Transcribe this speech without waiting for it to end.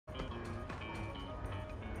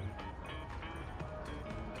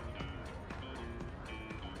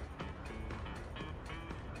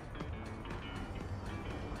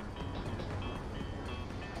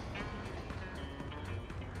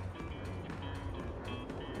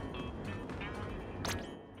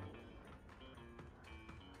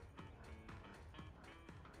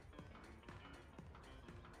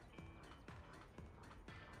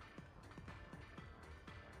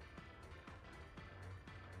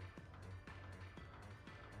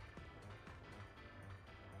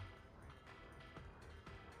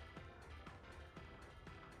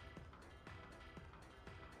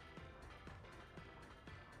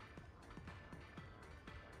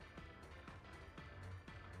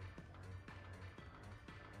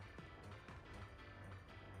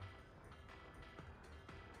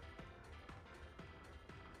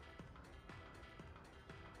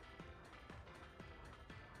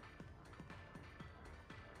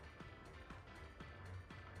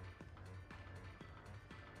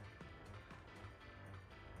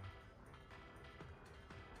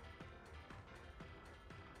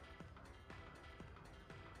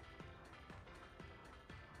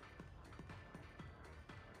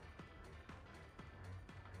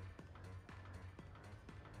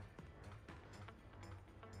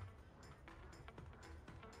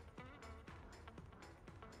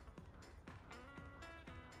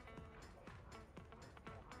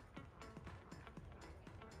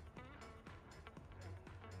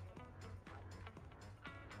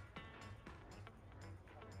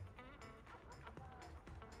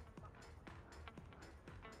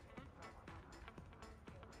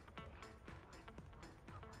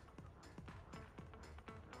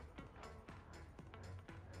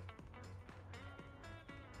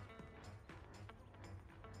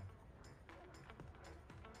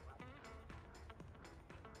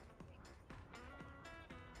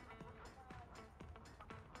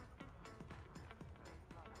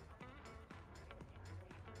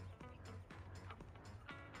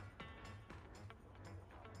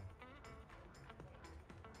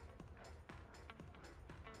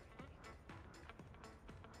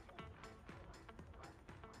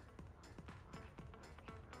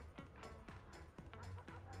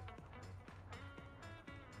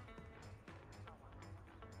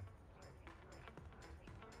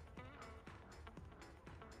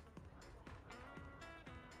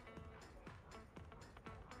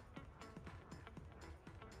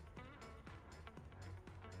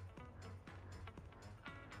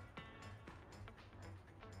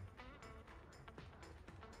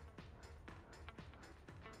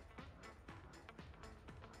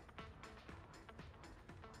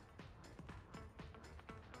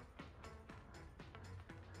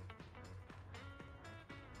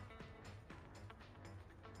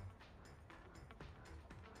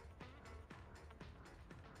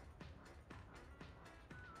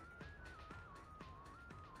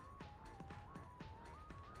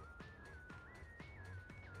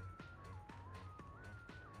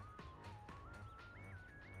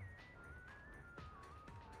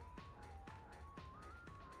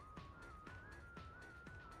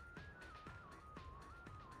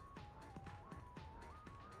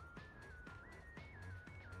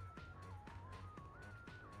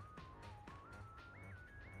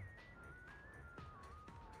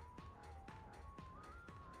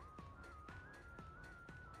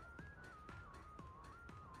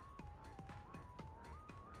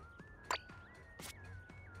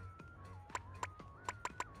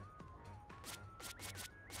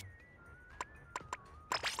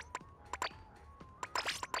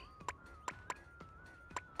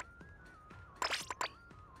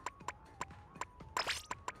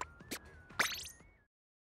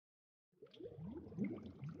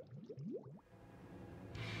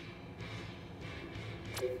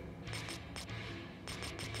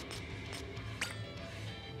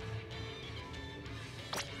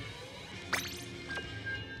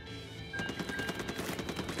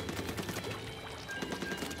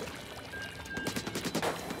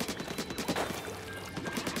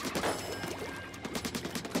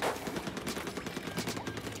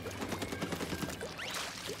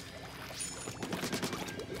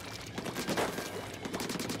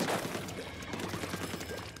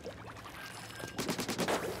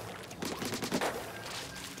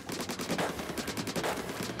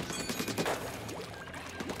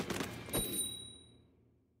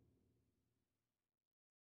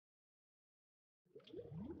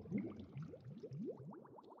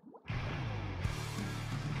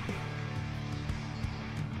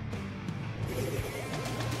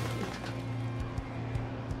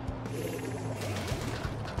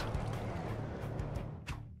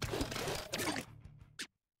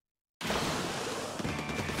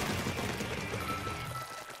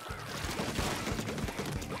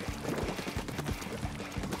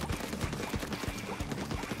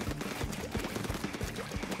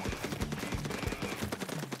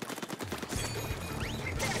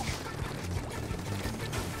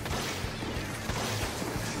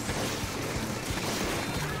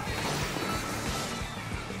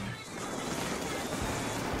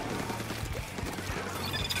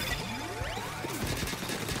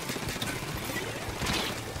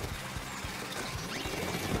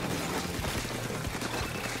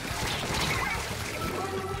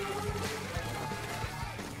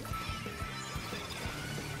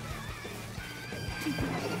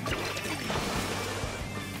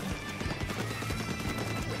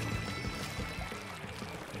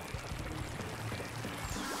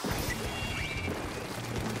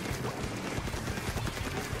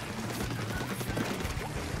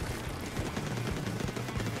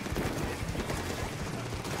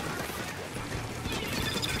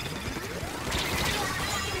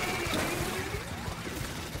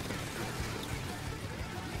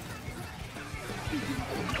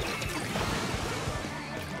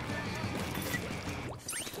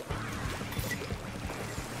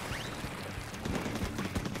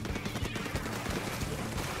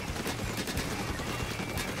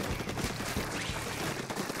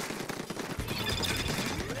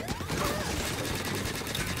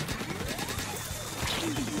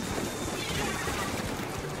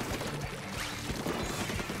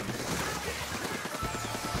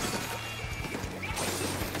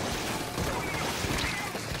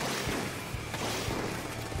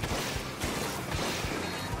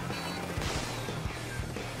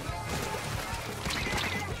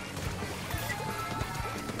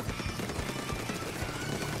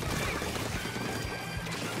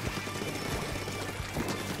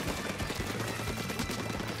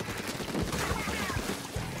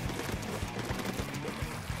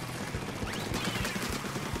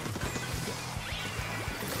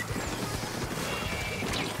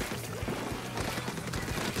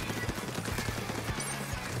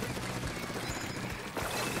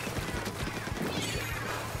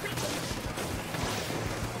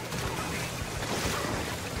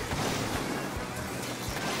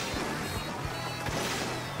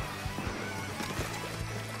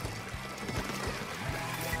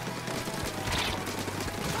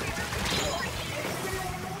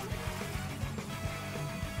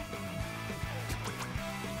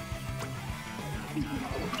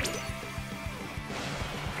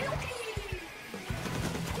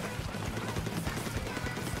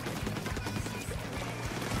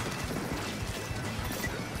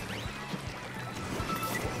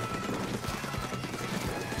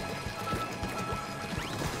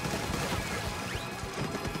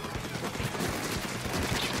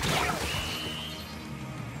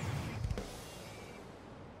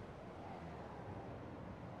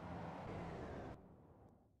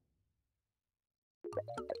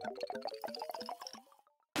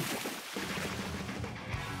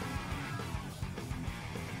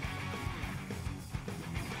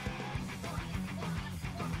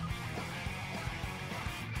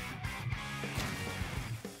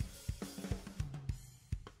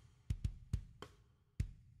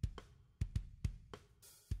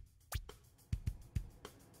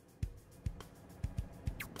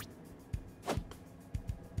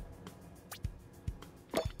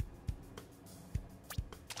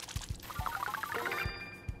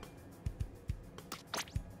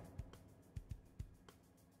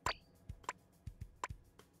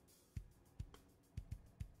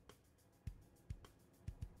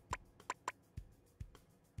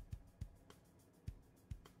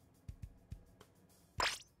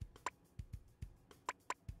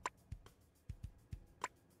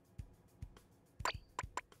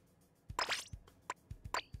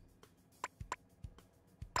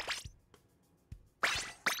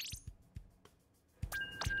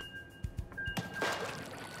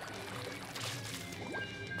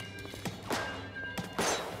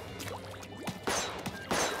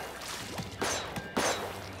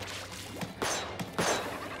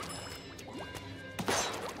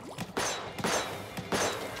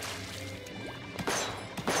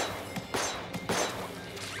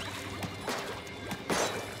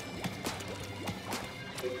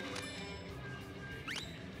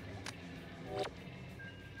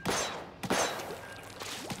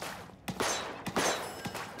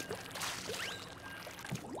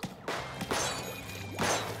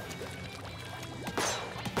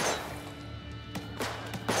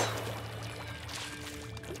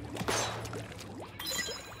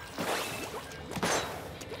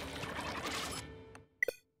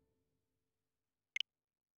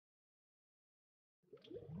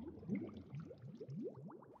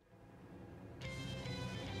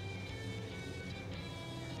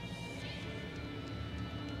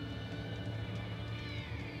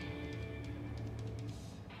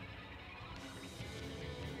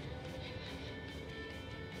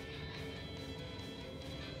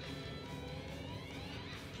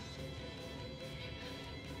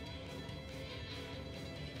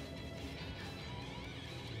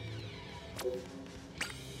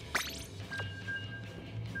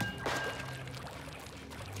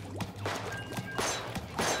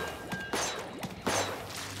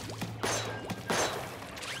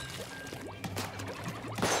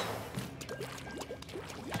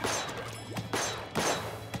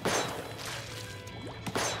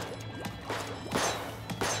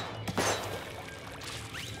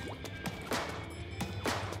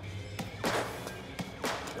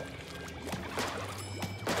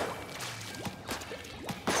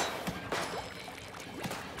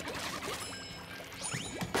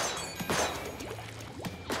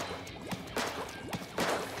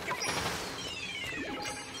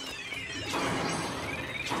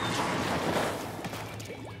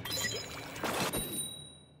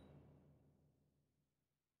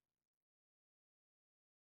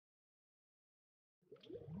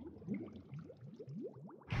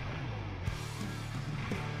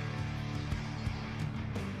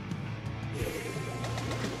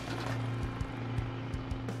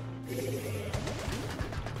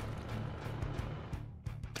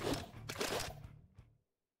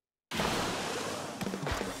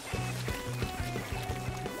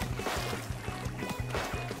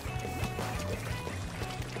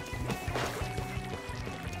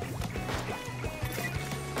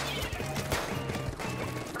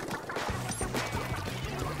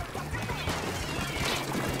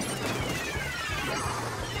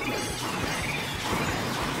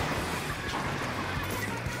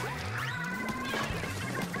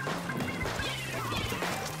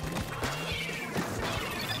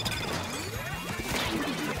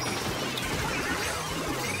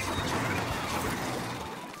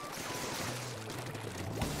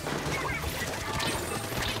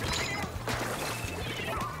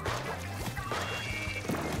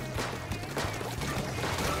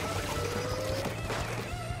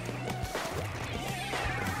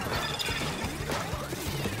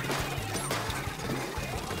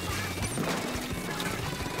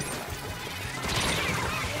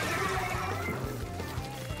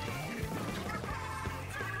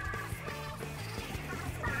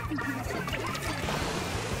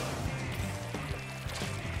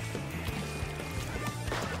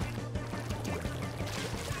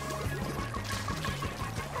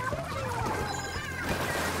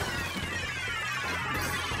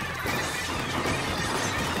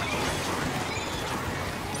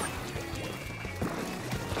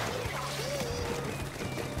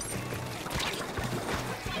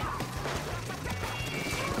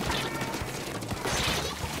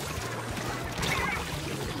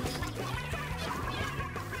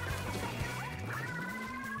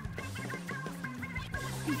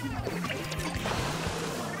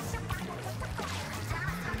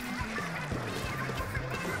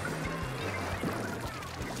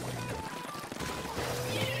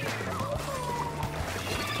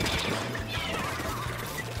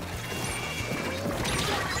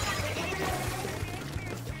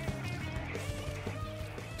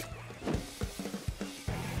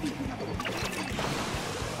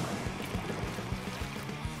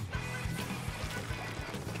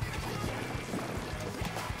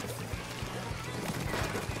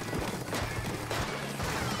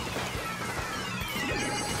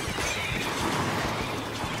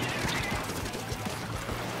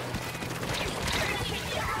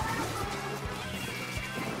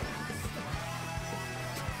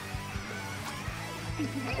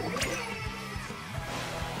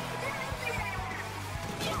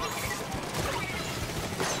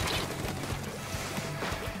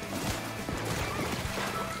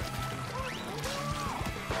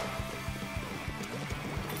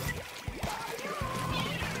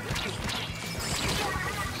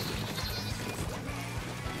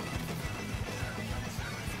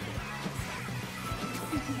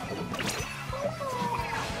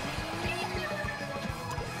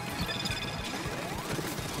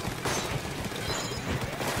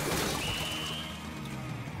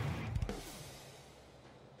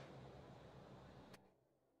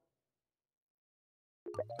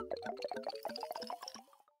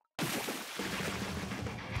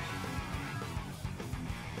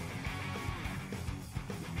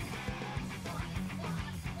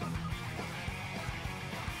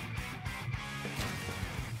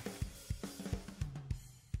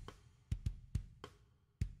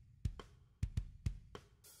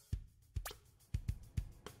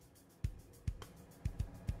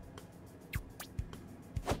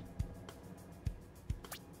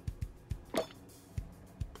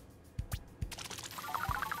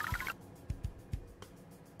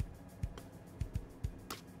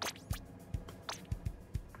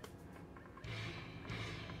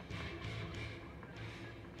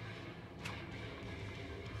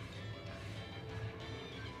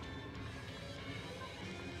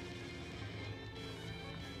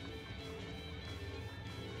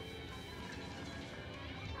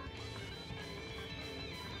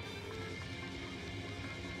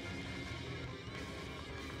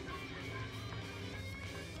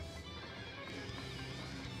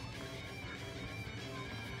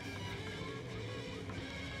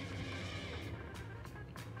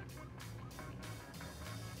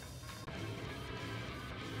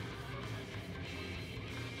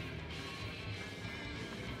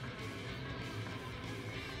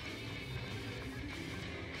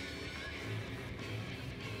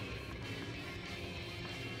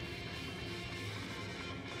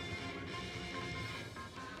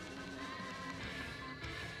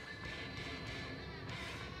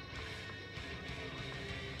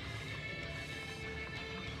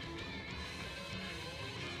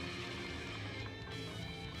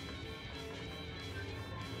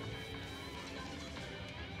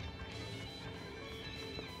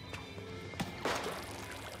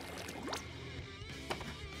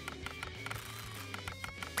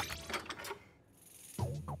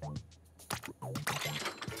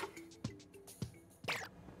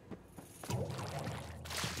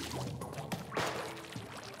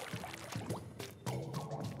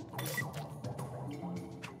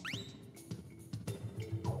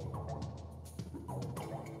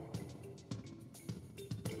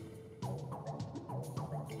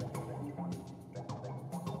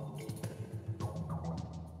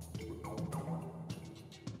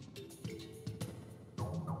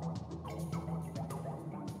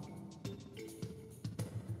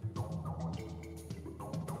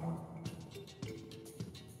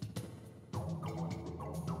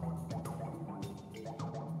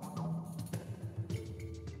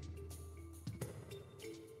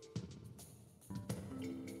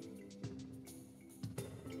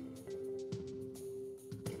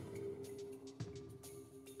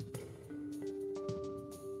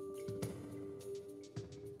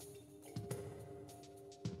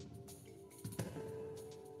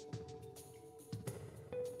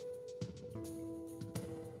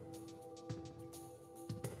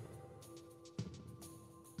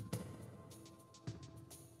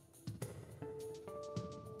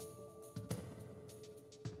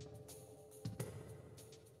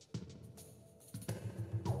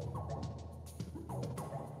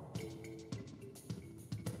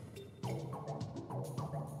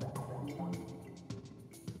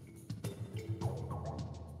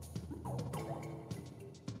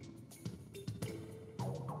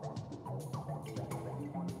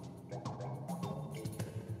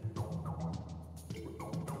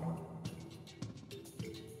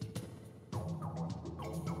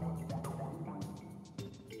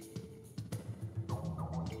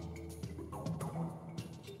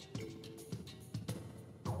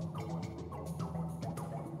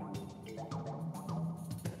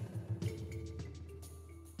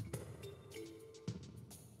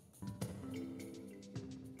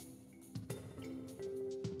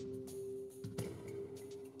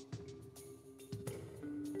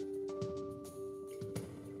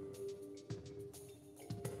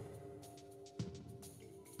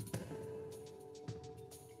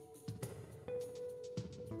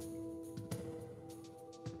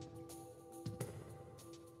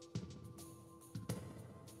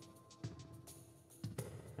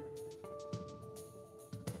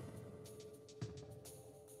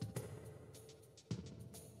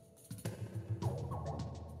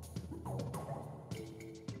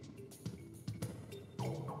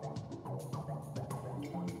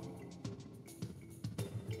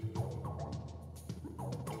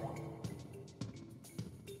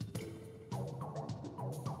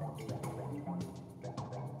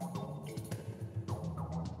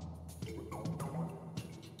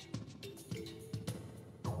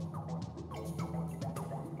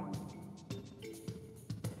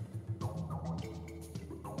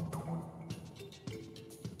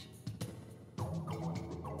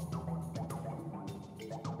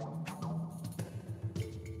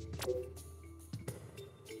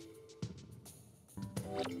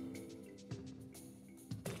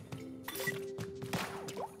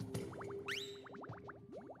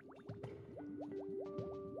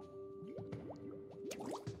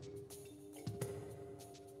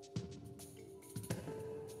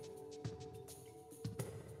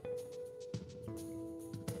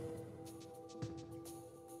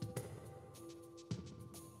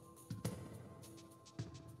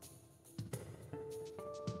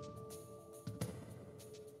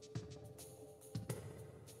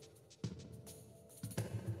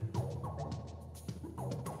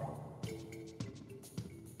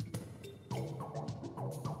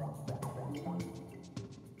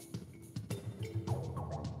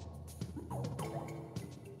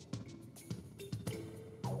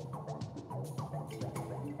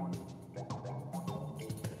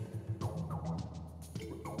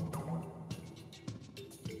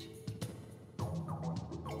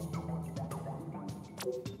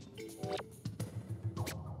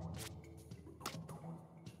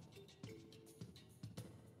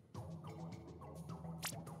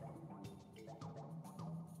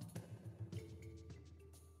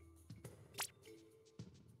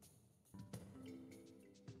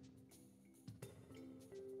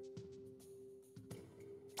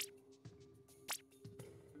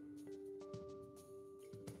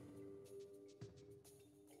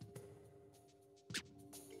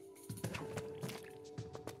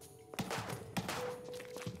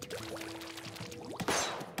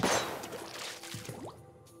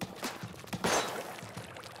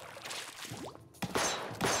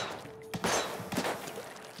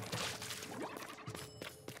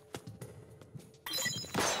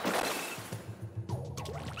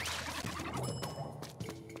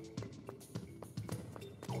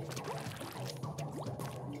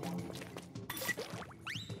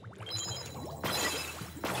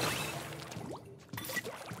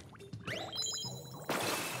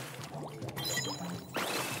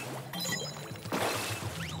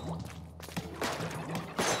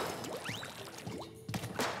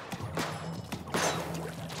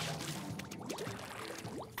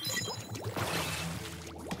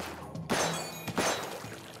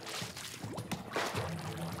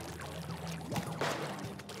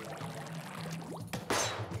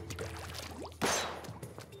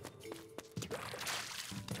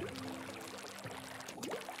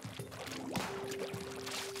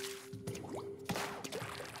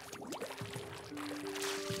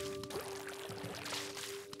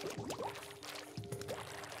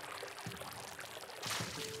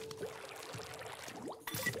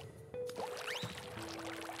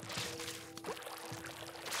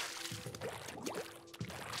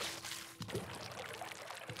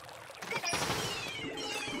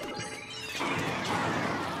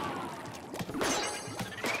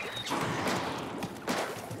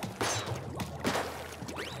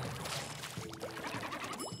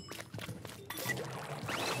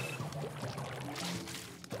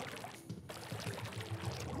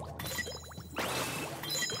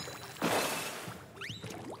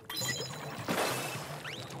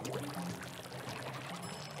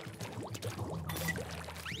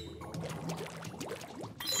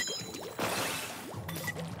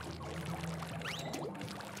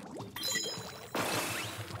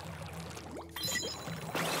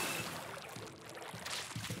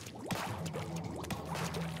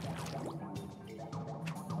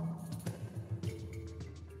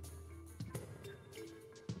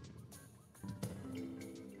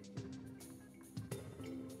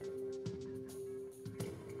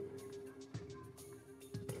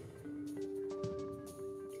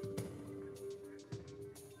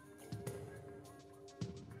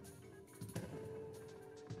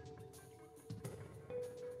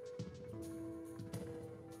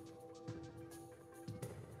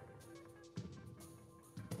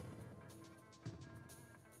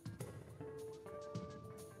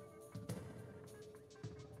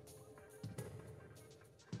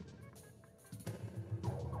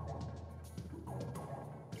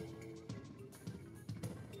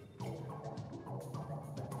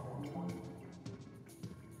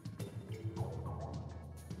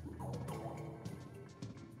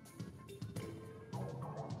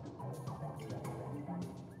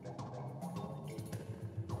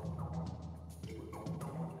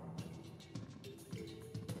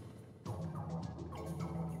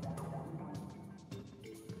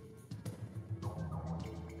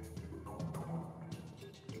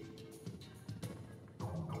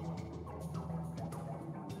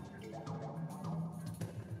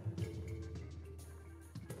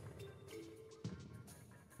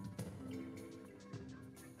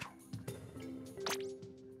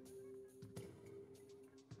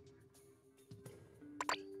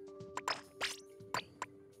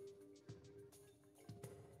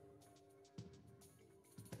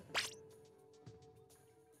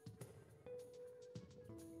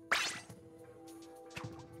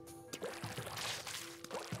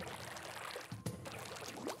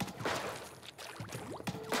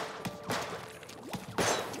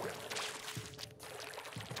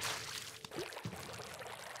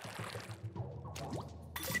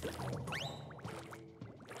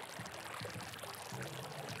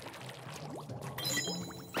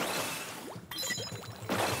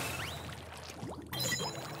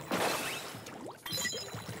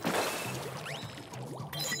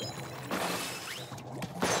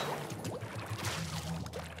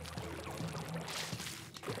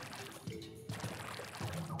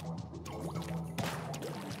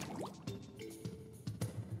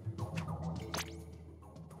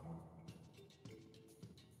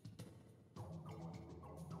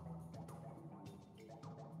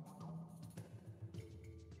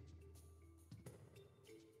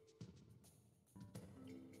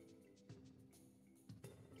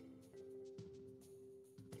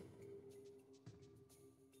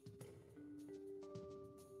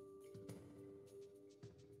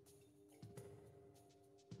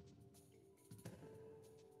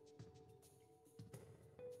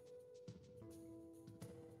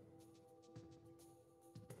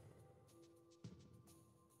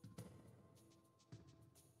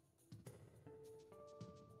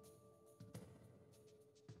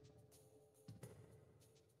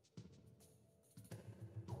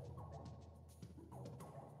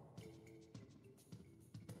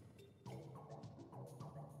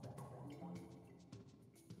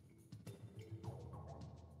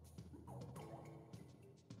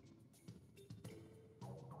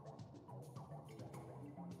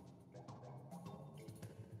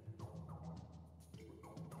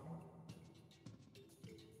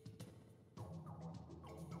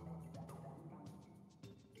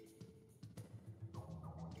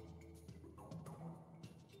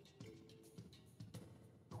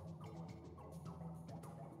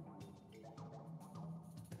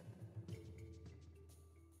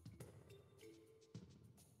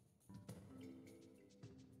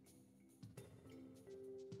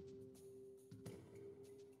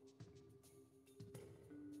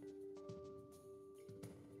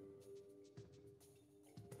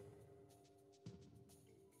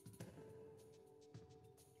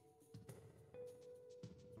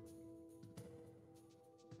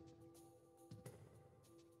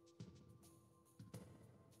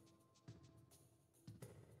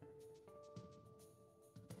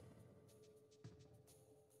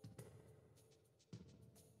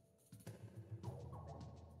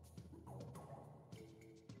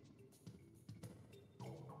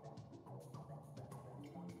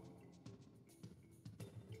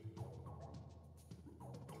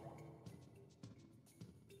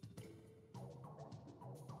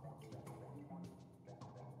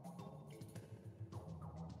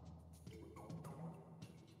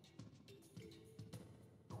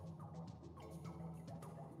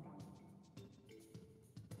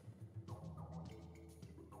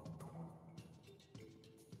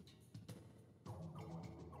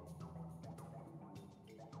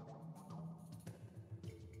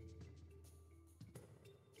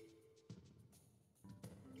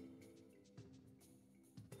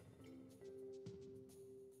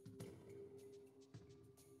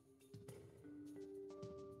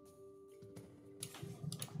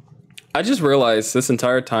I just realized this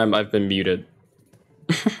entire time I've been muted.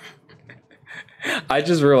 I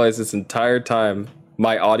just realized this entire time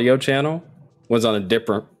my audio channel was on a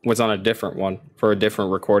different one for a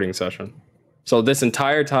different recording session. So this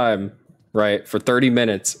entire time, right, for 30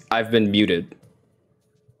 minutes, I've been muted.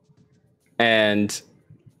 And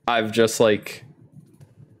I've just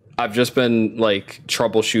been like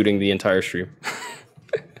troubleshooting the entire stream.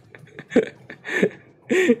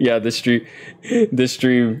 Yeah, this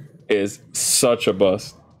stream is such a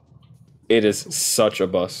bust. It is such a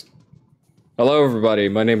bust. Hello everybody,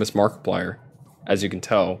 my name is Markiplier, as you can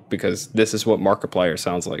tell, because this is what Markiplier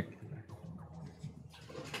sounds like.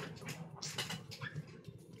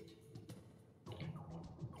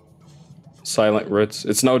 Silent Ritz.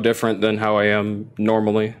 It's no different than how I am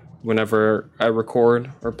normally whenever I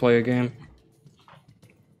record or play a game.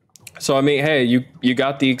 So I mean, hey, you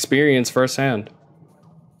got the experience firsthand.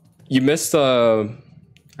 You missed I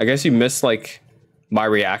guess you missed like my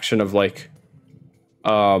reaction of like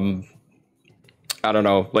I don't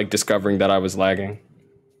know, like discovering that I was lagging.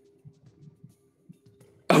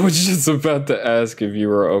 I was just about to ask if you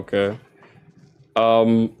were okay.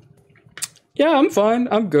 Yeah, I'm fine.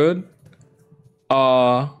 I'm good.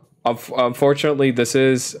 Unfortunately, this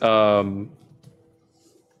is a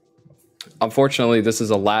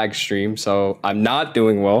lag stream, so I'm not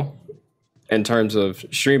doing well in terms of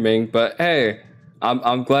streaming. But hey,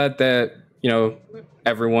 I'm glad that, you know,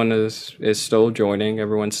 everyone is still joining.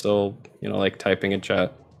 Everyone's still, you know, like typing in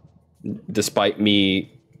chat, despite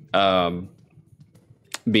me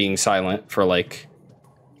being silent for like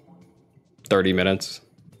 30 minutes.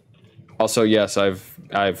 Also, yes,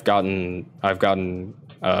 I've gotten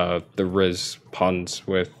the Riz puns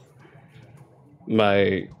with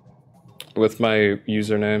my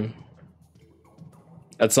username.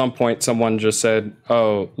 At some point, someone just said,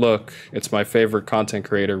 "Oh, look, it's my favorite content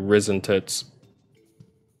creator, RitzNBlitz."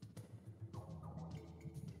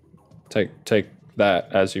 Take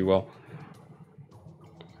that as you will.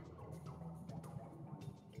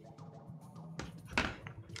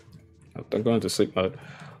 I'm going to sleep mode.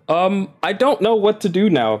 I don't know what to do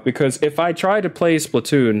now, because if I try to play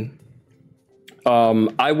Splatoon,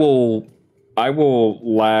 I will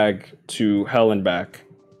lag to hell and back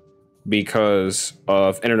because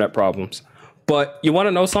of internet problems. But you want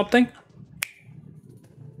to know something?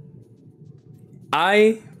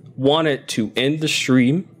 I wanted to end the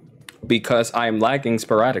stream because I'm lagging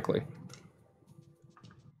sporadically.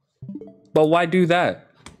 But why do that?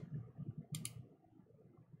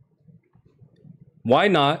 Why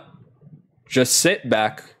not just sit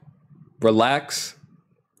back, relax,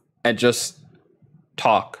 and just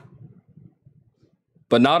talk?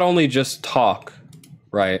 But not only just talk,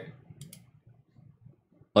 right?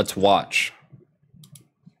 Let's watch.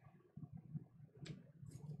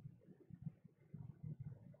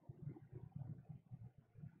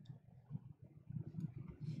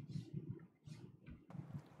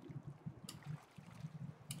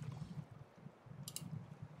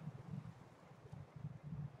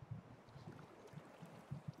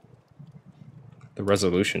 The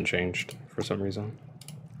resolution changed for some reason.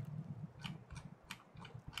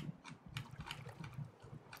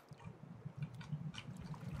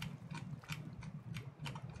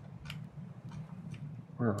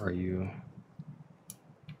 Where are you?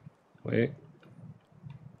 Wait.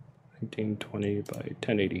 1920 by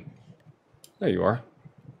 1080. There you are.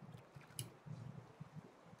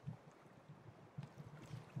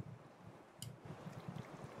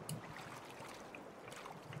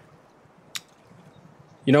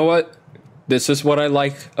 You know what? This is what I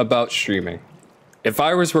like about streaming. If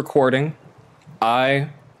I was recording, I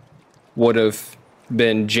would have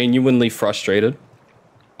been genuinely frustrated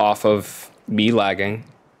off of me lagging,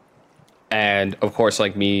 and of course,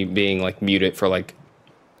 like me being like muted for like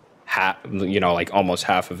half, you know, like almost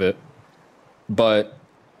half of it. But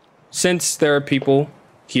since there are people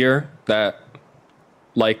here that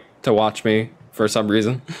like to watch me for some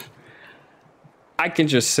reason, I can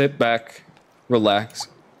just sit back, relax,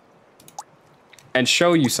 and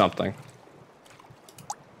show you something.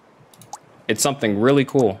 It's something really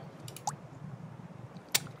cool.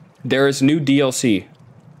 There is new DLC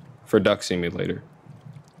for Duck Simulator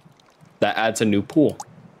that adds a new pool.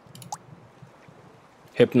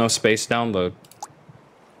 Hypnospace download.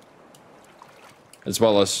 As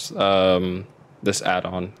well as this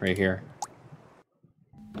add-on right here.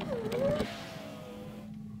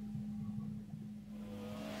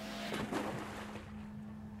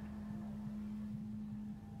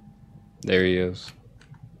 There he is.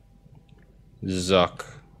 Zuck.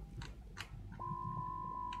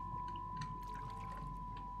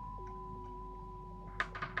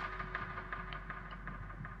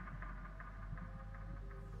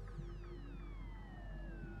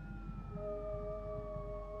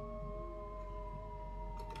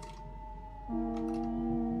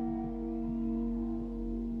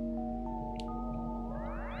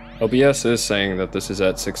 OBS is saying that this is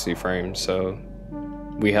at 60 frames, so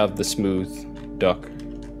we have the smooth duck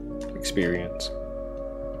experience.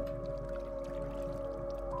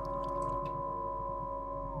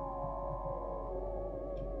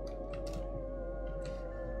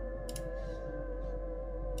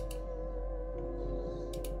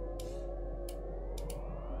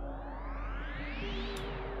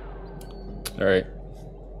 All right,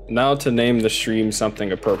 now to name the stream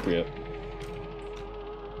something appropriate.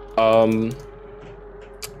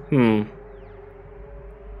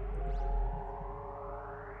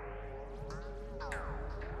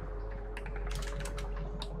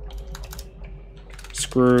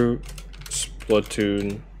 Screw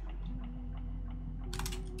Splatoon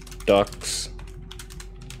ducks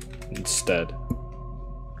instead.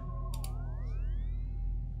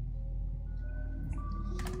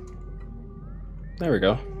 There we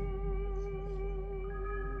go.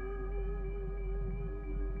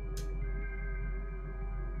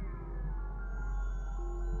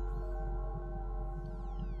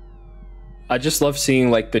 I just love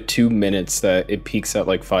seeing like the 2 minutes that it peaks at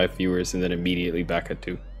like 5 viewers and then immediately back at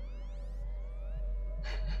 2.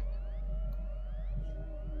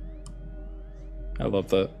 I love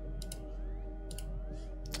that.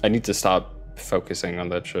 I need to stop focusing on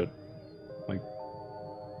that shit. Like,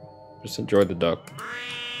 just enjoy the duck.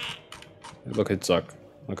 Look at Zuck.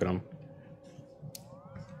 Look at him.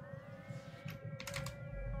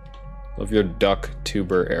 Love your duck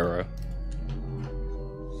tuber era.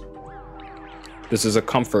 This is a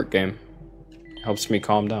comfort game. Helps me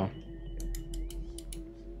calm down.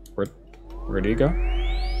 Where'd he go?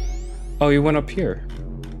 Oh, he went up here.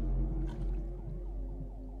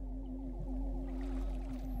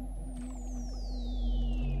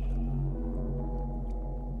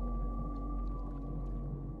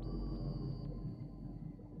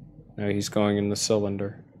 No, he's going in the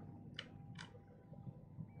cylinder.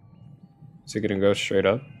 Is he gonna go straight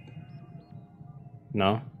up?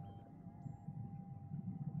 No.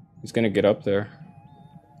 He's gonna get up there.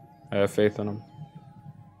 I have faith in him.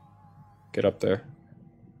 Get up there.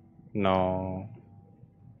 No.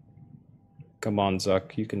 Come on,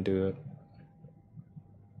 Zuck, you can do it.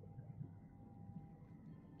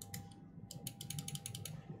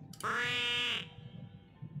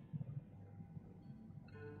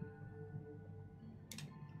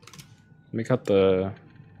 Let me cut the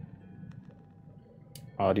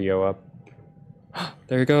audio up.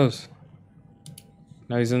 There he goes.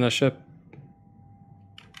 Now he's in the ship.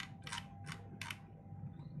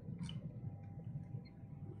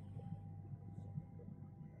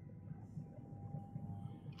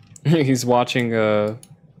 He's watching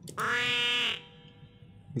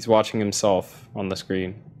himself on the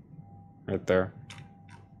screen right there.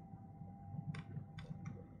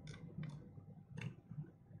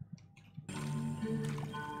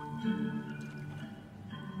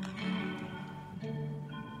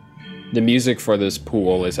 The music for this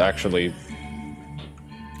pool is actually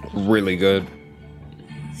really good.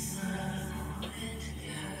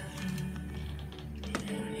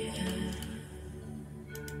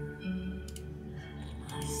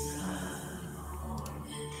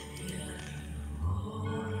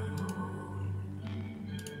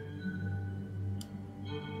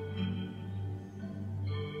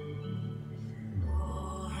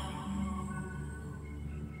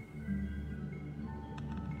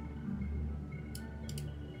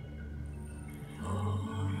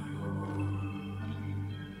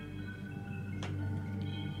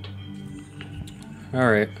 All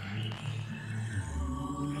right.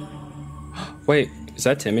 Wait, is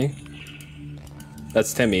that Timmy?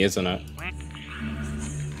 That's Timmy, isn't it?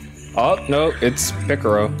 Oh, no, it's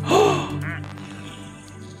Picaro.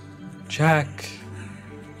 Jack.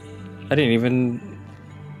 I didn't even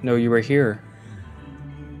know you were here.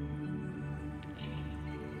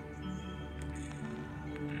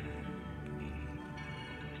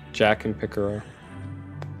 Jack and Picaro.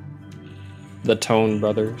 The Tone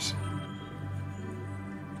brothers.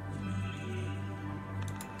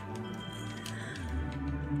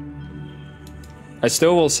 I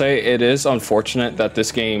still will say it is unfortunate that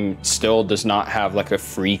this game still does not have like a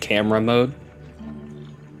free camera mode.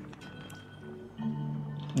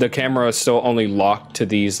 The camera is still only locked to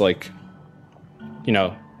these like, you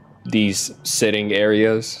know, these sitting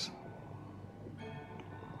areas.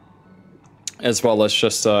 As well as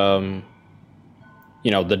just, you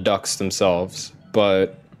know, the ducks themselves.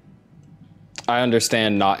 But I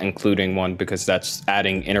understand not including one because that's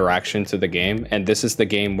adding interaction to the game, and this is the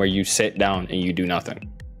game where you sit down and you do nothing.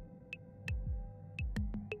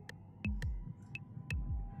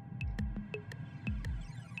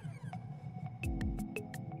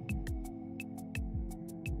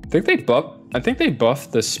 I think they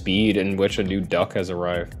buffed the speed in which a new duck has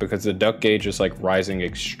arrived, because the duck gauge is like rising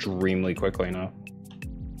extremely quickly now.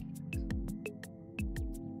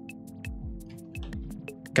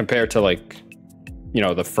 Compared to like, you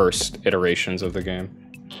know, the first iterations of the game.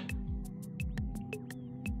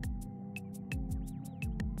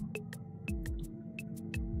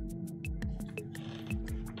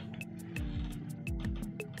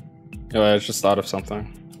 Oh, I just thought of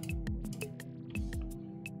something.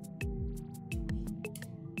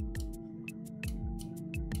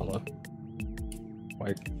 Hello?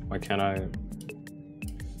 Why can't I?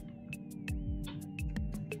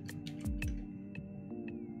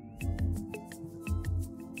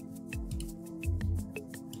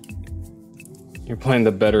 You're playing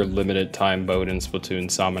the better limited time mode in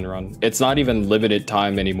Splatoon Salmon Run. It's not even limited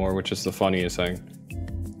time anymore, which is the funniest thing.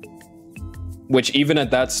 Which even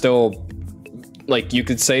at that still, like, you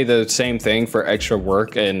could say the same thing for extra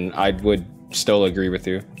work and I would still agree with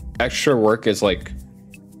you. Extra work is like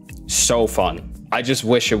so fun. I just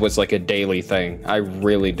wish it was like a daily thing. I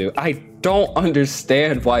really do. I don't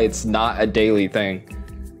understand why it's not a daily thing.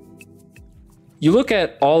 You look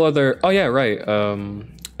at all other, oh yeah, right,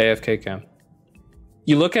 AFK cam.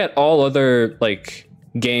 You look at all other like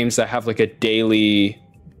games that have like a daily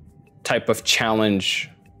type of challenge,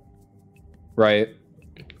 right?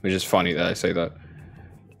 Which is funny that I say that.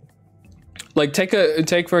 Like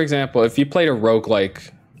take for example, if you played a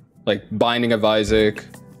roguelike, like Binding of Isaac,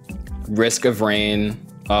 Risk of Rain,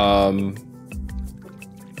 hell,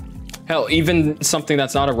 even something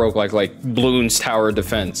that's not a roguelike, like Bloons Tower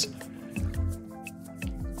Defense.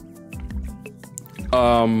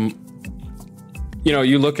 You know,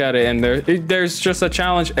 you look at it and there's just a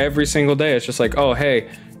challenge every single day. It's just like, oh, hey,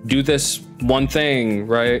 do this one thing,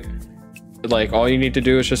 right? Like, all you need to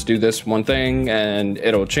do is just do this one thing and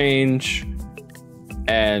it'll change.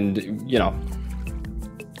 And, you know,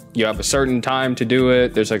 you have a certain time to do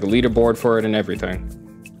it. There's like a leaderboard for it and everything.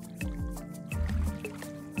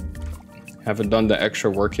 Haven't done the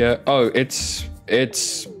extra work yet. Oh, it's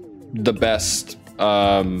the best.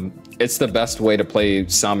 It's the best way to play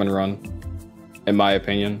Salmon Run, in my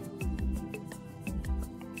opinion.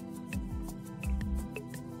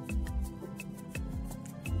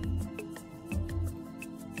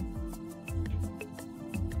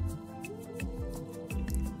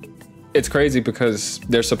 It's crazy because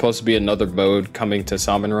there's supposed to be another mode coming to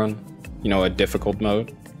Salmon Run, you know, a difficult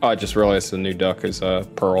mode. Oh, I just realized the new duck is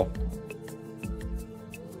Pearl.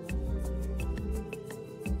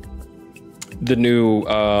 The new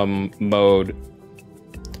mode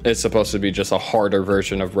is supposed to be just a harder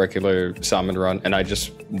version of regular Salmon Run, and I'm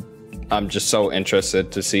just so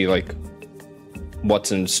interested to see like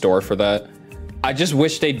what's in store for that. I just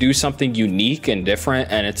wish they do something unique and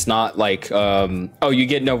different, and it's not like oh, you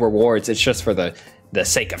get no rewards, it's just for the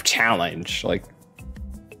sake of challenge, like,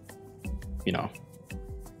 you know.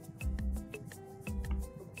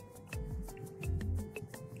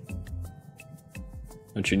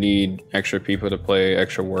 Don't you need extra people to play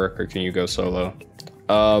extra work, or can you go solo?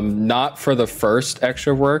 Not for the first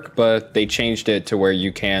extra work, but they changed it to where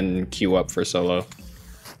you can queue up for solo.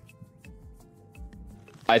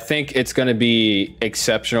 I think it's going to be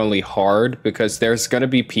exceptionally hard because there's going to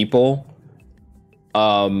be people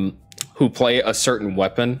who play a certain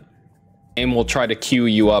weapon and will try to queue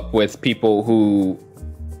you up with people who,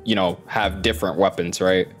 you know, have different weapons,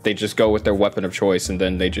 right? They just go with their weapon of choice and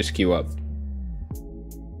then they just queue up.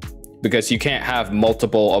 Because you can't have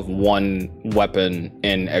multiple of one weapon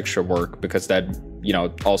in extra work, because that, you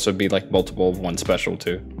know, also be like multiple of one special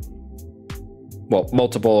too. Well,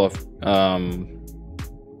 multiple of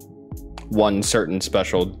one certain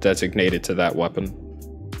special designated to that weapon.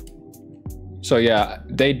 So yeah,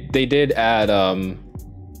 they did add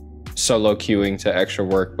solo queuing to extra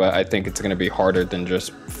work, but I think it's going to be harder than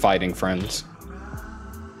just fighting friends.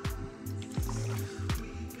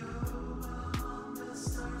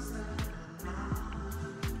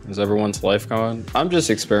 Is everyone's life going? I'm just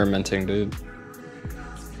experimenting, dude.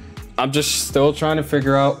 I'm just still trying to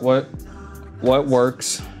figure out what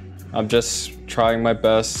works. I'm just trying my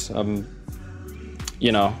best.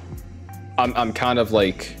 You know, I'm kind of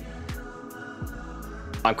like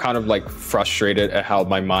frustrated at how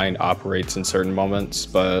my mind operates in certain moments,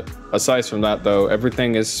 but aside from that though,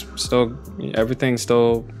 everything's still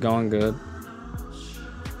going good.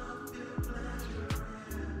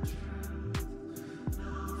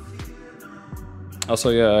 Also,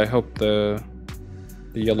 yeah, I hope the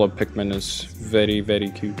yellow Pikmin is very, very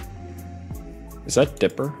cute. Is that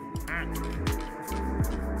Dipper?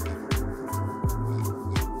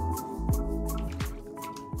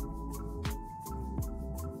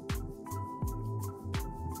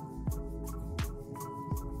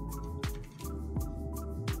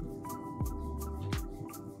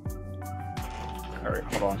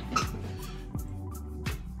 Alright, hold on.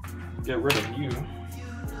 Get rid of you.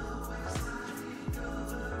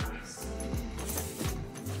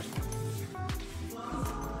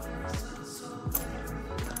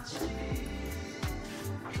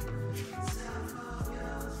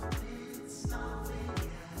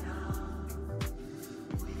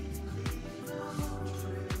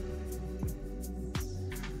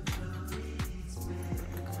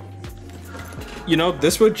 You know,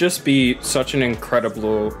 this would just be such an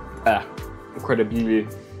incredible,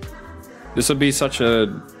 this would be such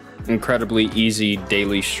a incredibly easy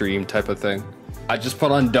daily stream type of thing. I just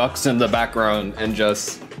put on ducks in the background and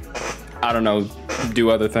just, I don't know, do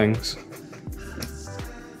other things.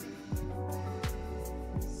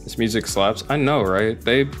 This music slaps. I know, right?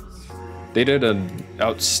 They did an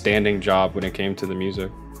outstanding job when it came to the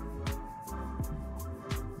music.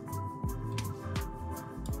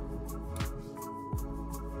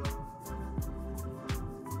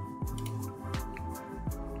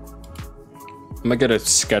 I'm gonna get a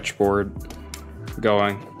sketchboard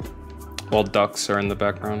going while ducks are in the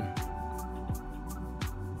background.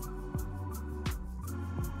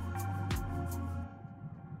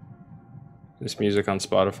 This music on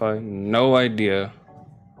Spotify? No idea.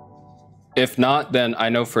 If not, then I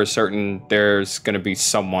know for certain there's gonna be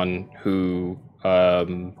someone who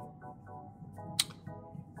adds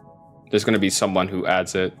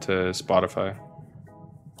it to Spotify.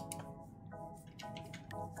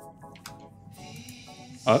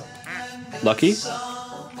 Lucky?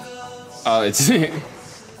 Oh, it's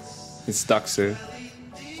it's Duxu.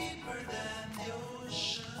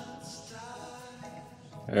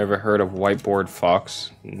 Ever heard of Whiteboard Fox?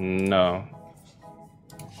 No.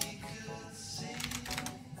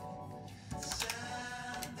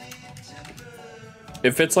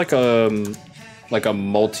 If it's like a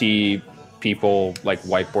multi-people like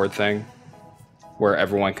whiteboard thing, where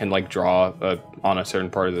everyone can like draw on a certain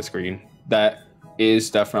part of the screen, that is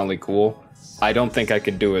definitely cool. I don't think I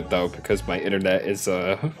could do it though because my internet is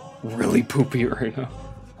really poopy right now.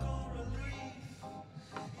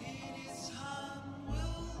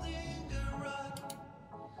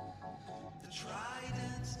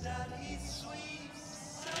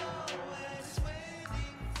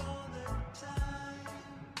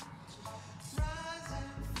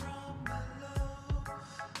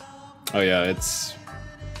 Oh yeah, it's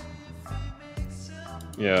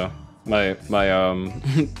my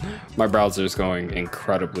my browser's going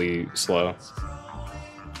incredibly slow.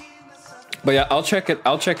 But yeah, I'll check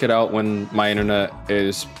it out when my internet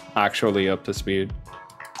is actually up to speed.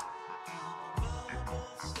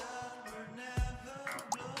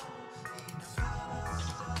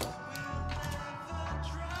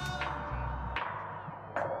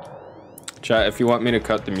 Chat, if you want me to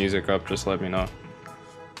cut the music up, just let me know.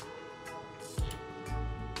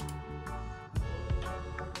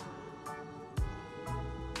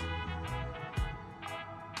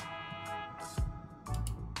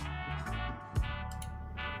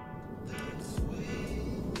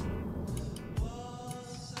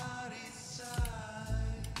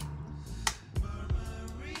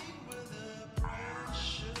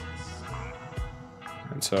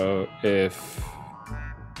 So if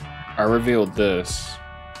I revealed this,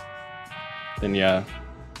 then yeah,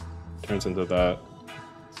 turns into that.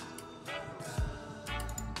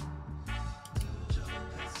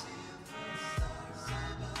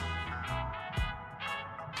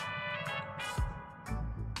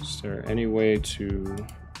 Is there any way to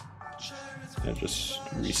just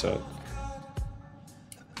reset?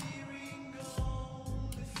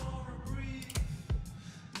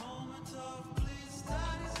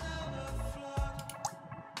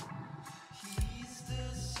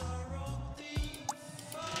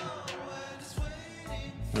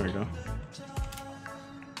 There we go.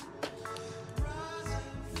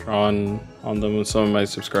 On them with some of my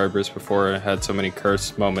subscribers before I had so many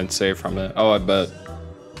curse moments saved from it. Oh, I bet.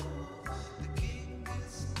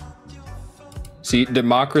 See,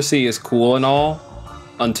 democracy is cool and all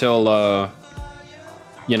until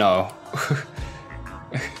you know,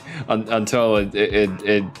 until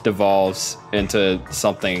it devolves into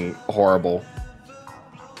something horrible.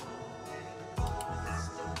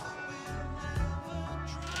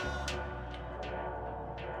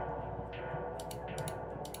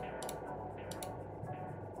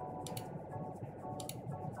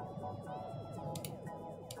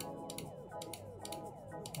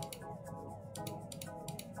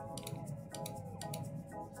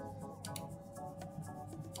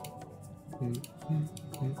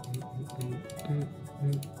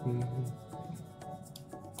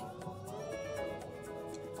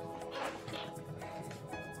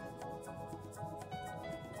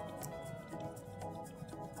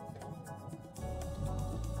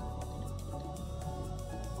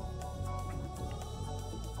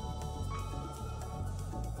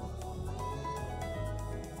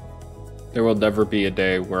 There will never be a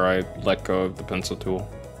day where I let go of the pencil tool.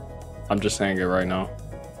 I'm just saying it right now.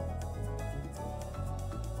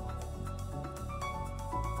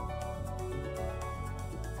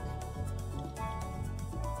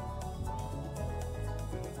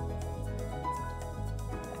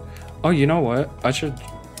 Oh, you know what? I should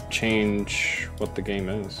change what the game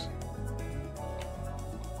is.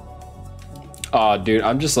 Aw, dude,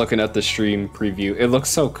 I'm just looking at the stream preview. It looks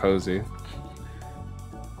so cozy.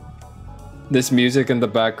 This music in the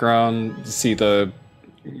background, see the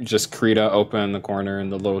just Krita open in the corner in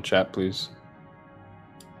the little chat, please.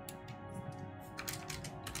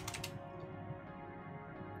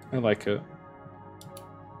 I like it.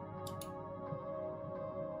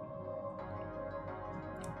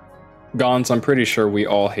 Gons, I'm pretty sure we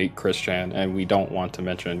all hate Christian, and we don't want to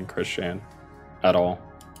mention Christian at all.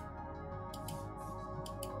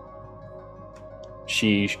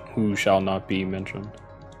 She who shall not be mentioned.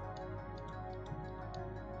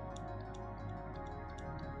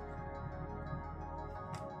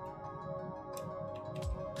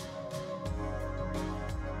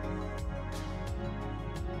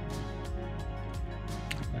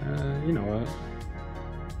 You know what?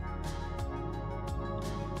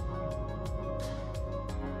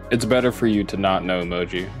 It's better for you to not know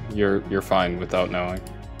emoji. You're fine without knowing.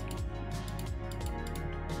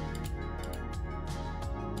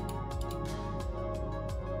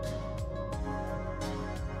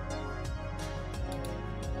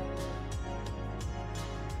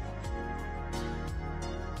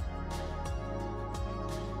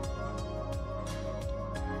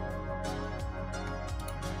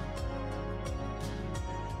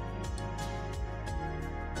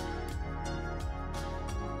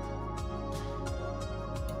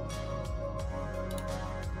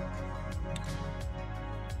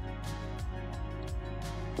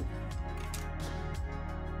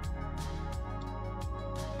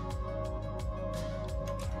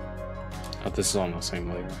 Oh, this is on the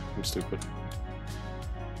same layer. I'm stupid.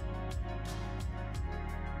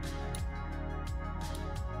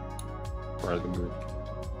 Where are the group?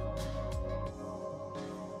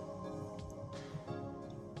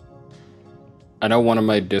 I know one of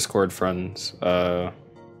my Discord friends, they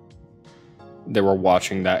were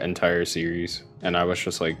watching that entire series, and I was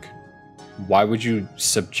just like, why would you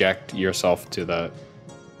subject yourself to that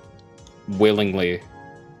willingly?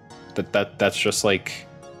 That's just like,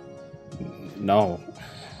 no.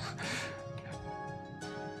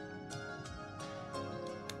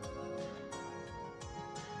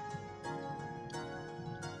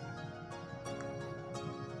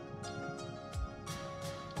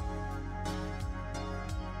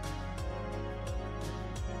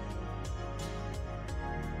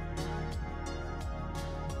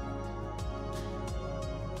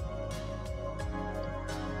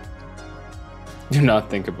 Do not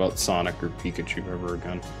think about Sonic or Pikachu ever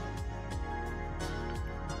again.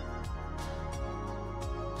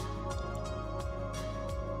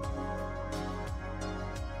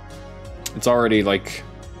 It's already like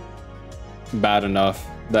bad enough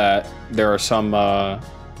that there are some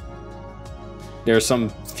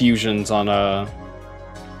fusions on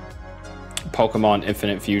Pokemon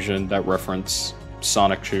Infinite Fusion that reference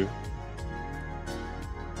Sonic Chew.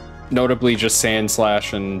 Notably just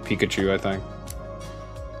Sandslash and Pikachu, I think.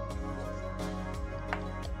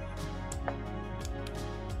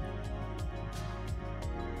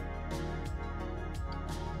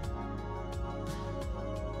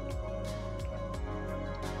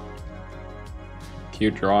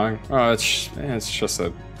 Cute drawing. Oh, it's just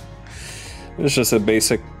a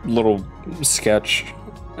basic little sketch.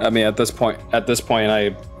 I mean, at this point,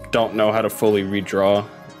 I don't know how to fully redraw.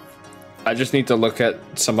 I just need to look at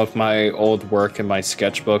some of my old work in my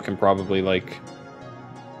sketchbook and probably like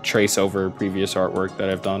trace over previous artwork that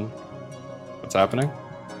I've done. What's happening?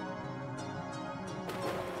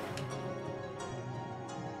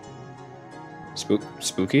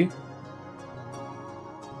 Spooky?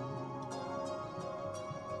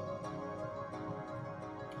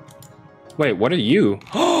 Wait, what are you?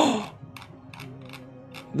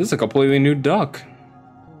 This is a completely new duck.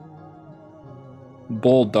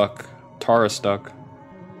 Bull duck. Taurus duck.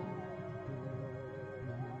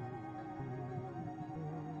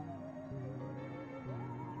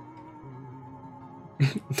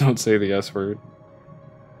 Don't say the S word.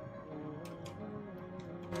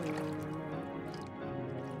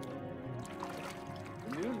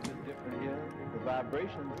 The music is different here. The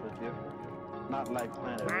vibrations are different. Not like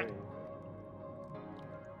planet Earth.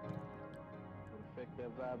 Affect their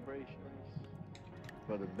vibrations.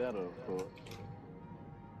 For the better, of course.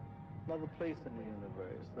 Another place in the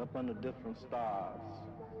universe, up under different stars.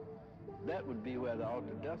 That would be where the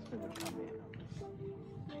altered destiny would come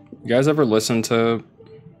in. You guys ever listen to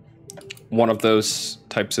one of those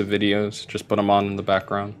types of videos? Just put them on in the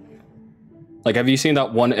background. Like, have you seen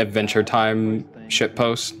that one Adventure Time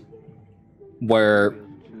shitpost where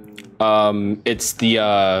it's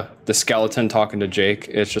the skeleton talking to Jake?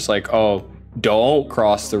 It's just like, oh, don't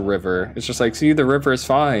cross the river. It's just like, see, the river is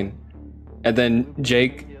fine. And then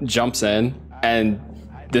Jake jumps in, and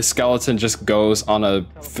the skeleton just goes on a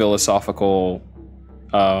philosophical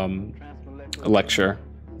lecture.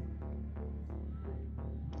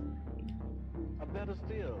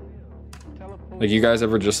 Like, you guys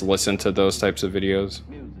ever just listen to those types of videos?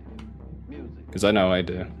 Because I know I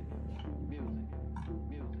do.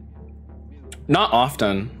 Not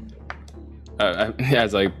often,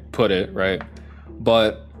 as I put it, right?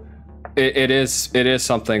 But it is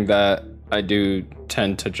something that I do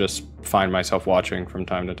tend to just find myself watching from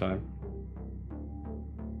time to time.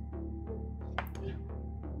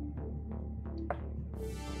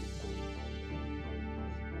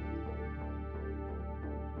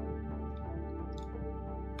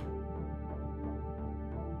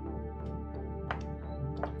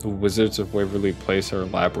 The Wizards of Waverly Place are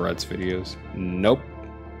Lab Rats videos. Nope.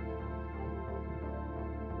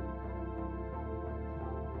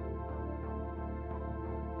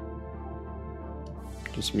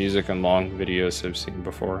 Just music and long videos I've seen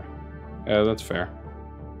before. Yeah, that's fair.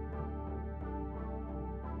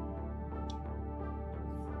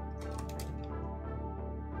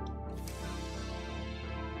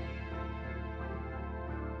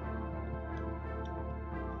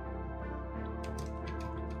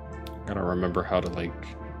 Gotta remember how to, like,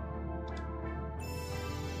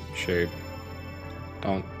 shade.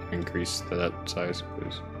 Don't increase that size,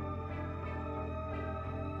 please.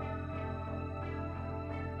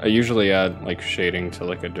 I usually add, like, shading to,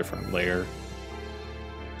 like, a different layer.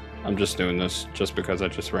 I'm just doing this just because I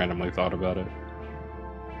just randomly thought about it.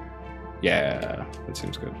 Yeah, that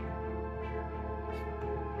seems good.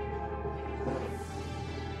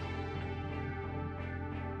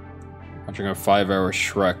 Watching a 5-hour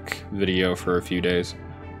Shrek video for a few days.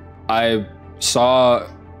 I saw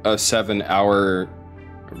a 7-hour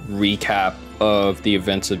recap of the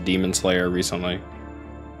events of Demon Slayer recently.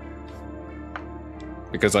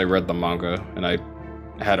 Because I read the manga, and I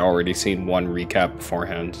had already seen one recap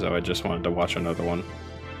beforehand, so I just wanted to watch another one.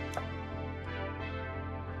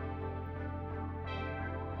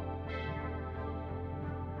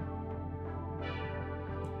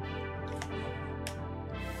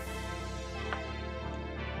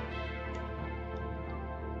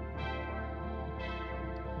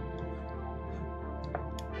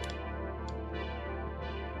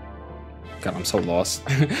 God, I'm so lost.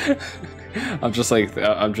 I'm just like,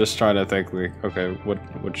 I'm just trying to think, like, okay,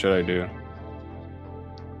 what should I do?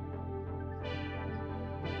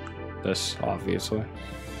 This, obviously.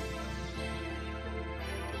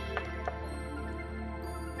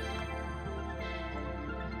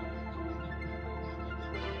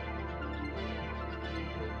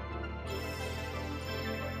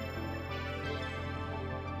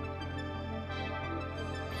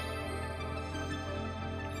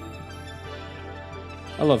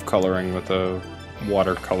 I love coloring with a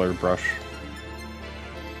watercolor brush.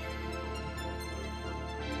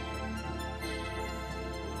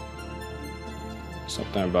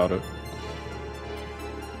 Something about it.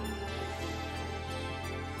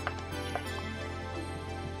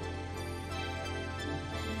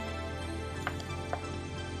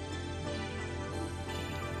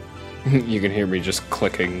 You can hear me just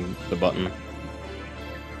clicking the button.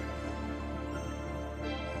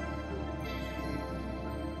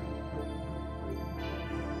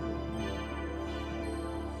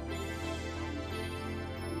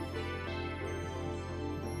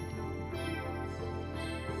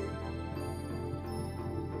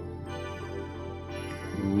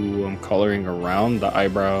 Ooh, I'm coloring around the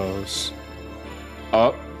eyebrows.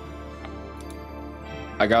 Oh.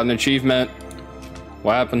 I got an achievement.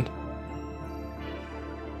 What happened?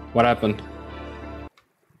 What happened?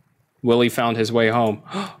 Willie found his way home.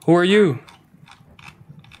 Who are you?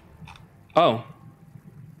 Oh.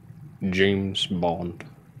 James Bond.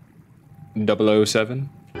 007?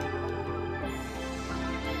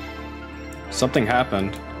 Something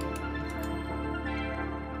happened.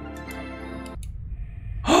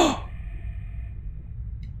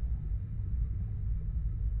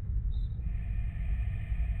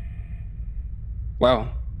 Wow.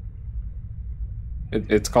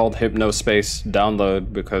 It's called Hypnospace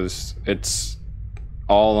Download because it's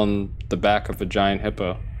all on the back of a giant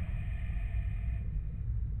hippo.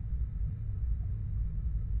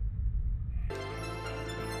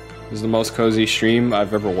 This is the most cozy stream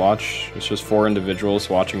I've ever watched. It's just 4 individuals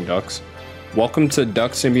watching ducks. Welcome to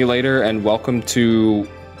Duck Simulator, and welcome to,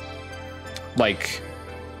 like,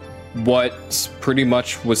 what pretty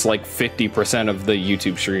much was like 50% of the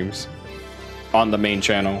YouTube streams on the main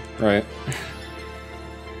channel, right?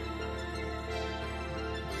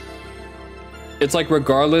 It's like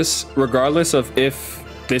regardless of if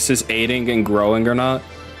this is aiding and growing or not,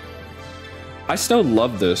 I still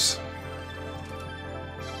love this.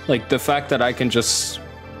 Like the fact that I can just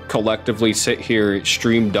collectively sit here,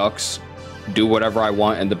 stream ducks, do whatever I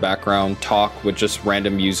want in the background, talk with just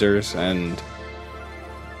random users, and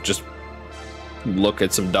just look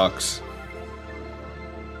at some ducks.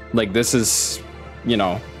 Like this is, you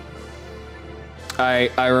know,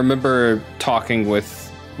 I remember talking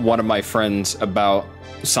with one of my friends about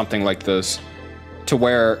something like this, to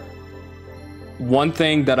where one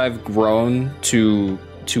thing that I've grown to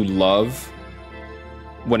love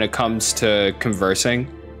when it comes to conversing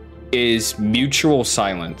is mutual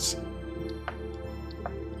silence.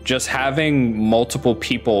 Just having multiple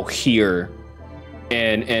people here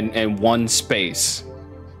in one space,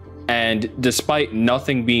 and despite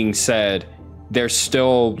nothing being said, there's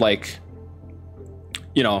still like,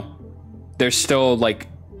 you know, there's still like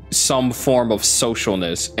some form of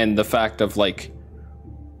socialness in the fact of like,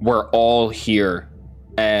 we're all here,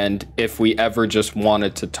 and if we ever just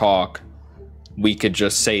wanted to talk, we could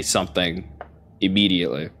just say something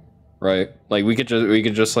immediately, right? Like we could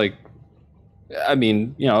just like, I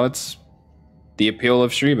mean, you know, it's the appeal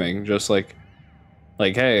of streaming. Just like,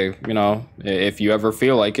 hey, you know, if you ever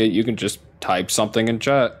feel like it, you can just type something in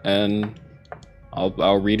chat and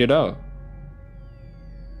I'll read it out.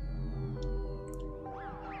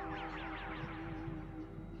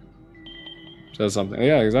 Says something.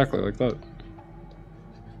 Yeah, exactly like that.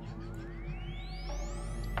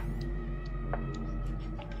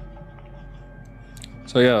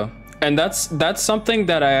 So yeah, and that's something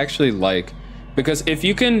that I actually like, because if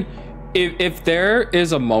you can, if there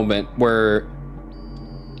is a moment where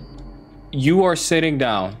you are sitting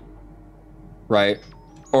down, right,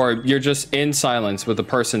 or you're just in silence with a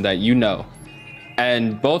person that you know,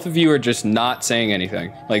 and both of you are just not saying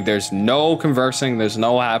anything, like there's no conversing, there's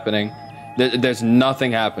no happening, there's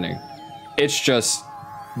nothing happening, it's just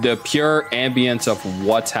the pure ambience of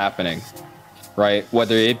what's happening, right?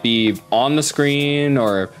 Whether it be on the screen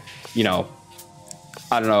or, you know,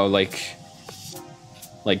 I don't know, like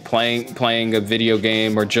playing a video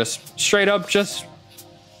game, or just straight up just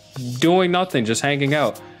doing nothing, just hanging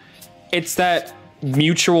out. It's that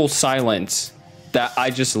mutual silence that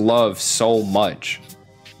I just love so much.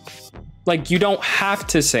 Like, you don't have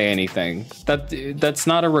to say anything. That's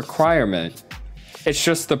not a requirement. It's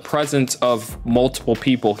just the presence of multiple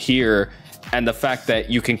people here, and the fact that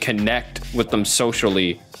you can connect with them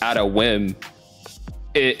socially at a whim.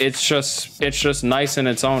 It's just nice in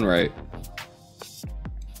its own right.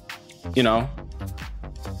 You know?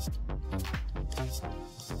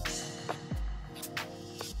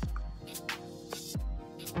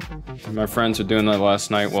 My friends were doing that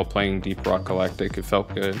last night while playing Deep Rock Galactic. It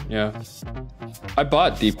felt good, yeah. I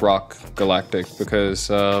bought Deep Rock Galactic because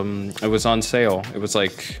it was on sale. It was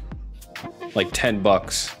like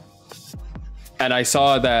 $10. And I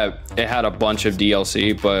saw that it had a bunch of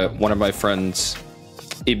DLC, but one of my friends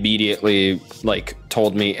immediately like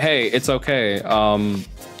told me, hey, it's okay.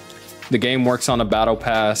 The game works on a battle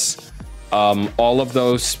pass. All of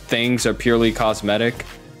those things are purely cosmetic,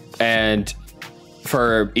 and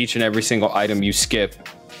for each and every single item you skip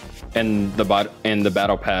in the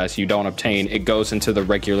battle pass, you don't obtain, it goes into the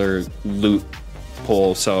regular loot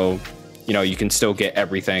pool, so you know you can still get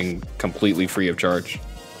everything completely free of charge.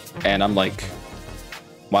 And I'm like,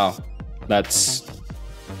 wow, that's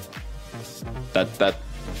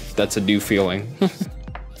a new feeling.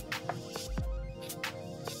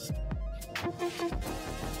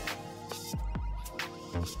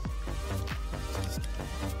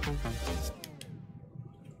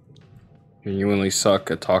 Genuinely suck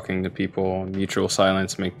at talking to people. Mutual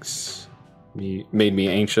silence made me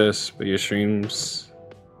anxious, but your streams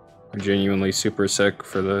are genuinely super sick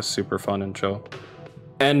for this, super fun and chill.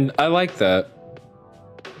 And I like that.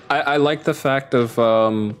 I like the fact of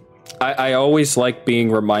I always like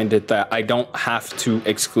being reminded that I don't have to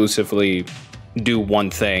exclusively do one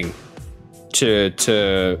thing to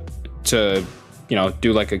you know,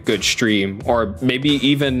 do like a good stream, or maybe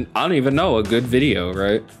even, I don't even know, a good video,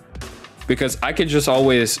 right? Because I could just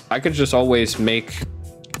always make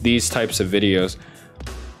these types of videos.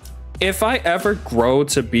 If I ever grow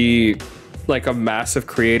to be like a massive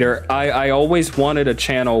creator, I always wanted a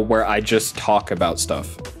channel where I just talk about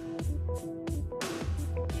stuff.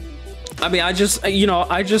 I mean, I just, you know,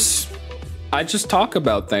 I just talk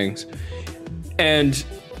about things, and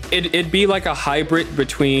it'd be like a hybrid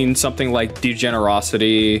between something like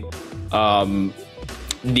degenerosity,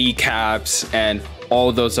 kneecaps, and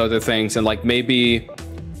all those other things, and like maybe,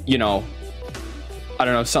 you know, I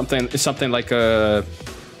don't know, something like a,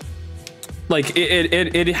 like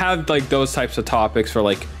it had like those types of topics for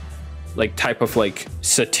like type of like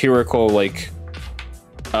satirical like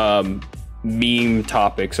meme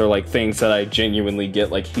topics, or like things that I genuinely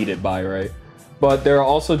get like heated by, right? But there'll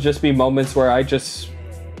also just be moments where I just,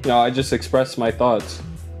 you know, I just express my thoughts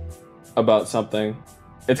about something.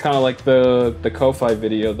 It's kind of like the Ko-Fi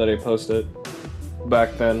video that I posted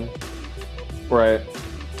back then, right?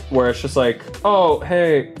 Where it's just like, oh,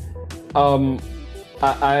 hey,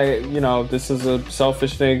 I you know, this is a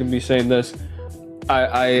selfish thing of me saying this.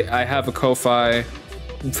 I have a Ko-Fi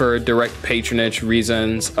for direct patronage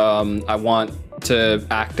reasons. I want to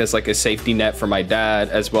act as like a safety net for my dad,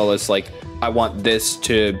 as well as like, I want this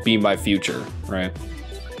to be my future, right?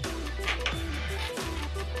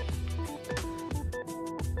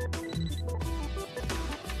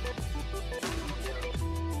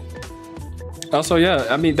 Also, yeah,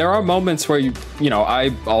 I mean, there are moments where you know,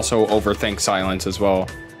 I also overthink silence as well.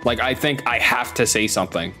 Like, I think I have to say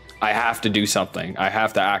something. I have to do something. I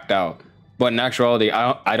have to act out. But in actuality,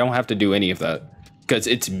 I don't have to do any of that, because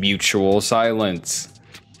it's mutual silence.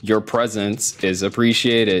 Your presence is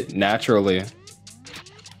appreciated naturally.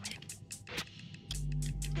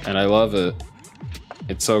 And I love it.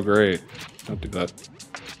 It's so great. Don't do that.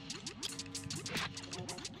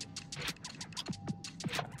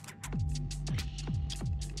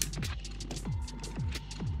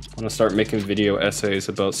 I'm gonna start making video essays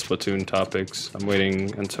about Splatoon topics. I'm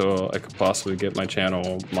waiting until I could possibly get my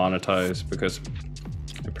channel monetized, because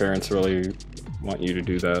my parents really want you to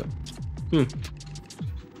do that.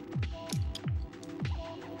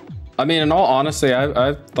 I mean, in all honesty,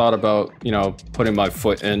 I've thought about, you know, putting my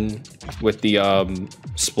foot in with the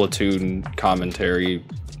Splatoon commentary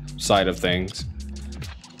side of things.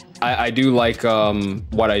 I do like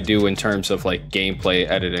what I do in terms of like gameplay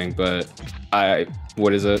editing, but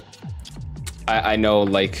what is it? I know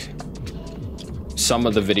like some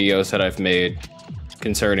of the videos that I've made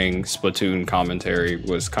concerning Splatoon commentary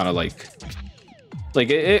was kind of like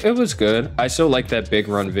it was good. I still like that big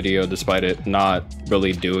run video despite it not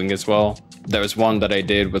really doing as well. There was one that I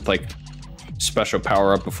did with like special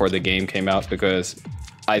power up before the game came out, because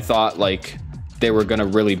I thought like they were gonna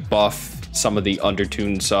really buff some of the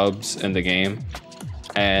undertuned subs in the game,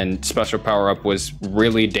 and special power up was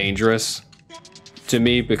really dangerous to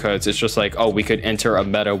me, because it's just like, oh, we could enter a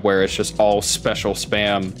meta where it's just all special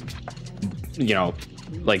spam, you know,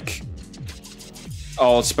 like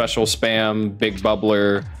all special spam, big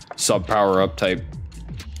bubbler, sub power up type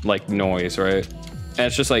like noise, right? And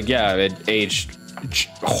it's just like, yeah, it aged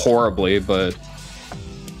horribly, but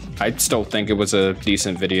I still think it was a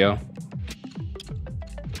decent video.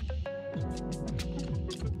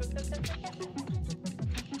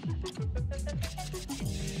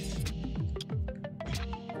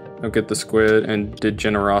 I'll get the squid and did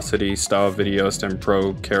generosity style videos, then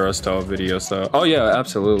pro Kara style video style. Oh yeah,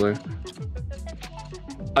 absolutely.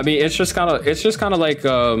 I mean, it's just kind of like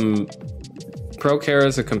pro Kara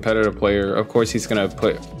is a competitive player. Of course, he's gonna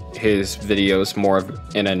put his videos more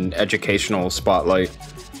in an educational spotlight.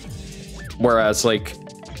 Whereas like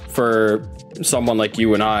for someone like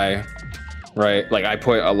you and I, right? Like I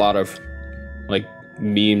put a lot of like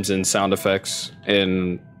memes and sound effects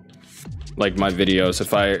in like my videos.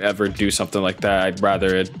 If I ever do something like that, I'd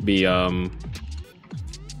rather it be you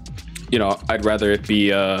know, I'd rather it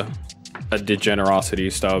be a degenerosity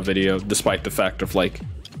style video, despite the fact of like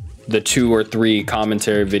the 2 or 3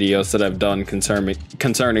 commentary videos that I've done concerning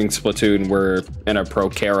Splatoon were in a pro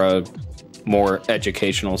Kara more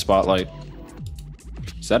educational spotlight.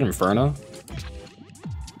 Is that Inferno?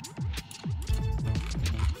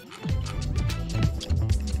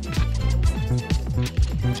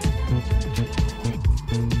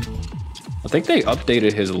 I think they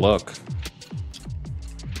updated his look.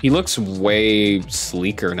 He looks way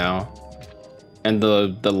sleeker now. And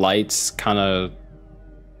the lights kind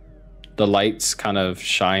of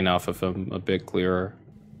shine off of him a bit clearer.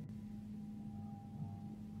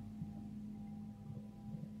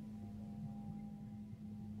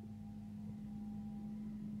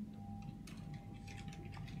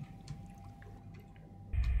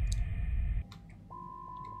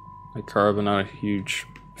 Like Carbon, not a huge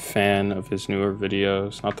fan of his newer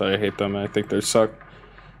videos. Not that I hate them, I think they suck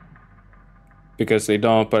because they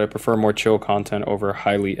don't, but I prefer more chill content over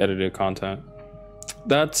highly edited content.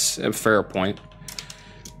 That's a fair point.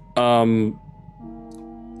 I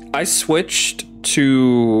switched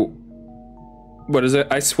to what is it?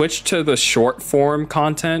 I switched to the short form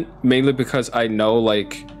content mainly because I know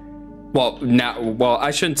like well,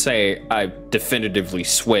 I shouldn't say I definitively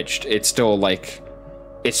switched. It's still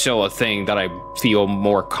a thing that I feel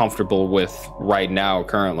more comfortable with right now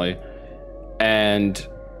currently. And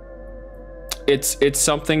it's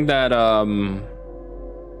something that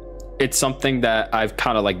I've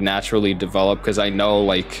kind of like naturally developed because I know a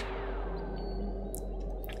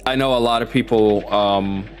lot of people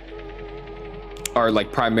are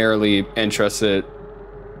like primarily interested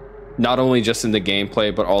not only just in the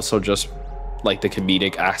gameplay but also just like the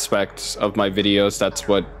comedic aspects of my videos. That's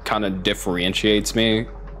what kind of differentiates me,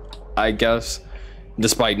 I guess,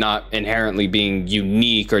 despite not inherently being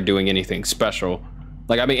unique or doing anything special.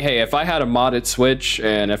 Like, I mean, hey, if I had a modded Switch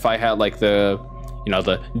and if I had like the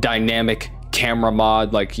dynamic camera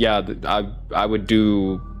mod, like, yeah, I would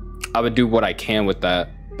do what I can with that.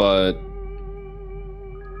 But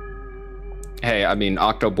hey, I mean,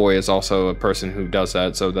 Octoboy is also a person who does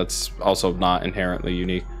that, so that's also not inherently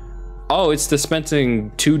unique. Oh, it's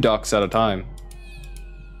dispensing 2 ducks at a time.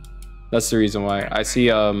 That's the reason why. I see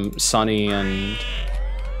Sunny and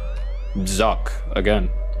Zuck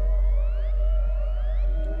again.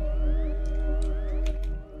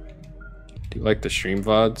 Do you like the stream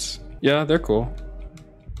VODs? Yeah, they're cool.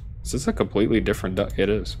 Is this a completely different duck? It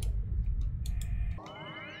is.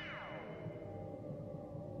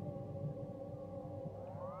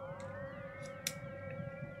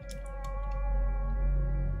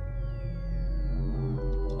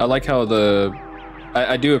 I like how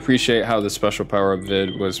I do appreciate how the special power up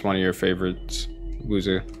vid was one of your favorites,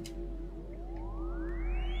 Wuzu.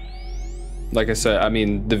 Like I said, I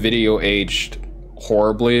mean, the video aged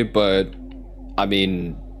horribly, but I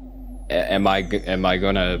mean, am I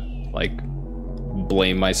gonna like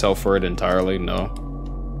blame myself for it entirely? No.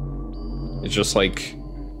 It's just like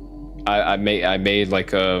I made like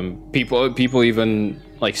people even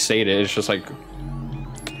like stated it's just like,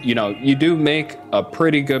 you know, you do make a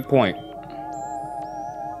pretty good point.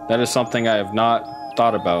 That is something I have not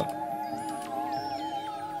thought about.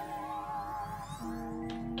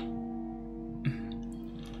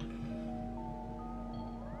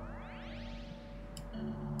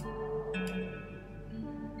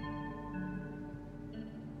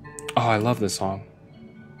 Oh, I love this song.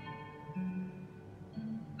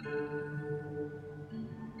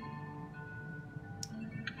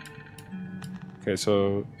 Okay,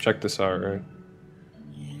 so check this out, right?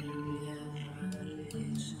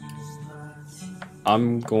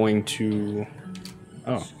 I'm going to...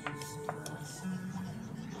 Oh.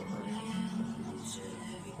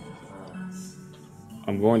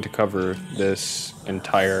 I'm going to cover this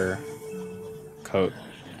entire coat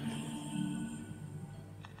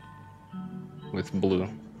with blue.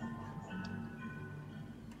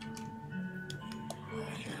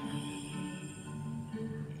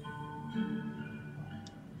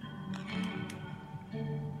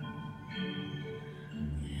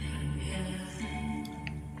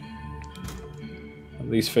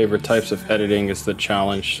 Least favorite types of editing is the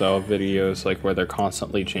challenge style videos, like where they're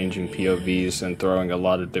constantly changing POVs and throwing a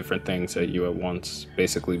lot of different things at you at once.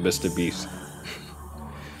 Basically, Mr. Beast.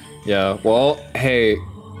 Yeah, well, hey,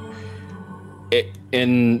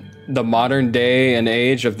 in the modern day and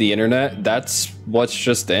age of the internet, that's what's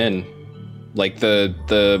just in. Like the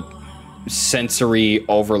sensory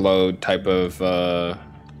overload type of the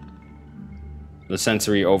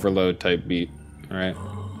sensory overload type beat, right?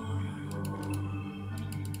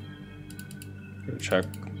 Check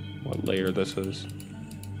what layer this is.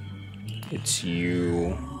 It's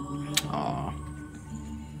you. Aw.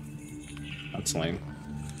 That's lame.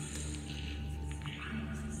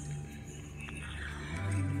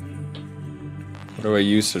 What do I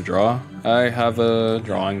use to draw? I have a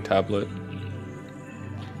drawing tablet.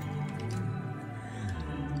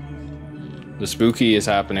 The spooky is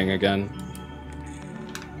happening again.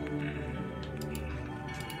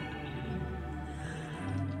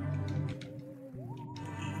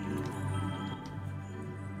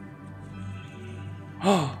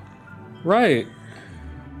 Oh, right.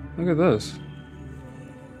 Look at this.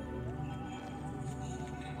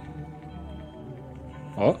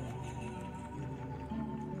 Oh.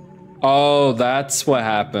 Oh, that's what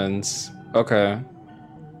happens. Okay.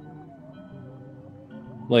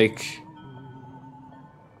 Like,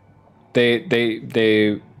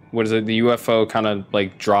 they, what is it? The UFO kind of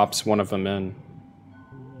like drops one of them in.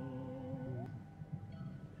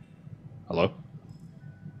 Hello?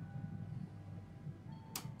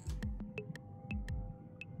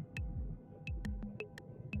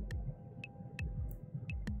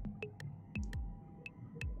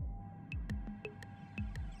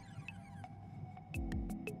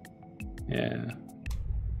 Yeah.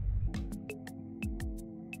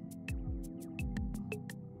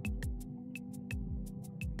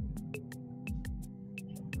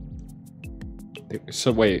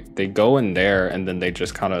 So wait, they go in there and then they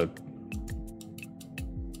just kind of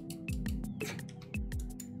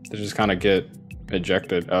get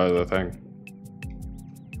ejected out of the thing.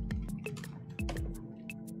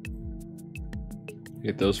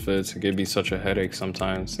 Get those fits, it give me such a headache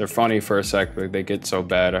sometimes. They're funny for a sec, but they get so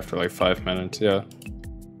bad after like 5 minutes. Yeah.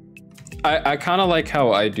 I kind of like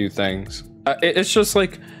how I do things. It's just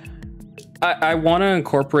like I want to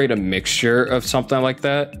incorporate a mixture of something like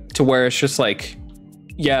that to where it's just like,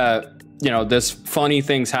 yeah, you know, this funny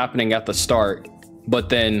thing's happening at the start, but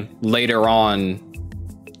then later on,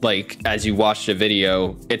 like as you watch the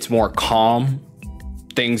video, it's more calm.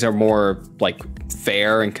 Things are more like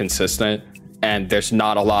fair and consistent, and there's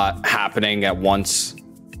not a lot happening at once.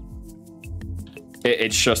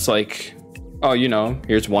 It's just like, oh, you know,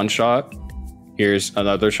 here's one shot, here's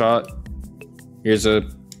another shot, here's a,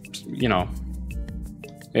 you know,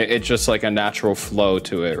 it's just like a natural flow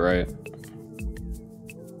to it, right?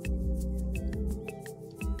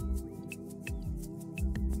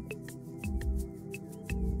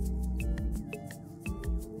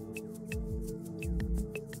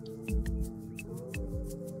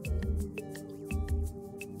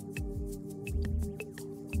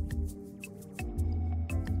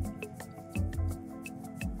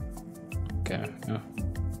 Okay, yeah.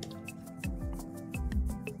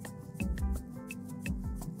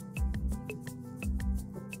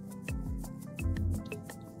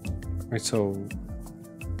 Right, so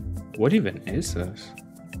what even is this?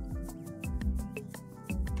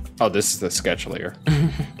 Oh, this is the sketch layer.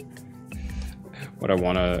 What I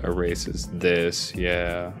want to erase is this,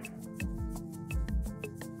 yeah.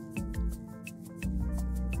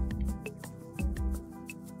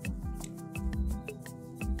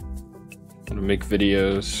 Make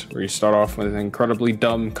videos where you start off with an incredibly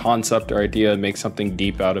dumb concept or idea and make something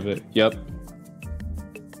deep out of it. Yep.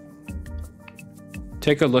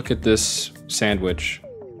 Take a look at this sandwich.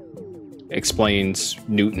 Explains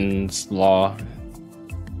Newton's law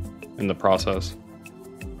in the process.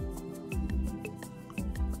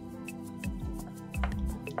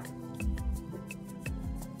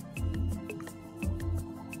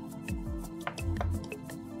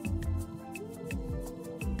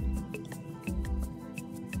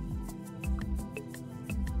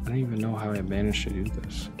 I don't even know how I managed to do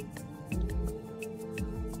this.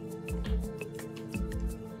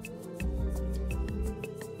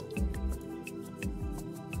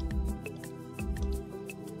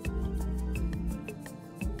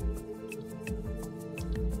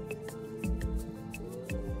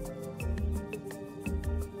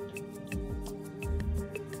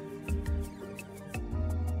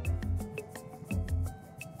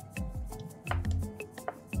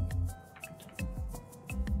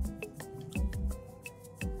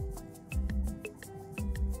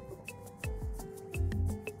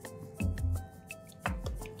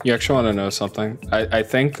 You actually want to know something? I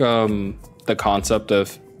think the concept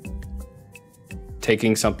of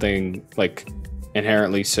taking something like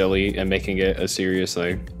inherently silly and making it a serious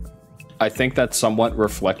thing, I think that's somewhat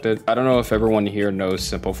reflected. I don't know if everyone here knows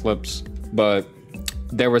Simple Flips, but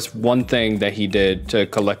there was one thing that he did to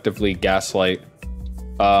collectively gaslight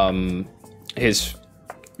his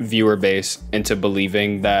viewer base into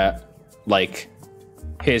believing that like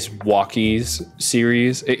his Walkies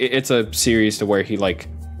series, it's a series to where he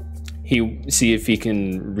see if he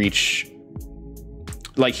can reach,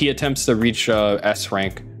 like he attempts to reach S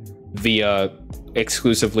rank via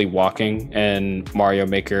exclusively walking and Mario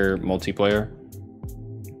Maker multiplayer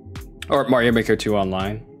or Mario Maker 2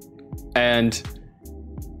 online. And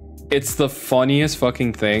it's the funniest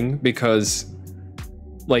fucking thing because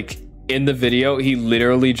like in the video, he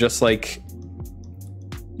literally just like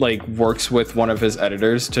works with one of his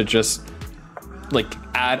editors to just like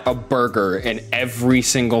add a burger in every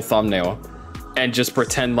single thumbnail and just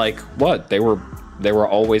pretend like what they were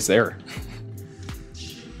always there.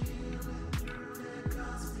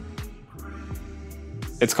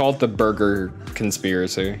 It's called the Burger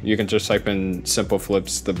Conspiracy. You can just type in Simple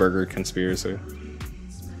Flips the Burger Conspiracy.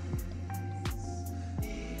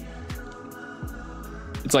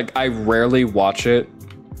 It's like I rarely watch it.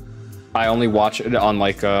 I only watch it on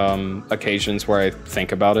like occasions where I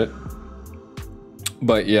think about it.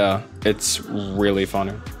 But yeah, it's really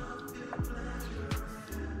funny.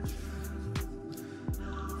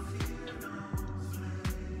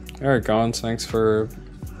 Alright, Gons, thanks for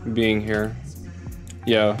being here.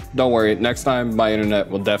 Yeah, don't worry. Next time my internet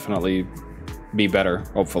will definitely be better,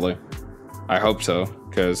 hopefully. I hope so.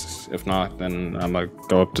 Because if not, then I'm gonna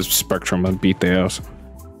go up to Spectrum and beat the ass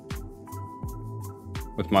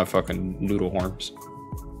with my fucking noodle horns.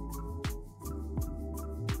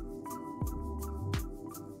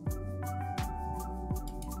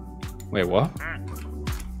 Wait, what?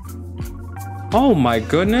 Oh my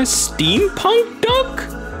goodness, steampunk duck?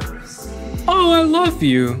 Oh, I love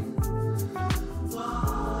you.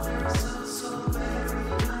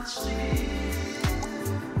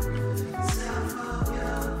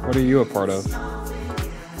 What are you a part of?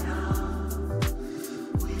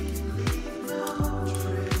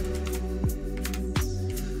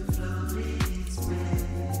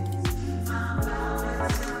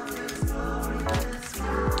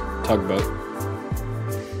 Tugboat.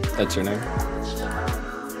 That's your name.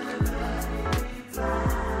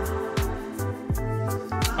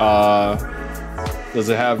 Does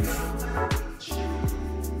it have...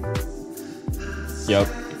 Yep.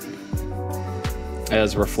 It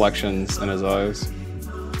has reflections in his eyes.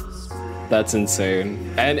 That's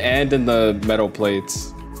insane. And in the metal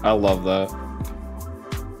plates. I love that.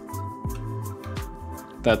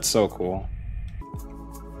 That's so cool.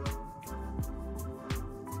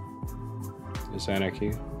 Is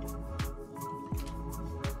Anarchy.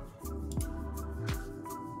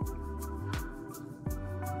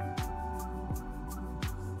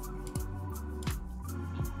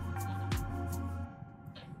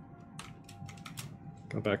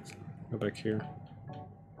 Go back here.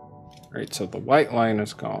 Alright, so the white line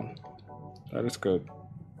is gone. That is good.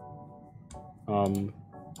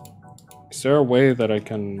 Is there a way that I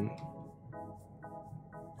can...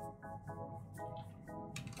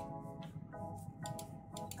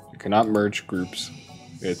 I cannot merge groups.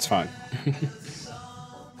 It's fine.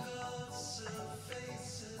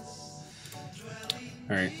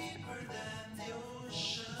 Alright.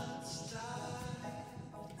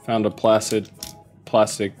 Found a Plastic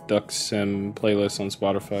Duck Sim playlist on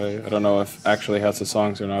Spotify. I don't know if it actually has the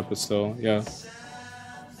songs or not, but still, yeah.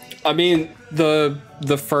 I mean, the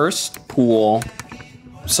first pool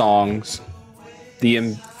songs, the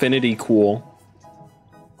Infinity Cool,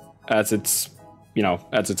 as it's, you know,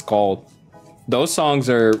 as it's called, those songs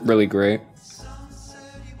are really great.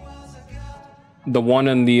 The one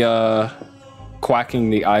in the Quacking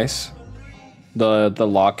the Ice, the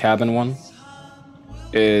log cabin one,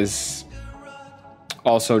 is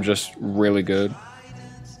also just really good.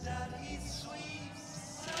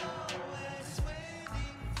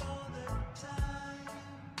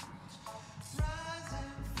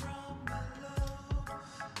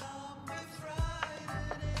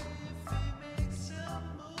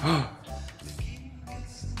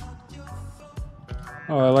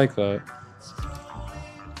 Oh, I like that.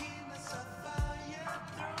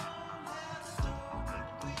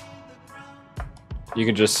 You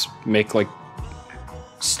can just make like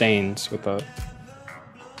stains with that.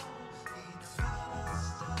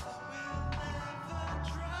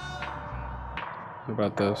 What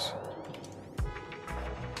about this?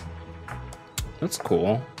 That's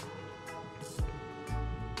cool.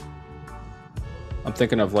 I'm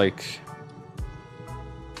thinking of like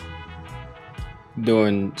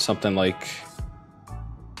doing something like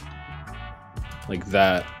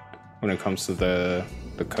that when it comes to the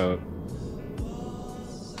coat.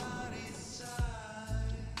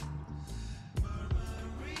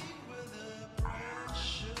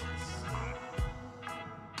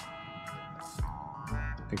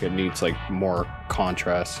 I think it needs like more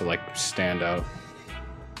contrast to like stand out.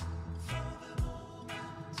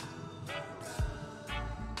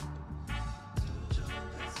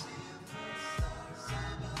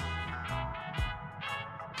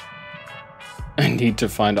 I need to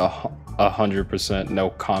find 100% no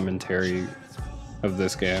commentary of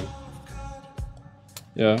this game.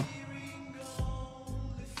 Yeah.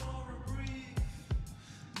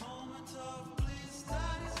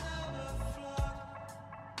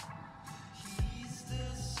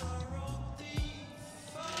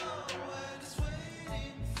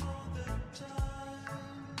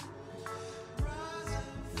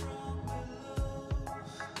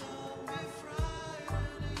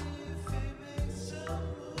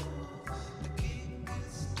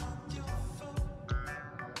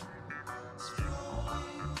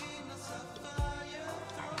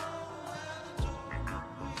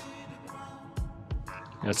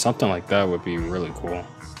 Yeah, something like that would be really cool.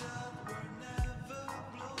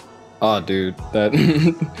 Oh, dude, that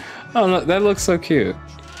oh no, that looks so cute.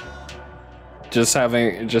 Just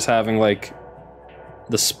having like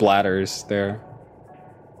the splatters there.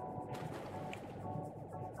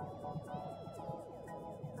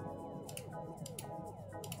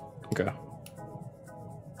 Okay.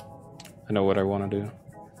 I know what I want to do.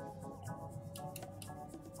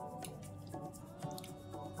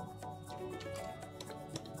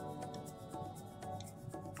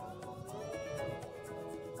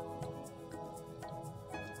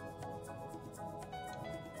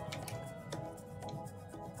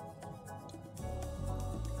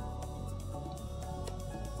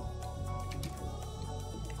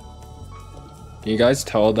 Can you guys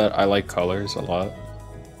tell that I like colors a lot?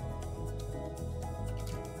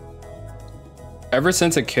 Ever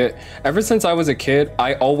since I was a kid,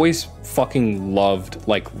 I always fucking loved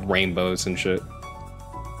like rainbows and shit.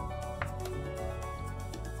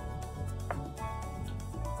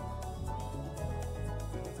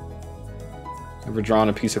 Ever drawn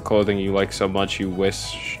a piece of clothing you like so much you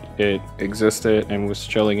wish it existed and was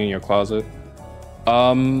chilling in your closet?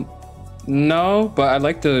 No, but I'd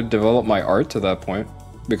like to develop my art to that point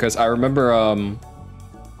because I remember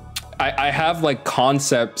I have like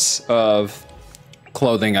concepts of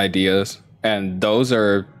clothing ideas, and those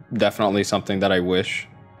are definitely something that I wish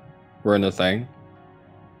were in the thing.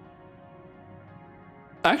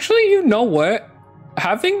 Actually, you know what?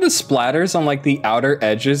 Having the splatters on like the outer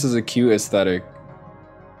edges is a cute aesthetic.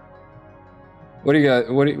 What do you got?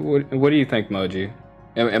 What do you think, Moji?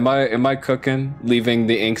 Am I cooking, leaving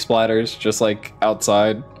the ink splatters just like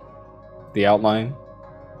outside the outline?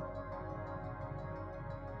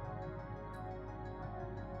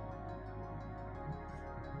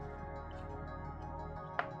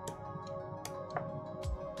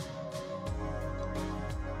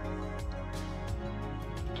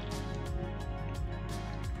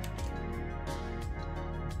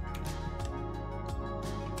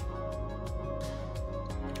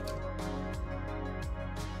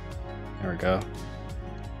 There we go.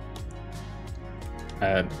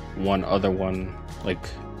 Add one other one, like,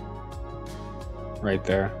 right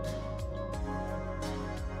there.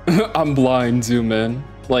 I'm blind, zoom in.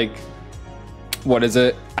 Like, what is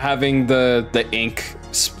it? Having the ink,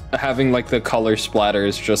 having like the color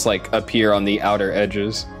splatters just like appear on the outer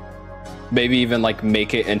edges. Maybe even like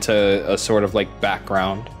make it into a sort of like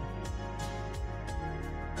background.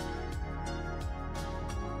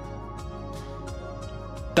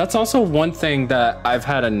 That's also one thing that I've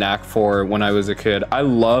had a knack for when I was a kid. I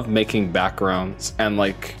love making backgrounds and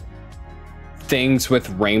like things with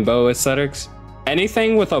rainbow aesthetics.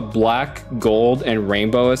 Anything with a black, gold, and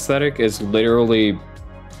rainbow aesthetic is literally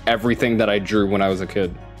everything that I drew when I was a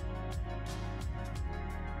kid.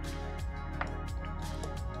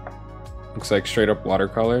 Looks like straight up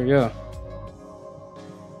watercolor, yeah.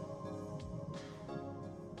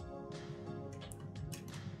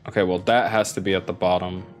 Okay, well that has to be at the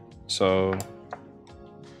bottom, so.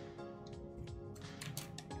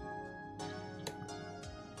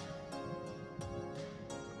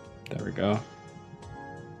 There we go.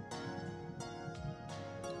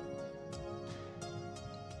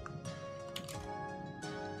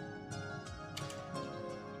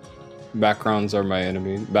 Backgrounds are my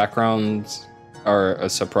enemy. Backgrounds are a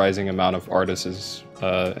surprising amount of artists'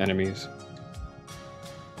 enemies.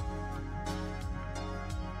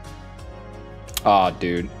 Aw,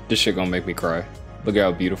 dude, this shit gonna make me cry. Look at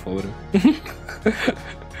how beautiful it is.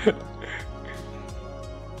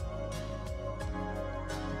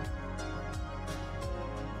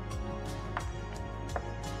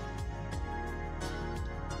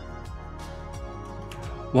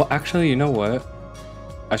 Well, actually, you know what?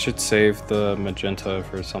 I should save the magenta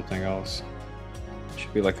for something else. It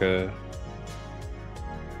should be like a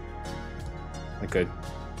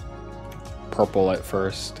purple at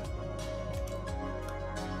first.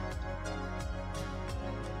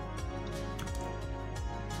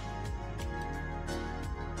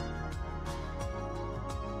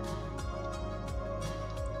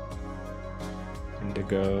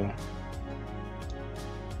 Indigo.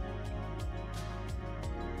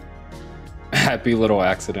 Happy little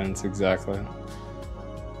accidents, exactly.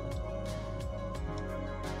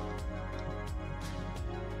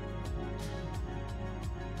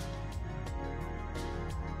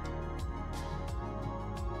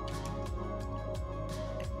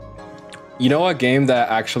 You know, a game that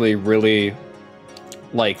actually really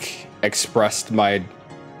like expressed my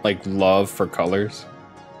like love for colors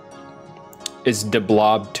is De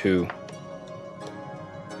Blob 2.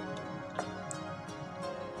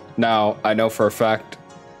 Now, I know for a fact,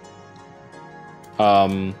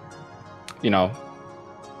 you know,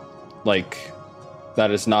 like,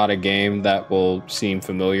 that is not a game that will seem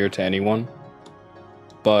familiar to anyone,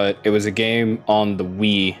 but it was a game on the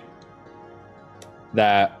Wii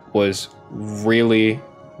that was really,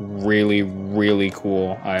 really, really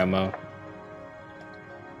cool, IMO.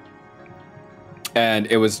 And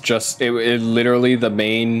it was just, it literally the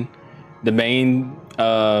main,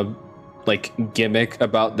 like gimmick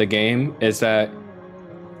about the game is that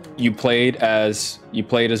you played as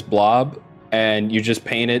Blob and you just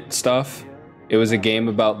painted stuff. It was a game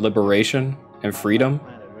about liberation and freedom.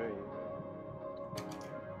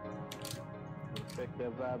 Affect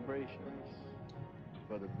their vibrations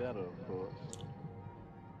for the better, of course.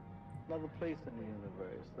 Another place in the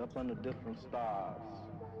universe, up under different stars.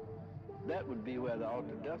 That would be where the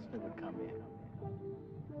altered destiny would come in.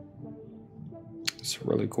 It's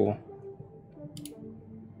really cool.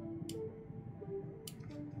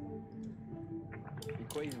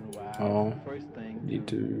 Equation-wise, Oh, the first thing need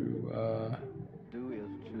to do is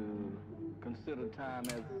to consider time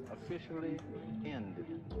as officially ended.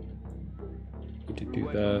 need to We're do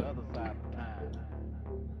working on that. the other side of time.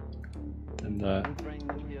 Then that. And bring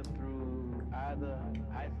them here through either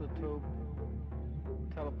isotope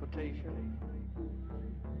teleportation,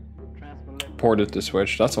 transmolecular. Ported the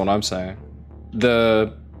Switch. That's what I'm saying.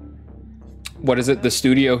 What is it? The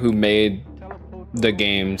studio who made the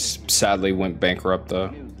games sadly went bankrupt though.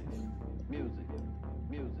 Music, music,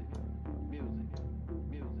 music, music,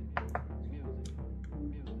 music, music,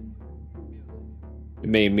 music. It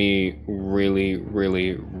made me really,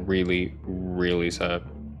 really, really, really sad.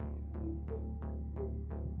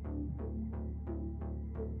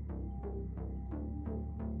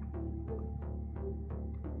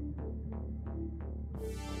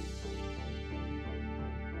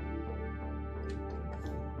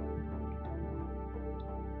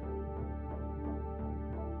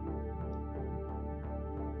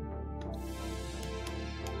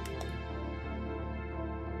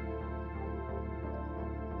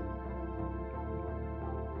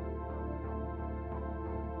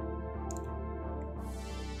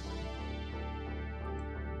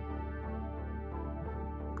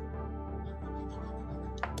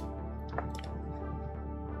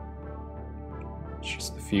 It's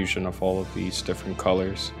just the fusion of all of these different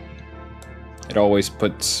colors. It always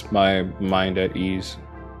puts my mind at ease.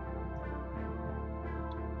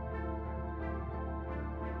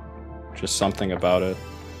 Just something about it.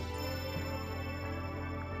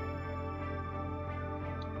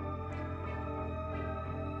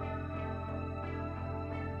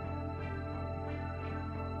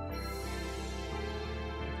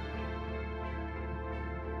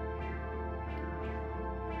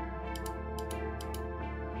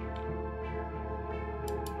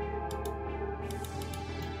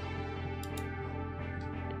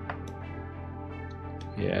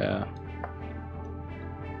 Yeah.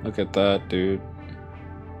 Look at that, dude.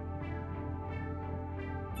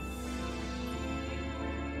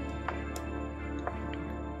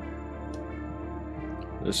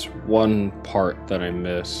 There's one part that I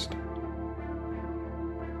missed.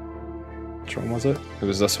 Which one was it? It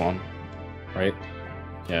was this one, right?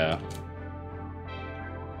 Yeah.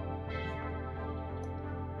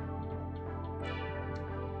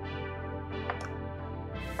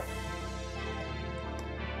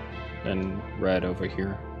 And red over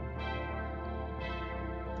here.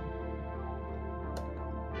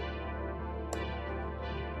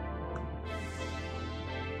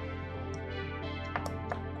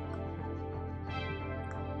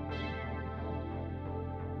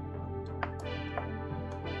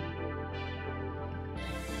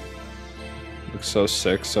 Looks so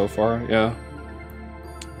sick so far, yeah.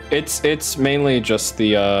 It's mainly just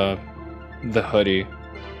the hoodie.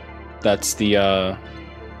 That's the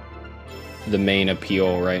main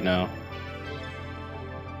appeal right now.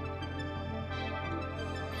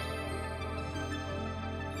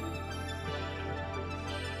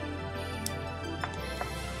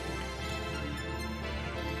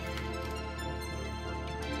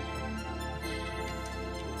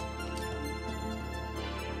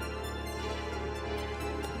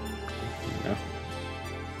 Yeah.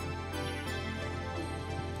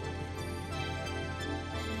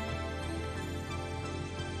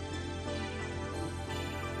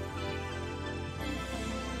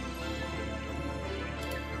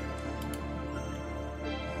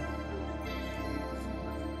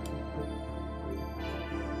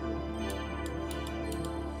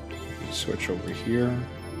 Switch over here.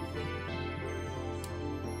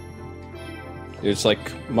 It's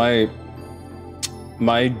like my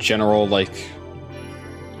general like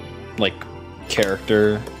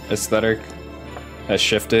character aesthetic has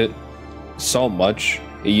shifted so much.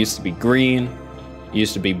 It used to be green, it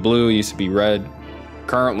used to be blue, it used to be red.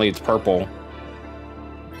 Currently it's purple.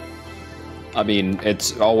 I mean,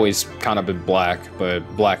 it's always kind of been black, but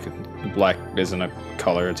black isn't a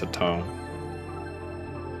color, it's a tone.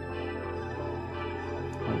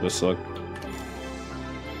 How does this look?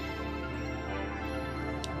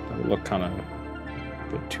 That would look kind of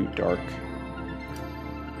a bit too dark.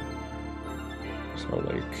 So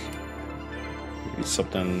like maybe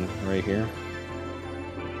something right here.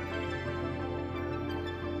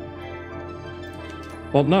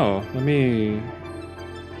 Well, no, let me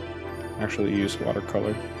actually use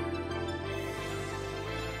watercolor.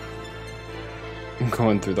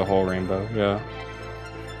 Going through the whole rainbow, yeah.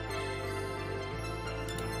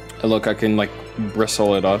 And look, I can like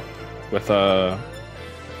bristle it up with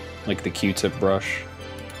like the Q-tip brush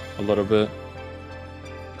a little bit.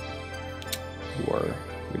 You are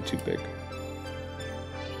way too big.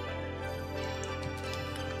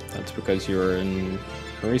 That's because you're in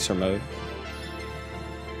eraser mode.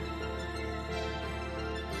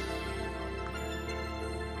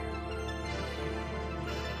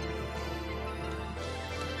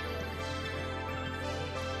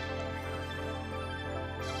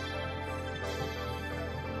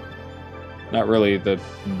 Not really the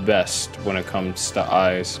best when it comes to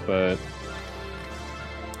eyes, but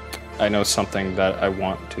I know something that I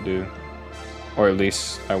want to do, or at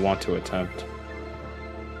least I want to attempt.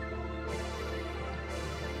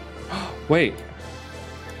 Wait,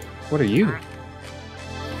 what are you?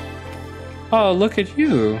 Oh, look at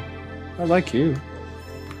you. I like you.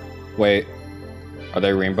 Wait, are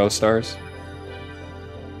they rainbow stars?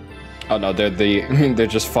 Oh no, they're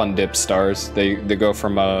just fun dip stars. They go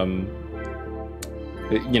from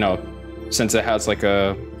you know, since it has like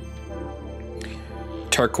a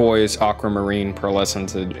turquoise, aquamarine,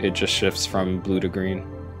 pearlescent, it just shifts from blue to green.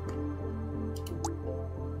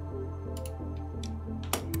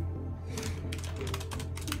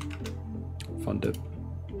 Fun dip.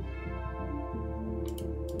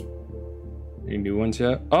 Any new ones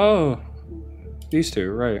yet? Oh, these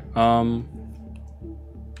two, right.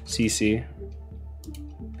 CC,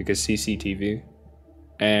 because CCTV,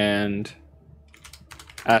 and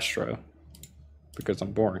Astro, because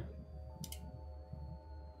I'm boring.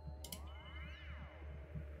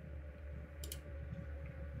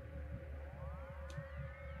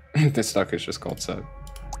 This duck is just called Seb.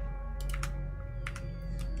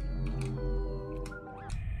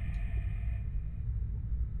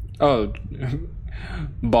 Oh,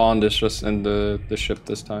 Bond is just in the ship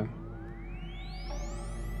this time.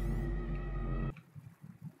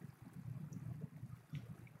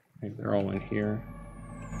 Maybe they're all in here.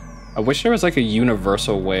 I wish there was like a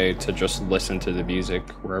universal way to just listen to the music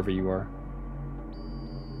wherever you are.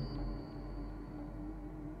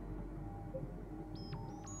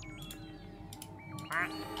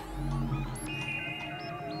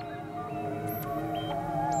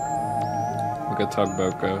 Look at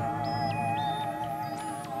Tugboat go.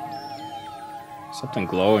 Something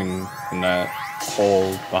glowing in that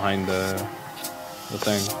hole behind the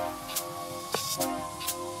thing.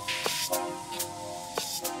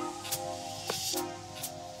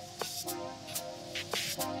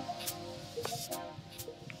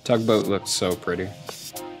 Tugboat looks so pretty.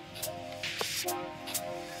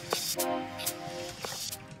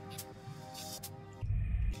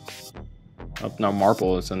 Oh, now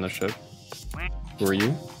Marple is in the ship. Who are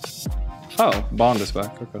you? Oh, Bond is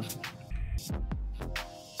back. Okay.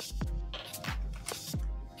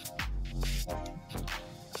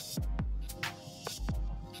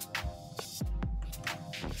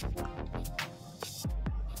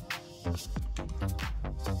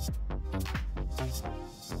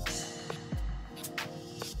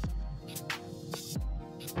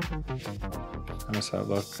 How does that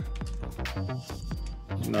look?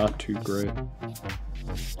 Not too great.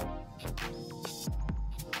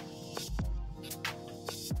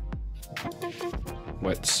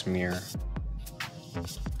 Wet smear.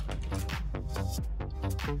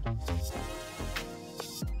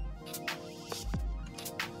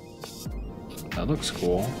 That looks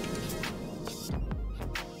cool.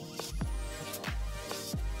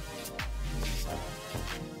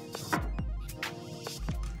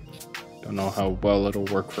 Don't know how well it'll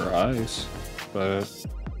work for eyes, but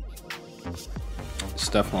it's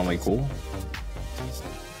definitely cool.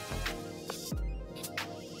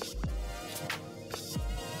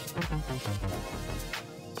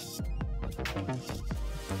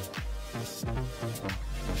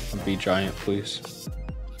 Be giant, please.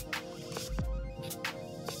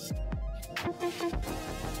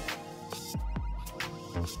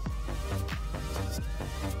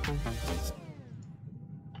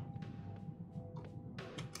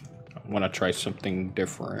 I want to try something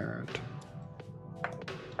different,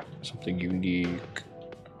 something unique.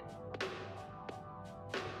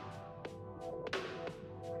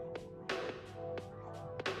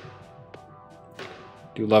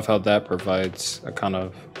 Do love how that provides a kind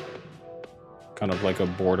of like a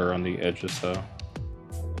border on the edges though.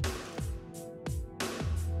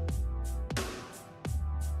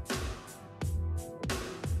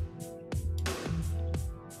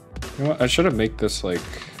 You know what? I should have made this like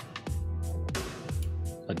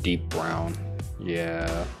a deep brown.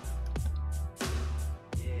 Yeah.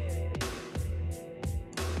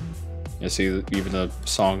 You see, even the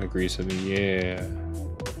song agrees with me. Yeah.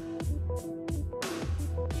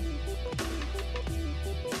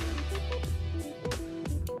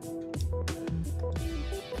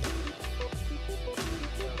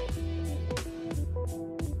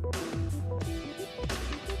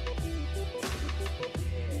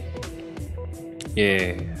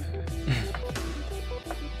 Yeah.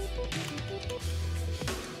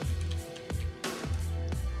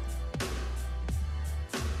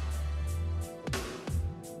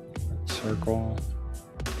 Circle.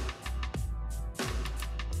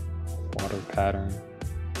 Water pattern.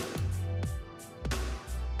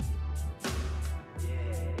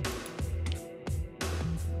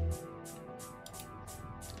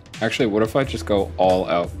 Actually, what if I just go all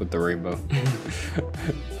out with the rainbow?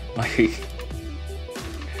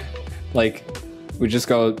 like we just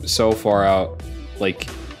go so far out, like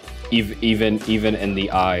even in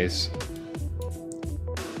the eyes.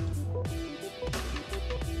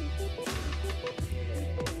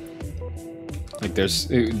 Like there's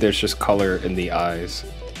just color in the eyes.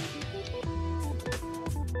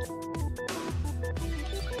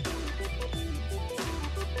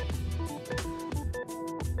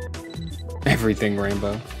 Everything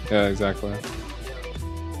rainbow. Yeah, exactly.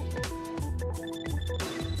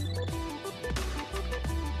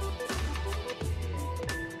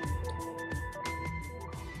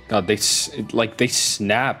 God, they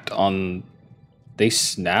snapped on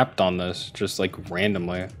this just like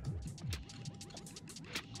randomly.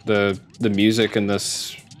 The music in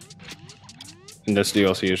this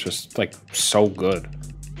DLC is just like so good.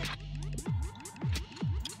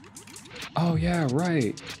 Oh yeah,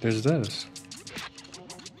 right. There's this.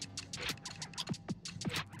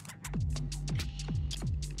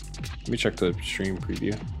 Let me check the stream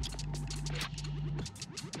preview.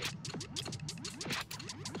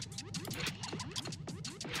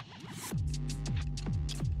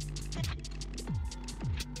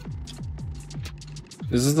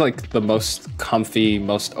 This is like the most comfy,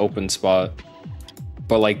 most open spot.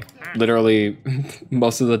 But like literally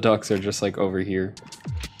most of the ducks are just like over here.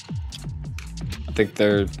 I think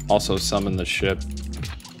there are also some in the ship.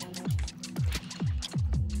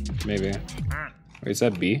 Maybe. Wait, is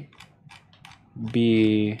that B?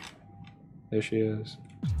 B. There she is.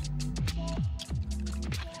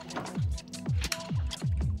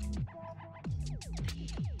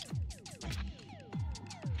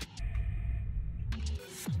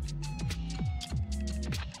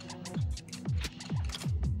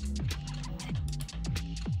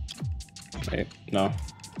 Wait, no.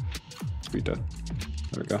 Rita.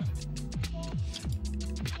 There we go.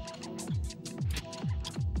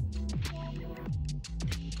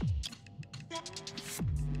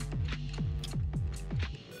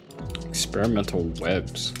 Experimental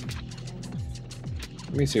webs.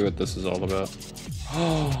 Let me see what this is all about.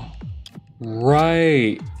 Oh,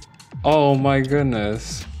 right. Oh my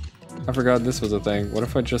goodness. I forgot this was a thing. What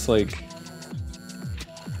if I just like...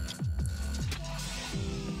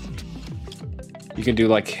 You can do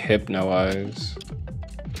like hypno eyes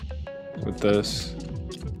with this.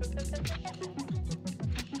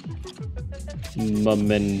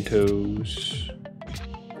 Mementos.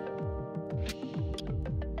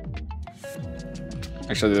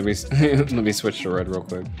 Actually, let me let me switch to red real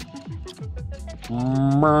quick.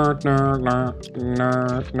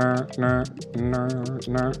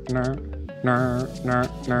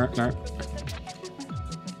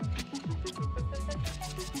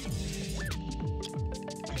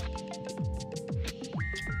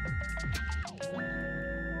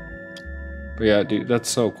 But yeah, dude, that's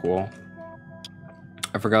so cool.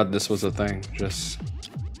 I forgot this was a thing. Just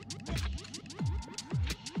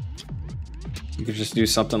you could just do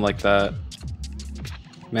something like that.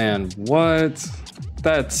 Man, what?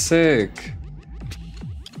 That's sick.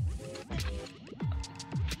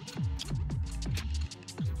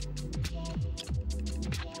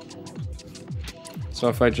 So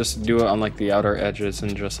if I just do it on like the outer edges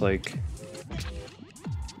and just like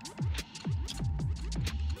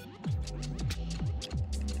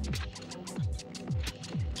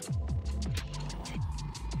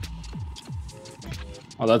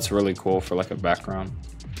oh, that's really cool for like a background.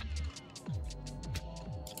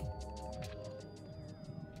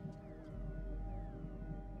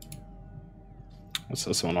 What's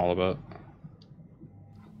this one all about?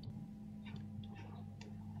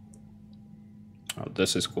 Oh,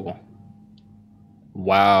 this is cool.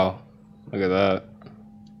 Wow, look at that.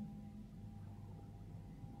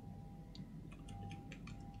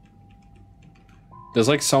 There's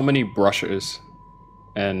like so many brushes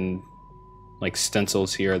and like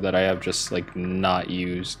stencils here that I have just like not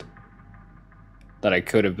used. that I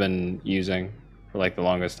could have been using for like the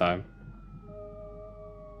longest time.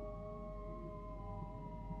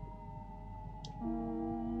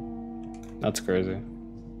 That's crazy.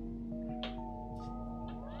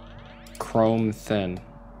 Chrome thin.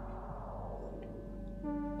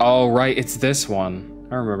 Oh, right, it's this one.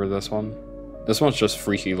 I remember this one. This one's just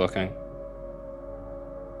freaky looking.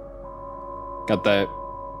 Got that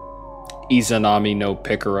Izanami no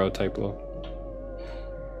Picaro type look.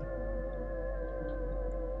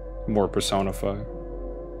 More Persona 5.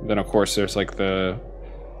 Then of course there's like the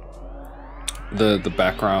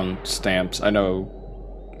background stamps. I know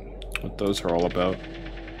what those are all about.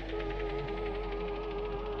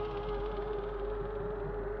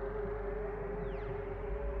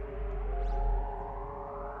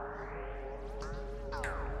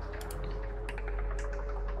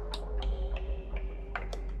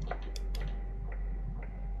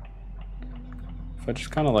 If I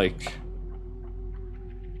just kind of like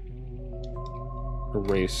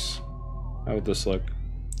erase, how would this look?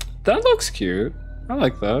 That looks cute. I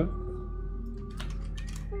like that.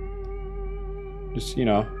 Just, you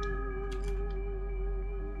know,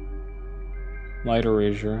 light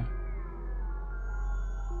erasure.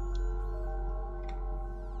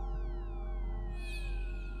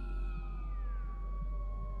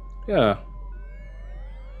 Yeah.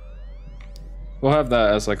 We'll have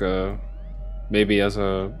that as like a, maybe as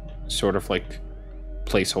a sort of like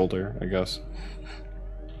placeholder, I guess.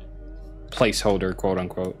 Placeholder, quote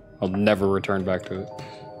unquote. I'll never return back to it.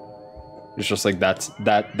 It's just like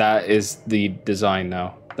that is the design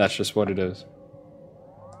now. That's just what it is.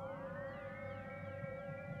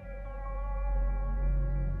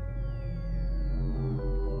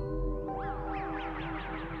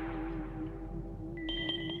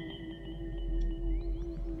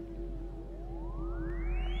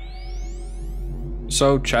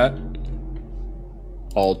 So chat,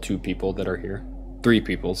 all 2 people that are here, 3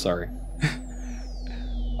 people, sorry.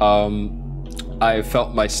 I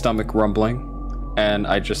felt my stomach rumbling, and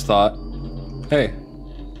I just thought, hey,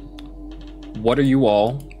 what are you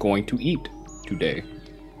all going to eat today?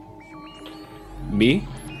 Me?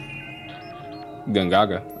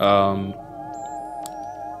 Gangaga.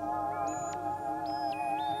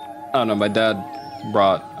 I don't know, my dad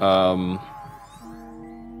brought,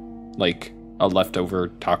 like, a leftover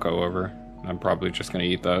taco over. I'm probably just gonna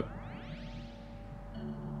eat that.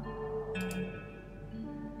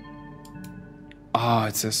 Oh,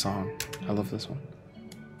 it's this song. I love this one.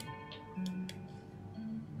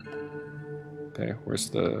 Okay,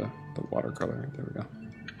 where's the watercolor? There we go.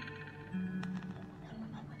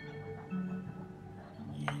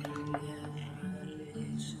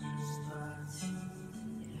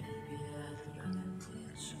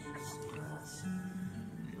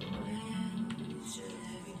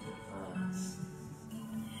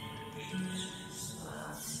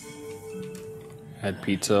 Had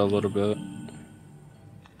pizza a little bit.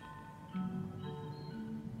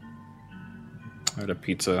 I had a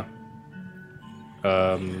pizza.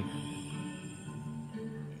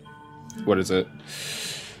 What is it?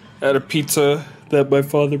 I had a pizza that my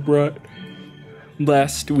father brought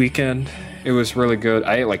last weekend. It was really good.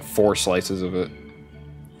 I ate like 4 slices of it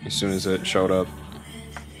as soon as it showed up.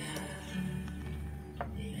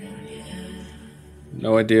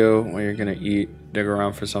 No idea what you're gonna eat. Dig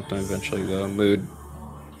around for something eventually though. Mood.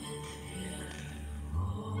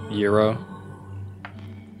 Euro.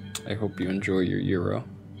 I hope you enjoy your Euro.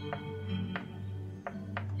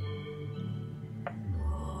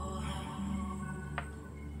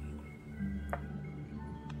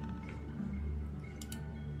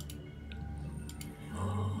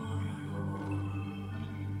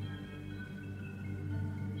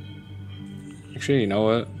 Actually, you know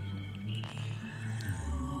what?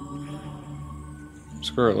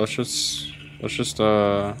 Screw it, let's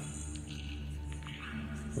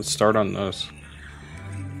start on this.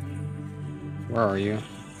 Where are you?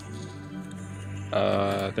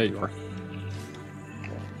 There you are.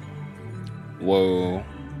 Whoa.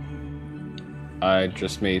 I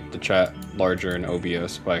just made the chat larger in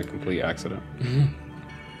OBS by a complete accident.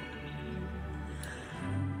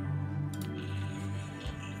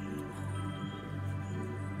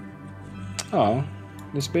 Oh,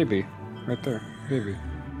 this baby. Right there. Baby.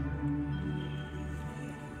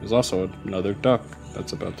 There's also another duck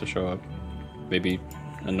that's about to show up. Maybe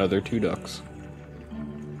another 2 ducks.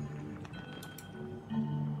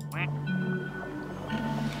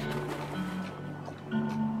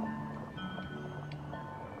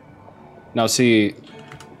 Now see,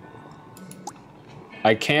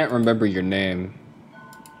 I can't remember your name,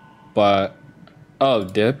 but Oh,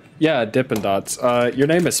 Dip? Yeah, Dippin' Dots. Your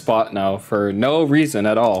name is Spot now for no reason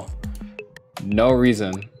at all. No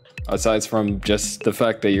reason. Aside from just the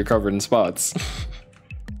fact that you're covered in spots.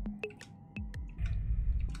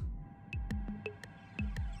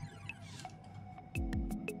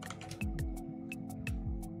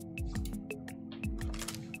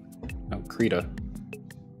 Oh, Krita.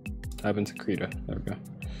 Tab into Krita. There we go.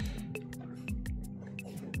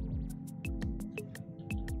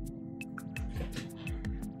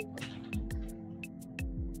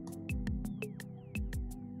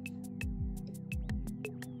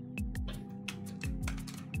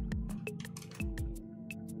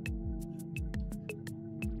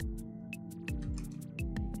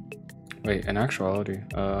 Wait, in actuality,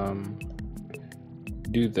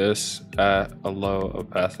 do this at a low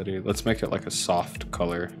opacity. Let's make it like a soft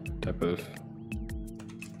color type of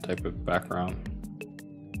background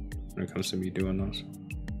when it comes to me doing those.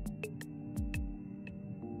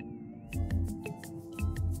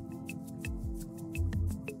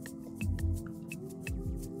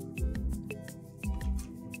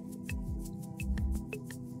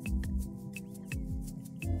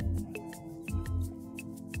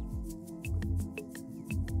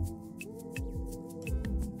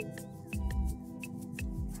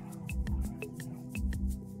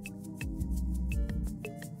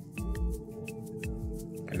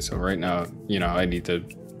 So right now, you know, I need to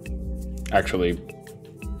actually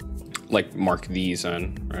like mark these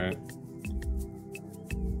in, right?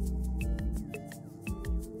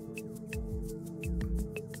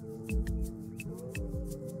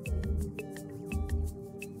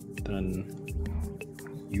 Then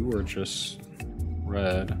you were just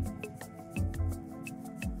red.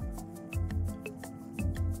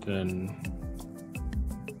 Then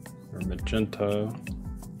you're magenta.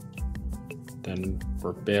 Then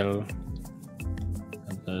purple,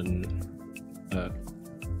 and then that.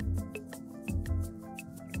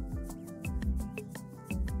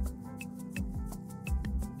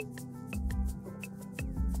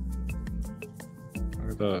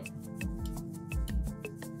 Look at that.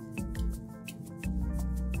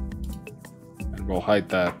 And we'll hide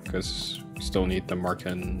that because we still need to mark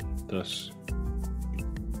in this.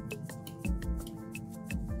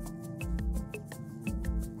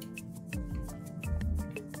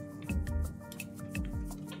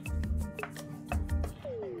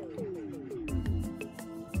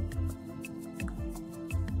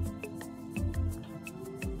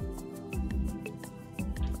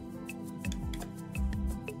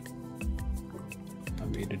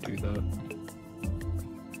 To do that.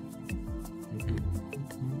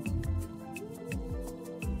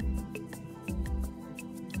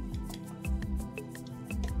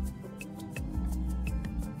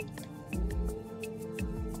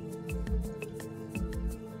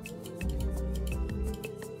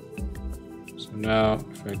 So now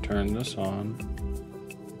if I turn this on,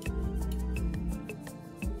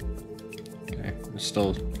 okay, there's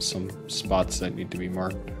still some spots that need to be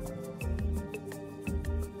marked.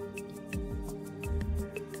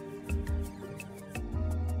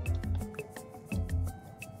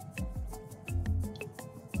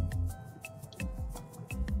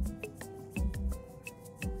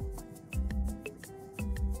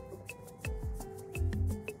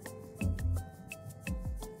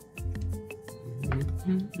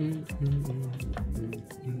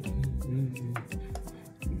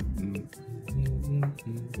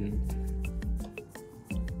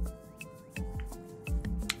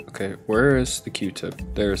 Okay, where is the Q-tip?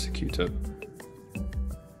 There's the Q-tip.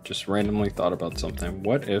 Just randomly thought about something.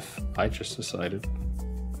 What if I just decided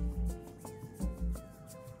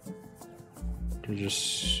to just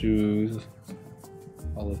soothe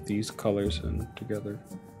all of these colors in together?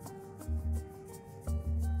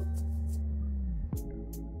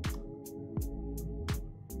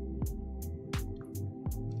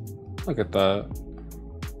 Look at that.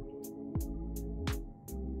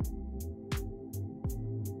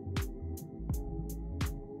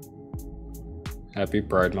 Happy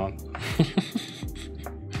Pride Month.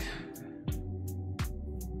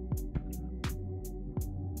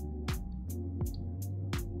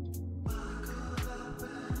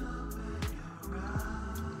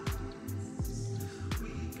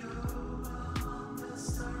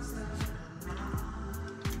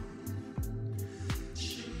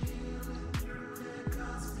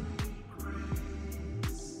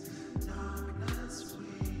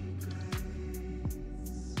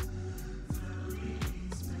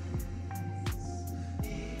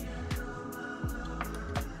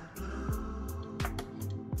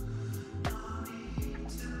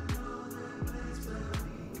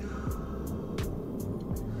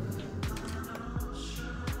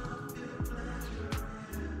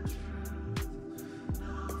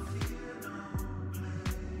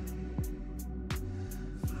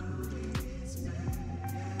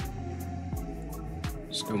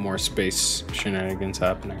 There's no more space shenanigans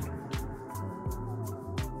happening.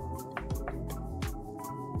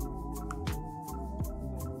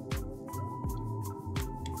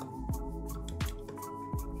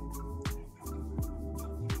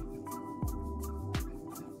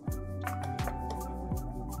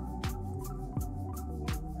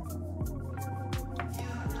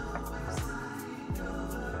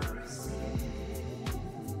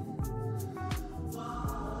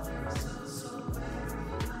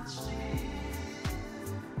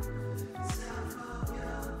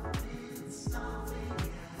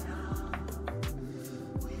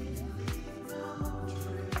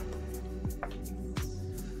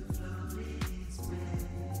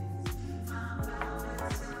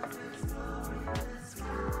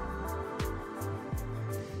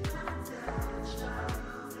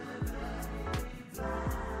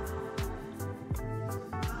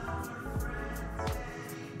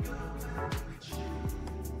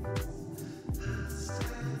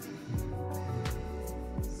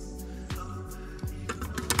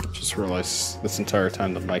 Just realized this entire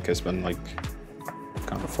time the mic has been like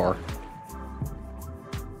kind of far.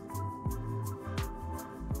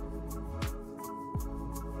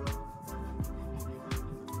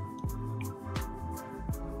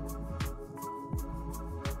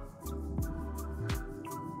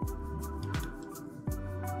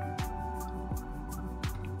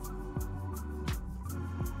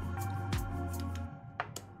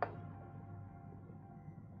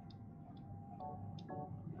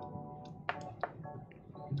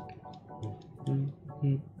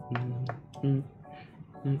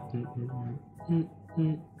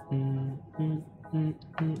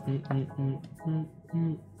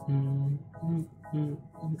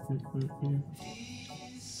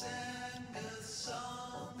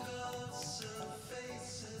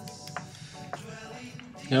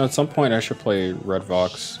 You know, at some point I should play Red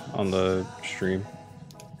Vox on the stream.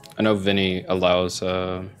 I know Vinny allows,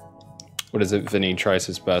 what is it? Vinny tries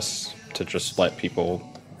his best to just let people,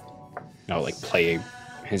 you know, like play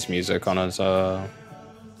his music on his,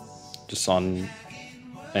 just on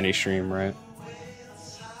any stream, right?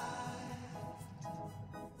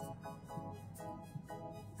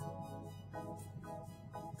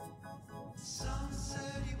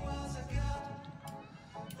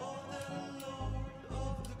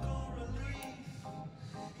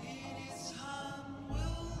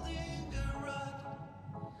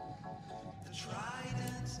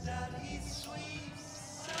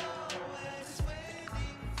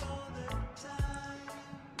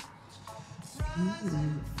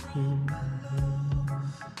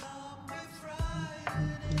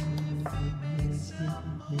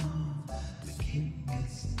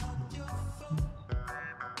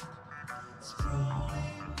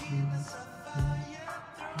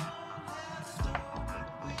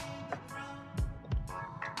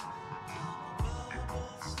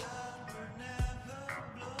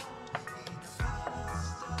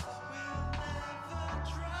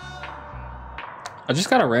 I just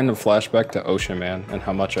got a random flashback to Ocean Man and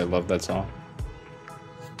how much I love that song.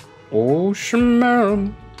 Ocean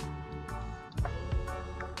Man.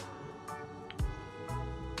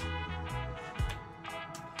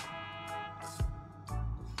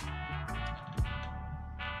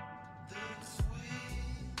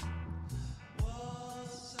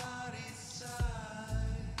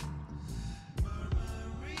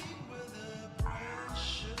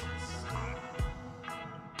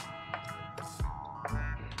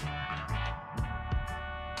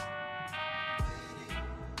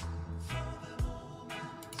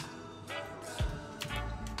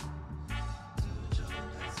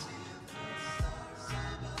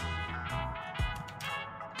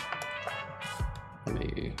 Let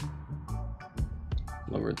me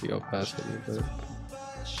lower the opacity a bit.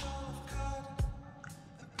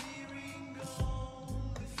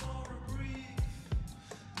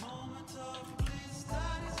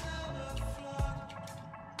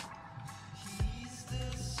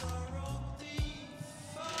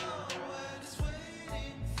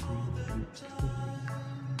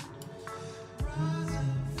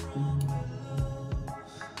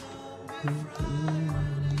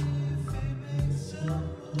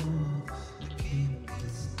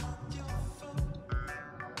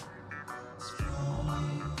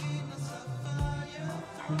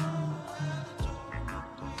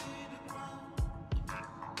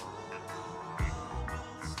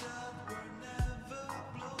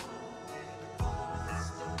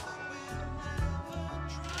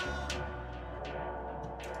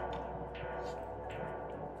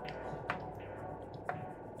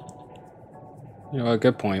 You know, a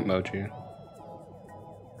good point, Moji.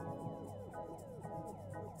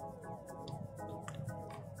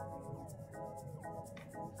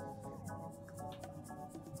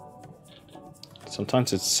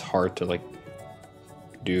 Sometimes it's hard to like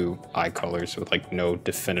do eye colors with like no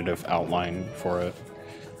definitive outline for it.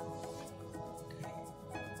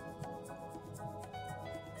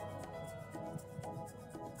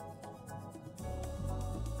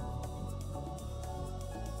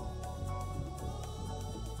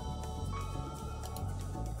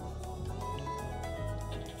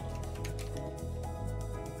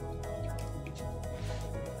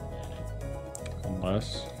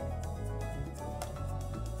 Unless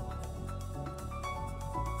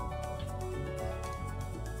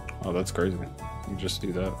oh, that's crazy. You just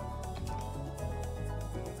do that.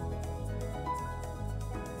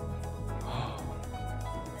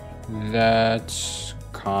 That's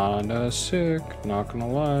kinda sick, not gonna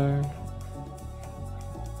lie.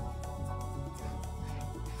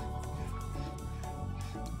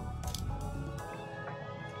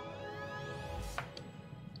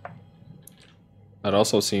 That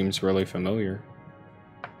also seems really familiar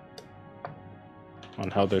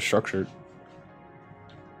on how they're structured.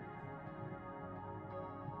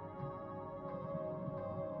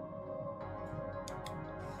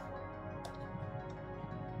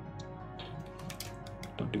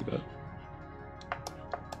 Don't do that.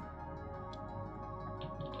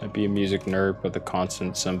 I'd be a music nerd, but the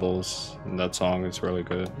constant cymbals in that song is really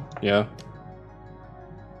good. Yeah.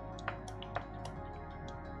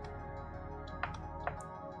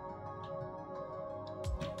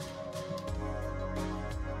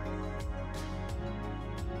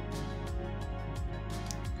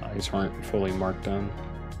 Eyes weren't fully marked down.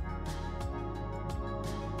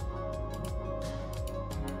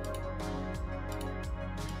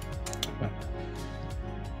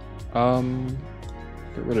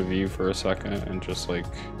 Get rid of you for a second and just like,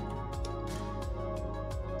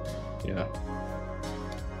 yeah.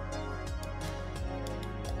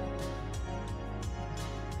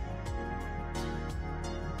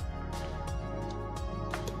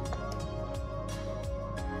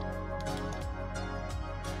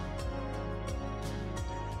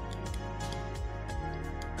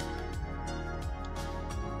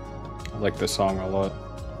 I like this song a lot.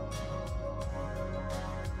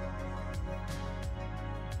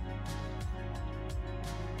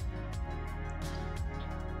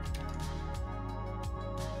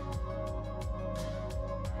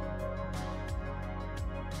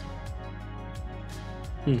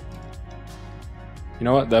 You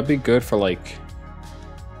know what? That'd be good for like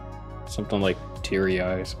something like Teary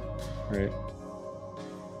Eyes, right?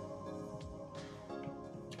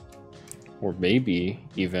 Or maybe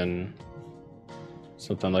even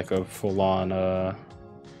something like a full-on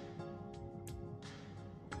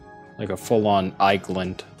eye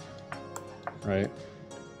glint, right?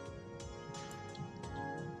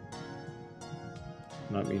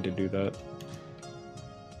 Not mean to do that.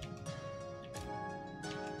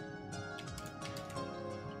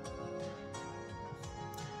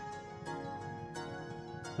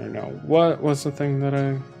 I don't know. What was the thing that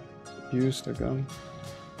I used again?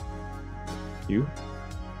 You?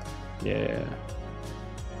 Yeah.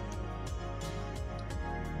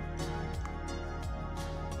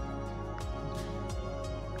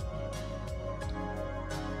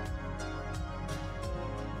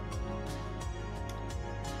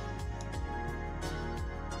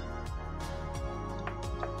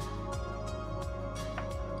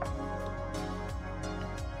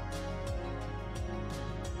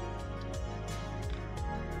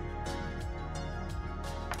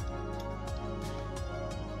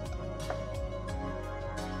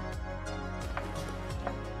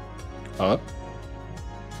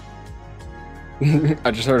 I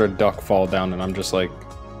just heard a duck fall down and I'm just like,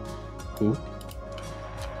 ooh.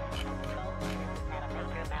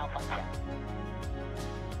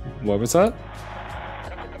 What was that?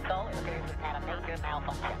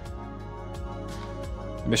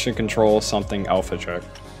 Mission control something alpha check.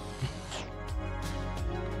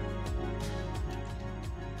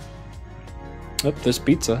 Oh, this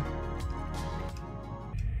pizza.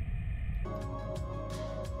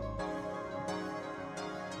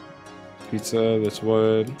 Pizza, this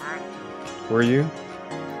wood. Where are you?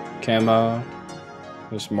 Camo.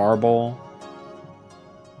 This marble.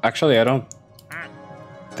 Actually, I don't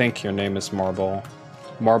think your name is Marble.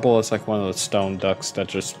 Marble is like one of those stone ducks that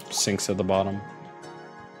just sinks at the bottom.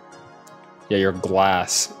 Yeah, you're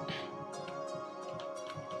glass.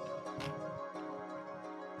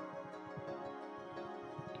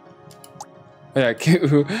 Yeah,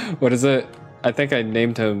 what is it? I think I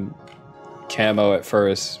named him Camo at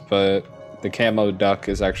first, but the camo duck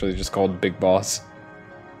is actually just called Big Boss.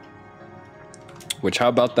 Which, how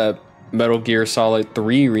about that Metal Gear Solid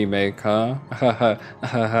 3 remake, huh?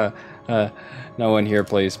 No one here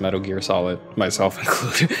plays Metal Gear Solid, myself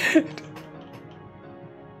included.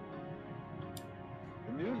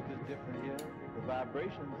 The music is different here. The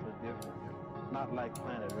vibrations are different. Not like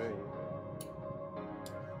planet Earth.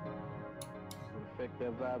 It affect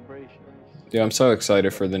their vibrations. Dude, I'm so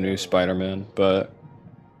excited for the new Spider-Man, but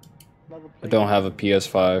I don't have a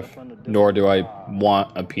PS5, nor do I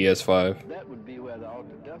want a PS5. That would be where the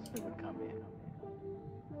Altered Destiny would come in.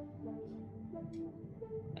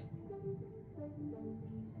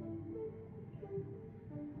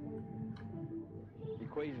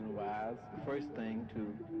 Equation-wise, the first thing to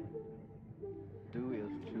do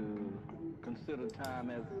is to consider time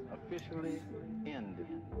as officially ended.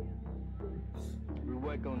 We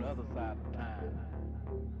work on the other side of time.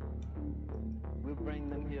 We'll bring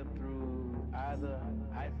them here through either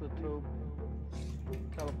isotope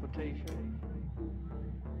teleportation,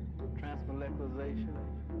 transmolecularization,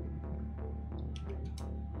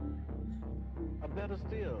 or better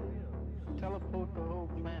still, teleport the whole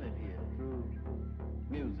planet here through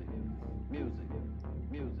music, music,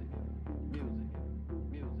 music, music, music,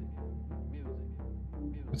 music,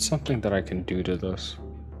 music. It's something that I can do to this.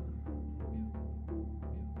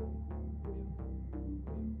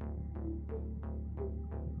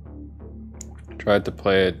 Tried to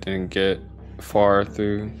play it, didn't get far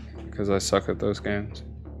through because I suck at those games.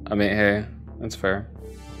 I mean, hey, that's fair.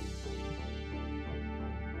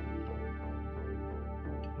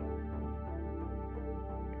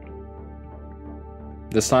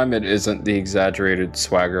 This time it isn't the exaggerated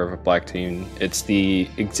swagger of a black teen, it's the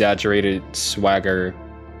exaggerated swagger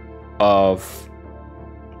of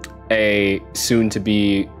a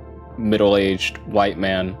soon-to-be middle-aged white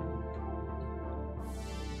man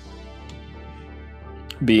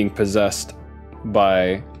being possessed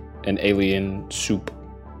by an alien soup.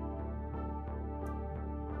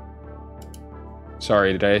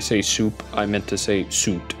 Sorry, did I say soup? I meant to say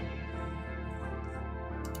suit.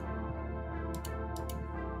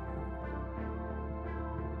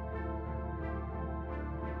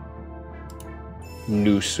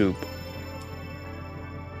 New soup.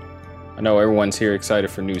 I know everyone's here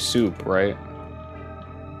excited for new soup, right?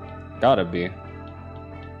 Gotta be.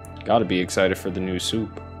 Gotta be excited for the new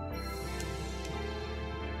soup.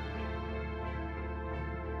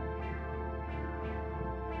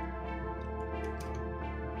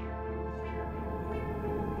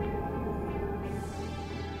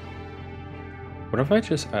 What if I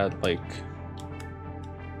just add like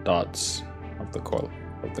dots of the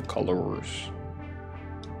colors?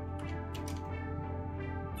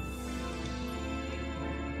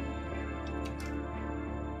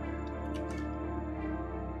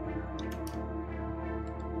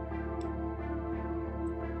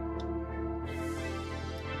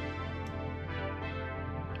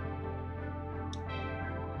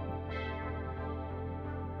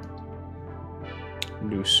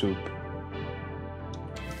 New soup.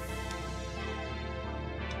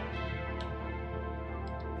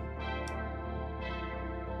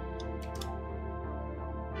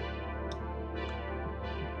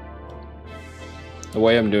 The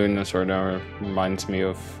way I'm doing this right now reminds me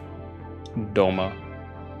of Doma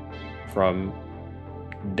from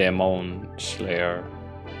Demon Slayer,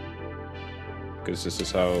 because this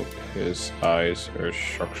is how his eyes are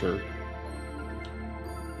structured.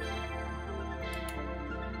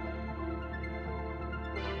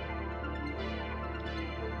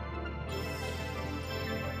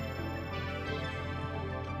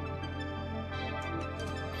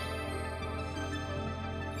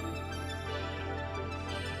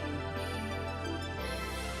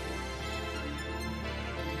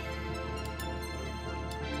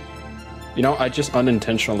 You know, I just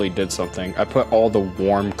unintentionally did something. I put all the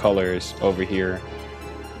warm colors over here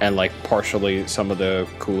and like partially some of the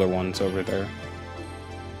cooler ones over there.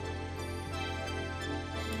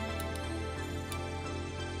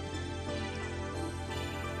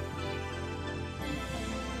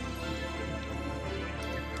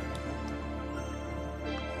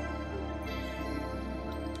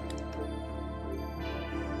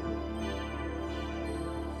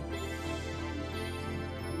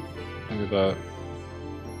 Look at that.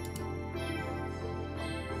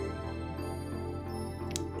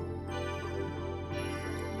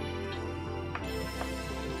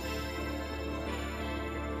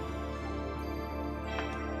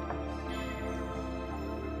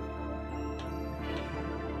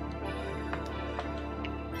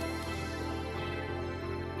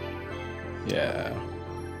 Yeah.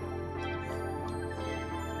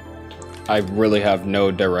 I really have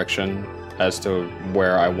no direction as to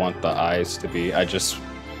where I want the eyes to be. I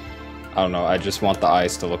don't know, I just want the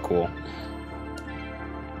eyes to look cool.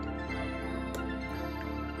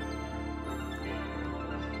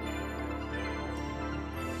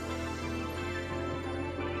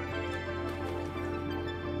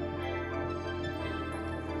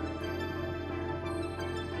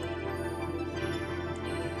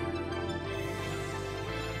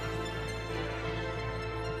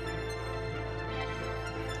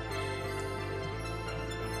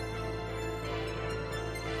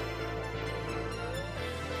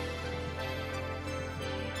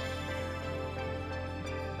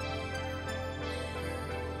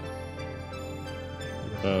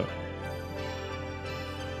 that.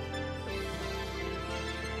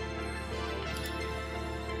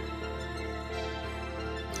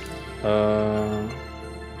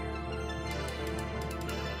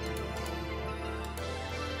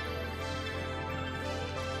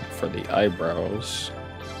 For the eyebrows,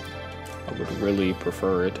 I would really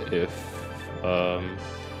prefer it if, you know,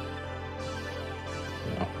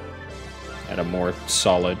 had a more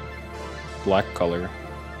solid black color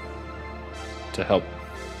to help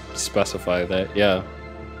specify that. Yeah,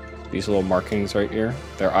 these little markings right here,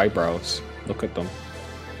 they're eyebrows. Look at them.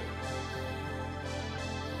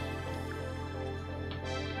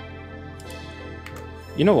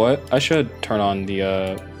 You know what? I should turn on the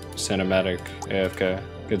cinematic AFK.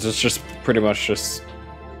 It's just pretty much just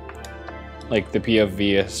like the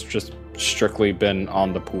PFV has just strictly been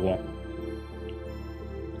on the pool.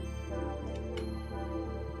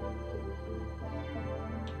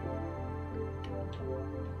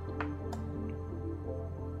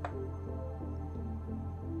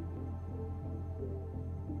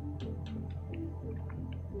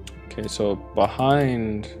 Okay, so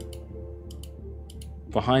behind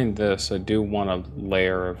this, I do want a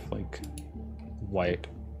layer of like white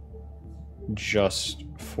just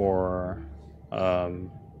for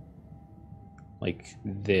like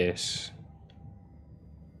this,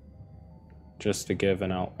 just to give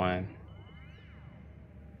an outline.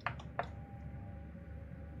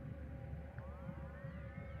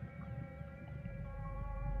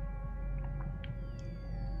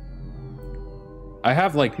 I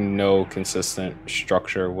have like no consistent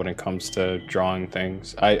structure when it comes to drawing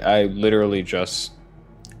things. I literally just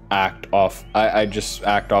act off, I just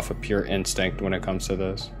act off of pure instinct when it comes to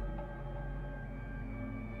this.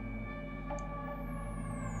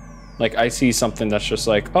 Like I see something that's just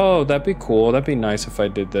like, oh, that'd be cool, that'd be nice if I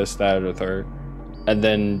did this, that, or the third. And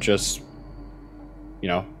then just, you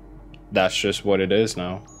know, that's just what it is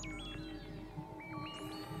now.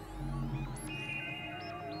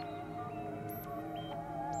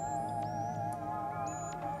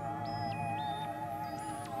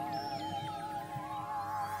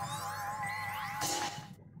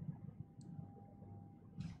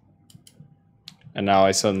 And now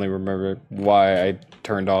I suddenly remember why I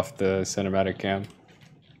turned off the cinematic cam.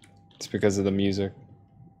 It's because of the music.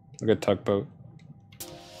 Look at Tugboat.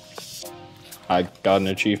 I got an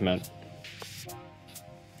achievement.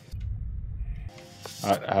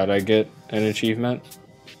 How'd I get an achievement?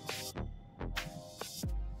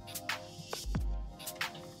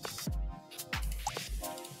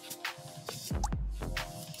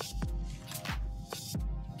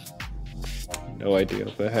 No idea,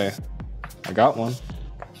 but hey. I got one.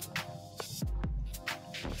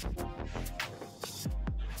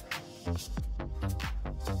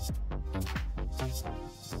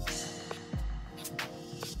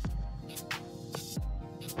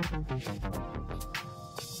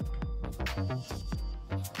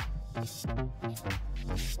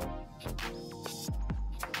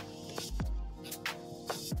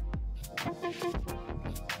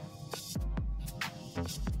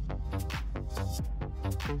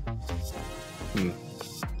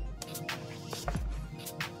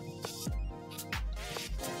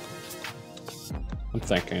 I'm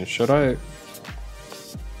thinking, should I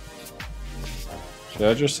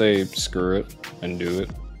just say screw it and do it?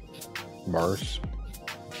 Bars.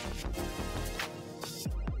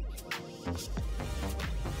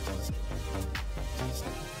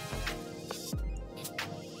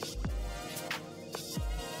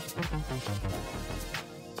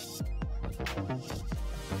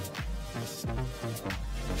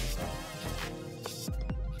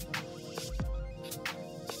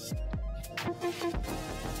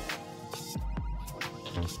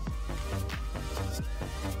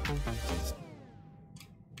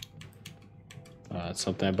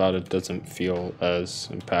 Something about it doesn't feel as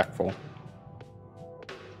impactful.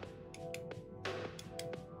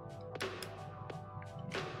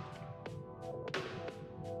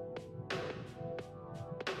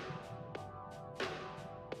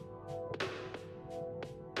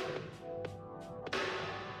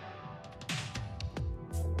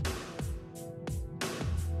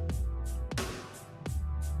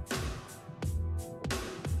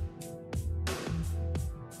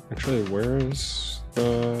 Actually, where is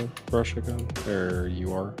the brush again? There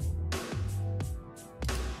you are.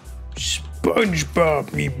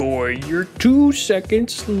 SpongeBob, me boy, you're 2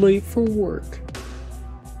 seconds late for work.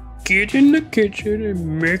 Get in the kitchen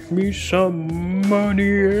and make me some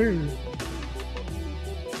money.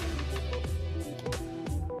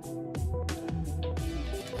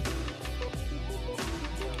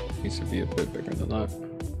 Needs to be a bit bigger than that.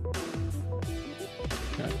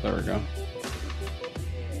 Okay, there we go.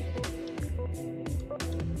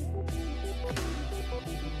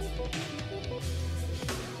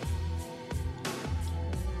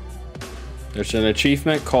 There's an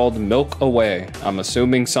achievement called Milk Away. I'm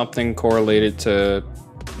assuming something correlated to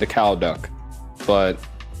the cow duck, but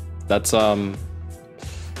that's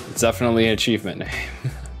it's definitely an achievement name.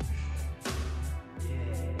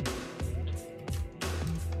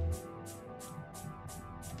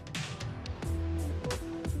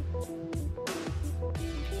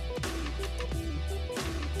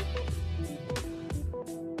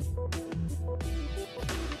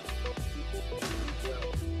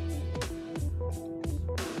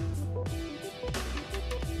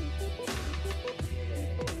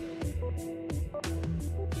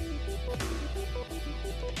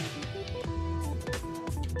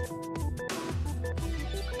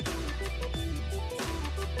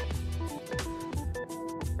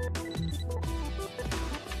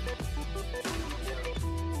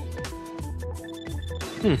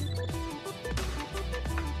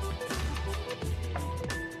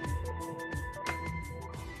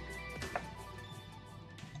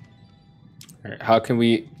 All right, how can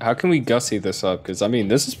we gussy this up? Because I mean,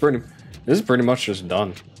 this is pretty much just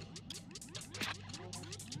done.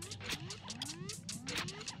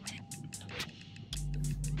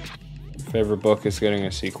 Favorite book is getting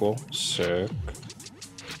a sequel. Sick.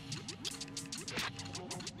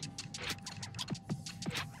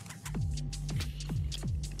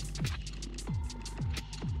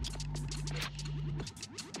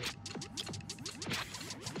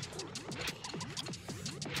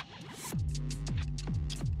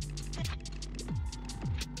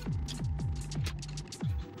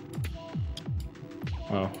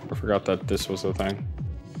 Oh, I forgot that this was a thing.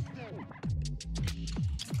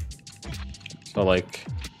 So like,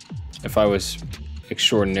 if I was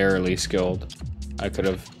extraordinarily skilled, I could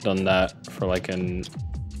have done that for like an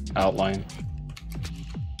outline.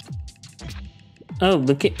 Oh,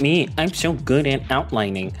 look at me. I'm so good at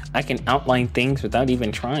outlining. I can outline things without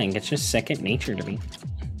even trying. It's just second nature to me.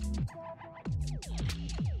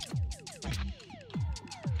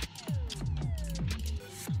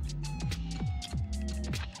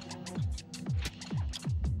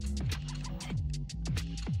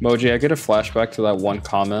 Moji, I get a flashback to that one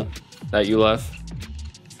comment that you left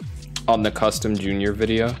on the custom junior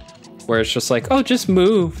video, where it's just like, oh, just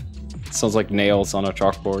move. It sounds like nails on a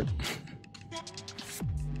chalkboard.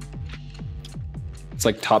 It's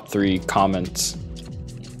like top 3 comments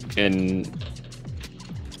in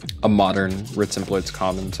a modern RitzNBlitz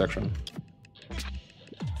comment section.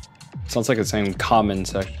 Sounds like it's saying common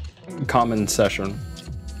session.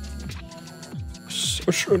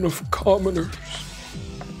 Session of commoners.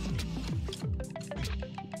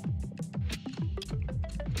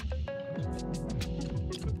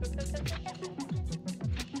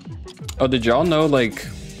 Oh, did y'all know, like,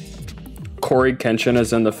 Corey Kenshin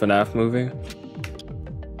is in the FNAF movie?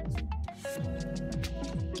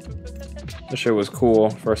 This shit was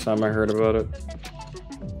cool, first time I heard about it.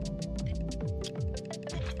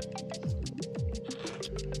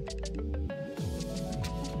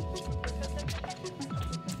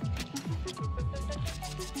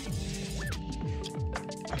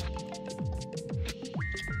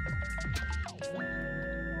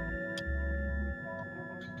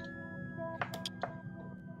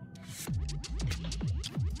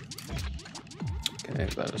 Okay,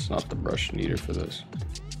 that is not the brush needed for this.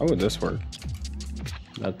 How would this work?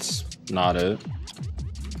 That's not it.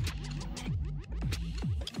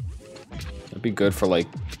 That'd be good for like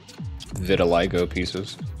vitiligo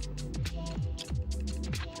pieces.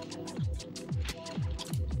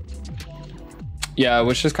 Yeah, it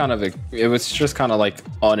was just kind of like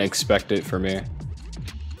unexpected for me.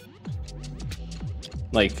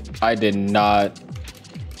 Like I did not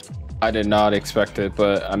expect it,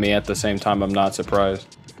 but I mean at the same time I'm not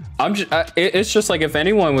surprised. It's just like if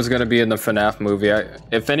anyone was gonna be in the FNAF movie,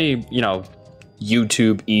 if any, you know,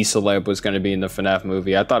 YouTube e-celeb was gonna be in the FNAF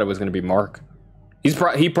movie, I thought it was gonna be Mark.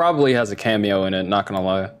 He probably has a cameo in it, not gonna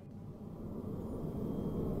lie.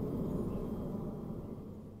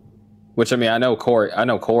 Which I mean, I know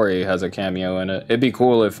Corey has a cameo in it. It'd be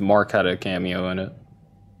cool if Mark had a cameo in it.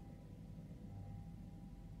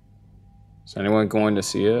 Is anyone going to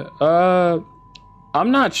see it? I'm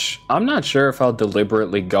not sure if I'll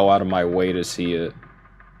deliberately go out of my way to see it.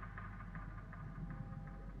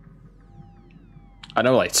 I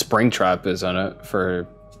know like Springtrap is on it for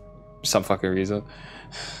some fucking reason.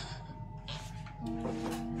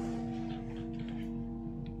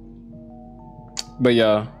 But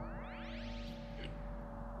yeah.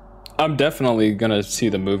 I'm definitely gonna see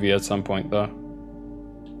the movie at some point though.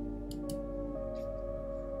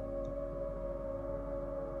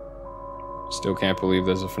 Still can't believe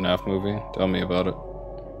there's a FNAF movie. Tell me about it.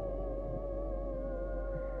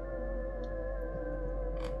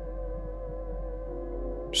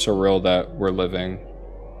 Surreal that we're living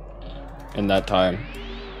in that time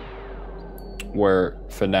where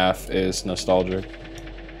FNAF is nostalgic.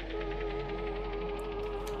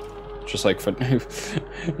 Just like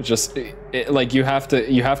like you have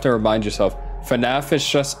to remind yourself, FNAF is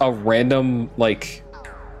just a random like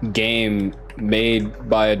game made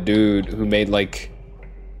by a dude who made like,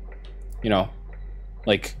 you know,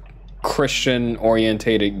 like Christian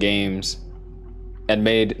orientated games, and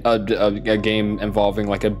made a game involving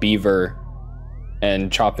like a beaver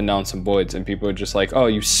and chopping down some woods, and people are just like, oh,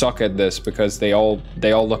 you suck at this because they all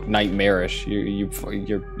look nightmarish.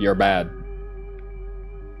 You're bad.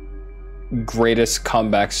 Greatest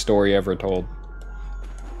comeback story ever told.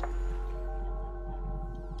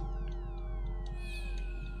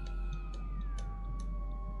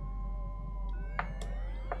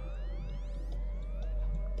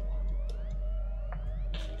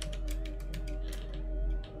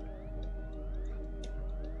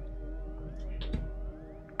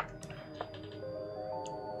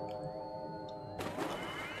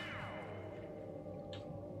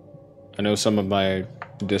 I know some of my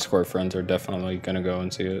Discord friends are definitely gonna go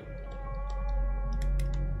and see it.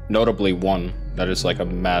 Notably one that is like a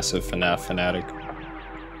massive FNAF fanatic.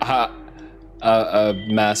 A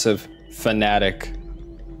massive fanatic.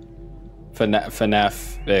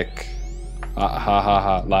 FNAFic. Ha ha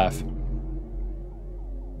ha, laugh.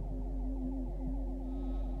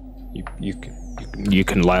 You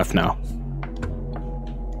can laugh now.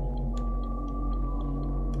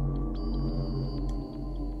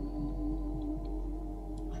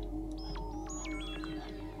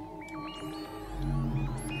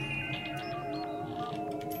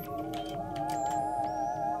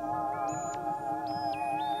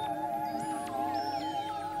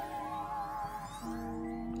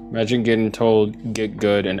 Imagine getting told, get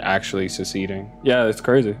good, and actually succeeding. Yeah, it's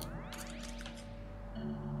crazy.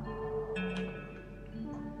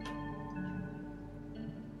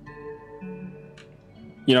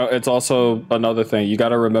 You know, it's also another thing. You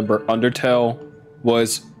gotta remember, Undertale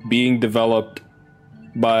was being developed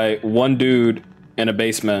by one dude in a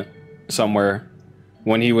basement somewhere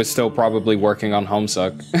when he was still probably working on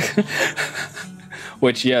Homestuck.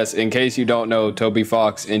 Which, yes, in case you don't know, Toby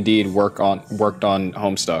Fox indeed worked on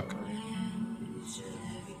Homestuck,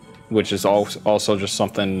 which is also just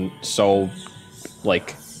something so,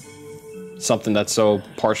 like, something that's so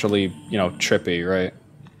partially, you know, trippy, right?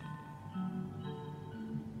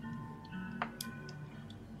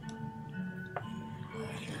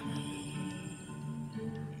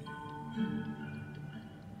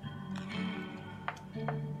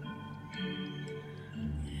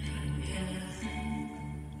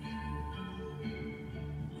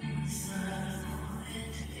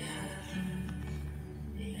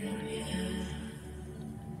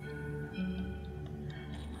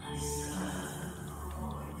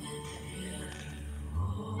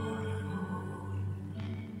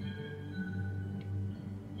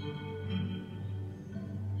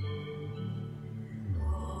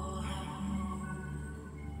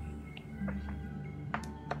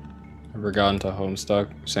 Ever gotten to Homestuck?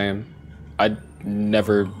 Same. I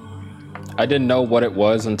didn't know what it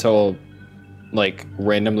was until, like,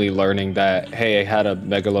 randomly learning that, hey, I had a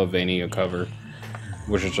Megalovania cover,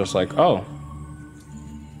 which is just like, oh.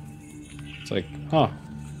 It's like, huh.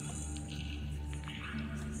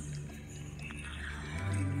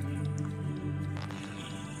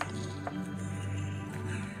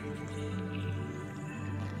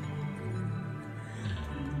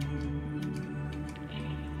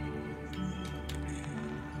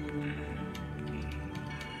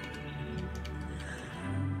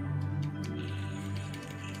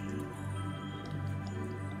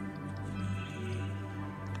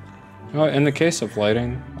 Well, in the case of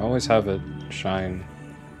lighting, I always have it shine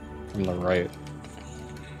from the right.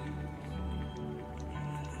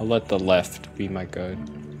 I'll let the left be my guide.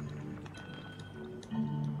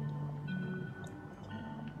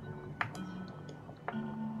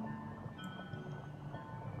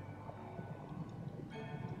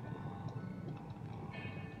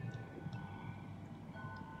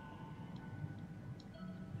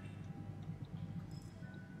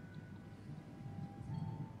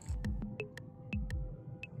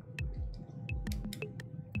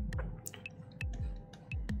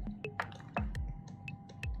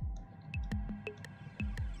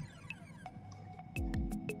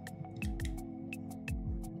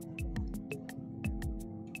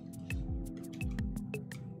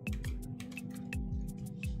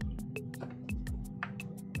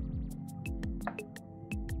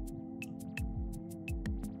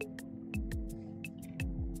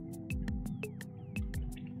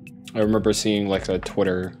 I remember seeing like a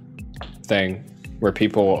Twitter thing where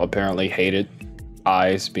people apparently hated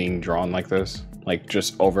eyes being drawn like this, like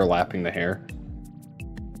just overlapping the hair,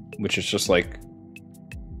 which is just like,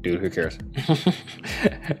 dude, who cares?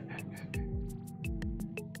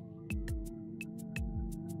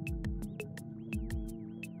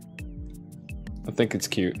 I think it's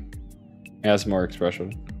cute. It has more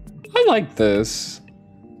expression. I like this.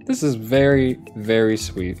 This is very, very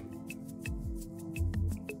sweet.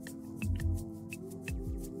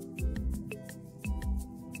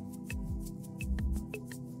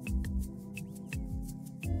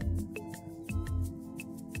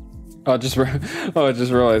 Oh, I just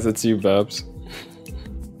realized it's you, Babs.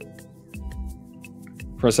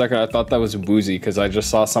 For a second, I thought that was Woozy because I just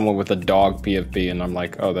saw someone with a dog PFP, and I'm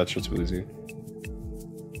like, oh, that's just Woozy.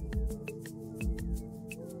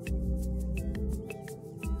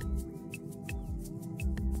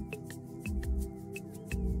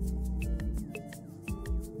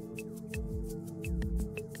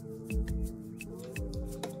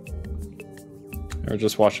 We're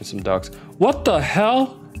just watching some dogs. What the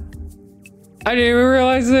hell? I didn't even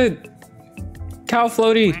realize it. Cow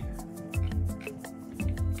floaty.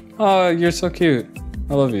 Oh, you're so cute.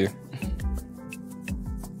 I love you.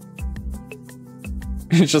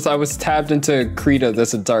 It's just I was tabbed into Krita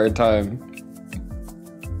this entire time.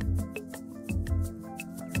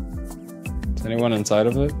 Is anyone inside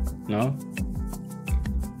of it? No?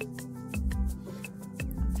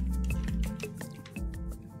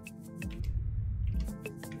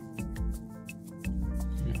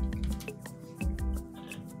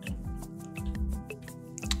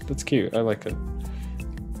 That's cute. I like it.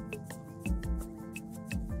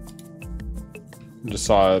 Just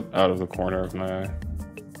saw it out of the corner of my eye.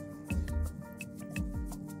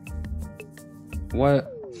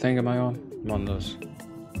 What thing am I on? I'm on those.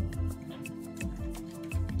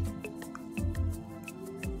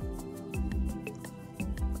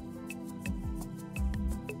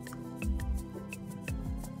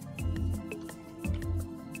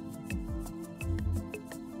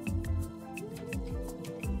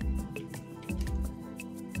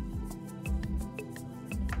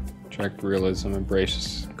 Track realism,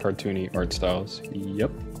 embrace cartoony art styles. Yep.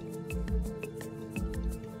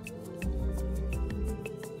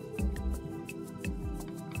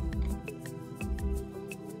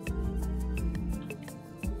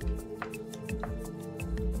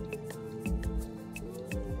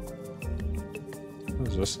 What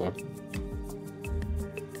does this look?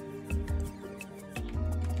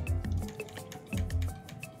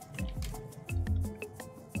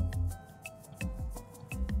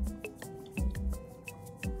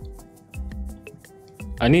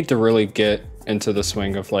 I need to really get into the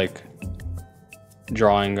swing of like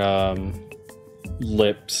drawing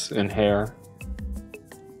lips and hair.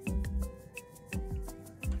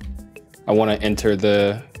 I want to enter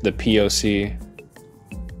the POC.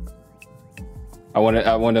 I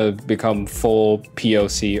want to become full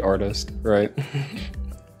POC artist, right?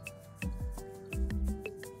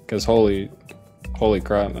 Because holy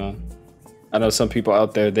crap, man! I know some people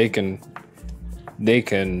out there they can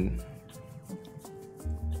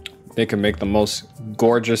make the most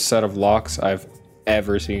gorgeous set of locks I've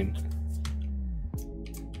ever seen.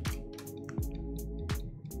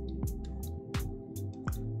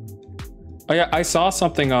 Oh yeah, I saw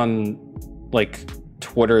something on like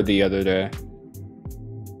Twitter the other day.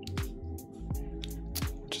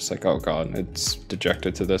 Just like, oh god, it's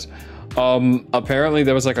dejected to this. Apparently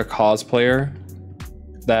there was like a cosplayer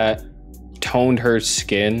that toned her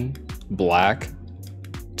skin black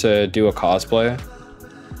to do a cosplay.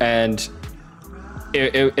 And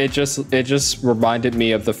it just reminded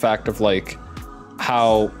me of the fact of like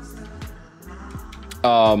how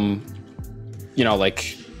you know,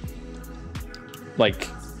 like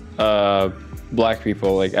black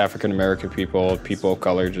people, like African American people, people of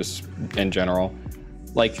color, just in general,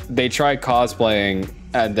 like they try cosplaying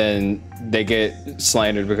and then they get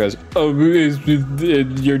slandered because you're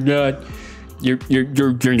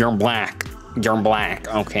black. You're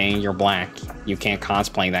black, okay? You're black. You can't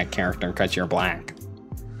cosplay that character because you're black,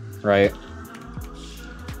 right?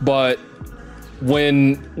 But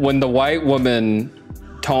when the white woman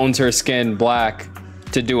tones her skin black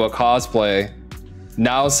to do a cosplay,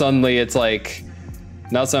 now suddenly it's like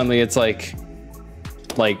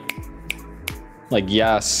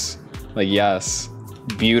yes,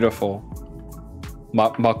 beautiful,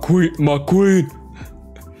 my queen.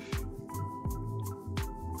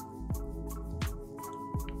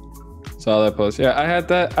 Saw that post.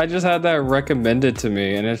 Yeah, I just had that recommended to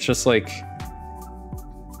me, and it's just like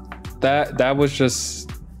that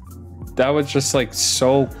that was just like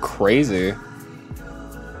so crazy.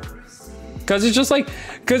 Cause it's just like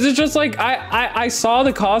I saw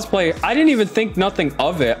the cosplay. I didn't even think nothing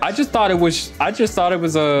of it. I thought it was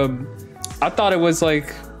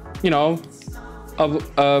like, you know,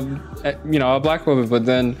 a black woman, but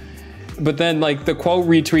then like the quote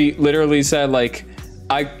retweet literally said like,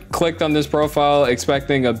 I clicked on this profile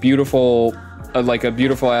expecting a beautiful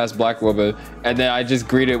ass black woman, and then I just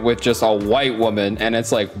greeted with just a white woman, and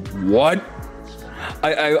it's like, what?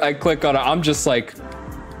 I click on it. I'm just like,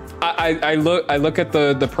 I look at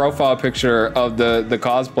the profile picture of the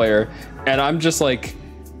cosplayer, and I'm just like,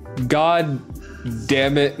 God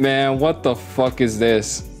damn it, man, what the fuck is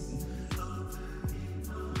this?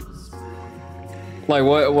 What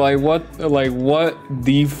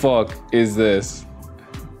the fuck is this?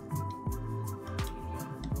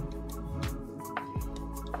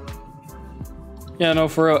 Yeah, no,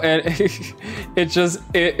 for real. And it's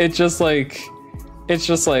just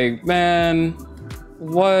like, man,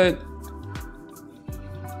 what?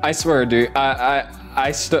 I swear, dude, I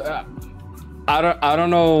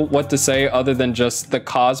don't know what to say other than just the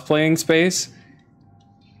cosplaying space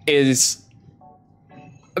is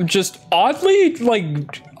just oddly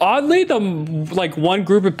the one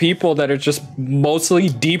group of people that are just mostly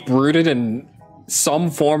deep rooted in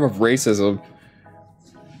some form of racism.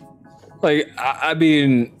 Like, I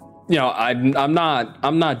mean, you know, I'm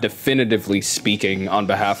not definitively speaking on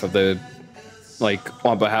behalf of the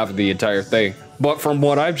entire thing, but from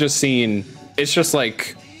what I've just seen, it's just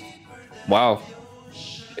like, wow,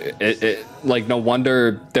 it like, no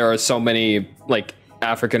wonder there are so many like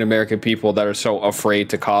African American people that are so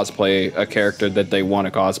afraid to cosplay a character that they want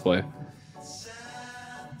to cosplay.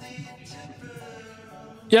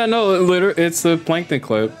 Yeah, no, literally, it's the Plankton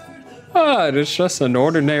clip. Ah, it's just an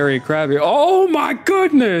ordinary crabby. Oh my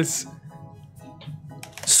goodness!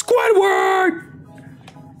 Squidward!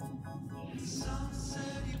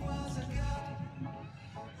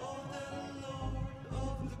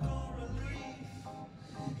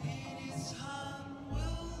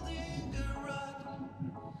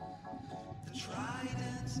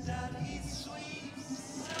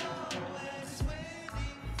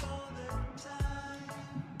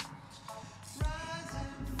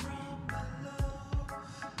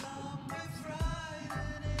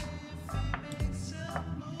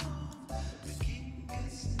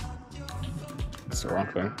 That's the wrong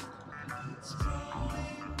thing.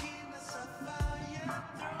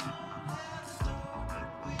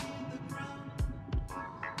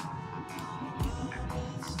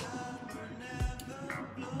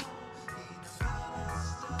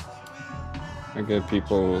 I get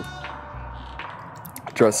people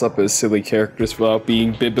dress up as silly characters without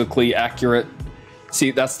being biblically accurate.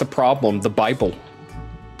 See, that's the problem. The Bible.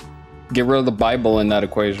 Get rid of the Bible in that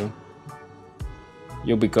equation.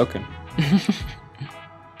 You'll be cooking.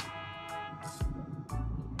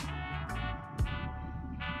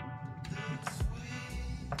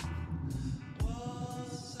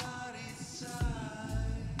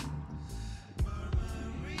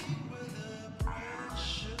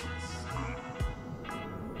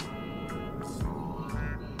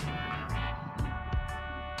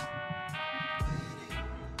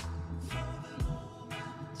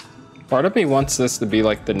 Part of me wants this to be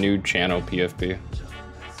like the new channel PFP,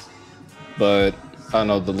 but I don't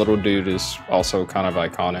know, the little dude is also kind of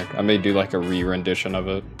iconic. I may do like a re-rendition of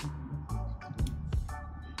it.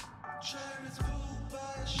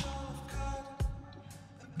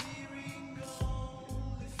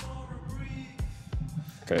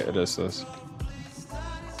 Okay, it is this.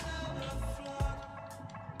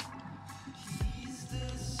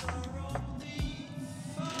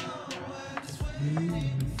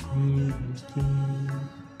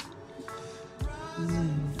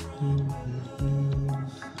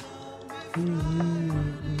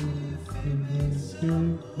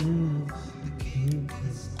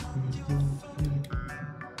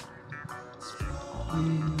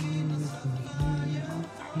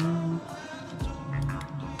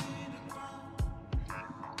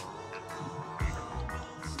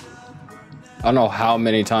 I don't know how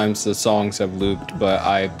many times the songs have looped, but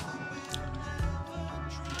I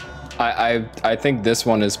think this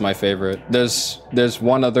one is my favorite. There's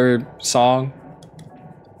one other song,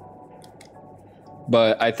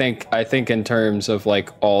 but I think in terms of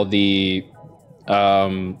like all the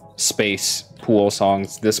space pool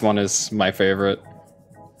songs, this one is my favorite.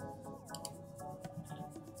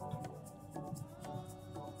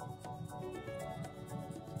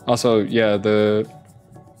 Also, yeah,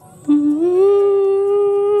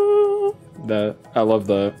 I love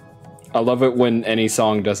that. I love it when any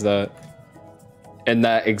song does that. in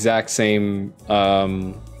that exact same,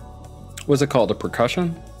 what's it called, a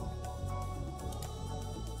percussion?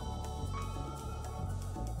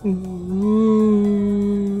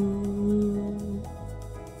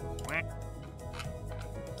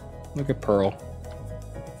 Look at Pearl.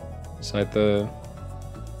 Inside the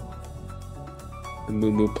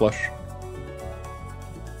Moo Moo plush.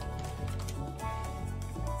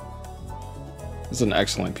 This is an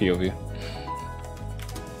excellent POV.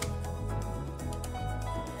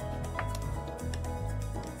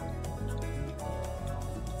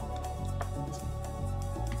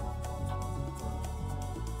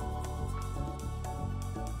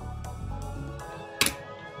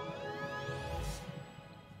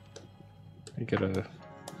 I get a... Let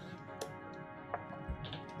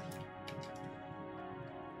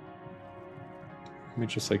me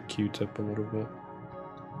just like Q-tip a little bit.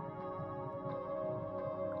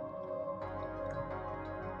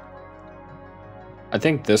 I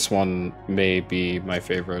think this one may be my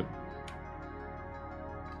favorite.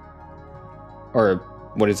 Or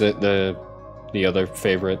what is it? The other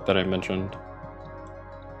favorite that I mentioned.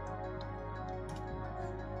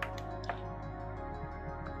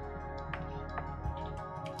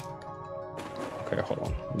 Okay, hold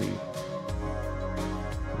on. Let me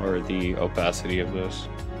lower the opacity of this.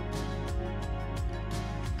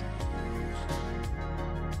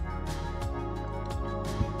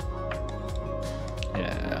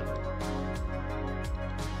 Yeah.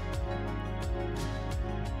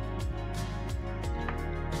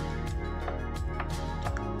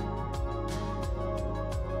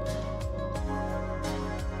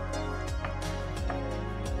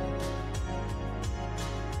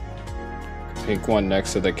 Pink one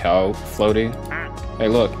next to the cow floaty. Hey,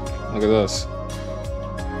 look at this.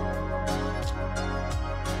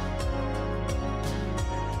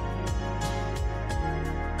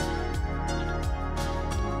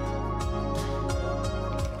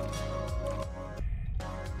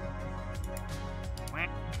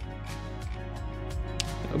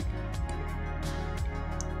 Yep.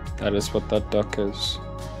 That is what that duck is.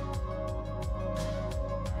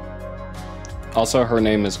 Also, her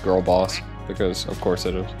name is Girl Boss, because of course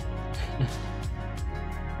it is.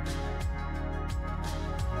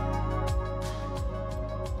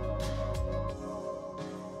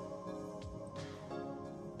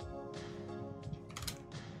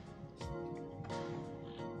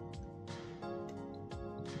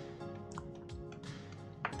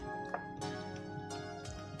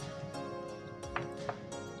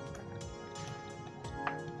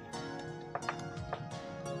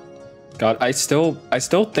 God, I still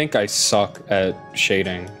think I suck at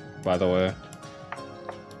shading, by the way.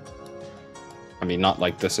 I mean, not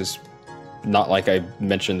like I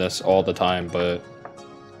mention this all the time, but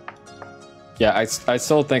yeah, I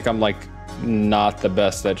still think I'm like not the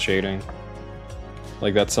best at shading.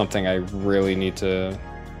 Like that's something I really need to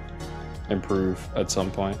improve at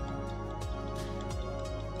some point.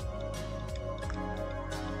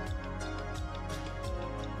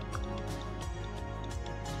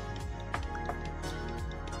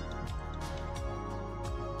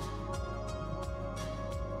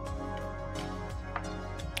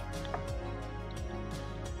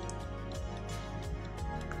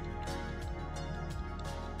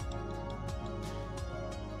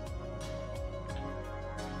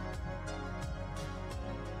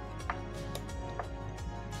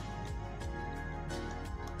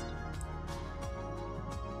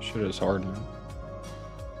 Shit is hard, man.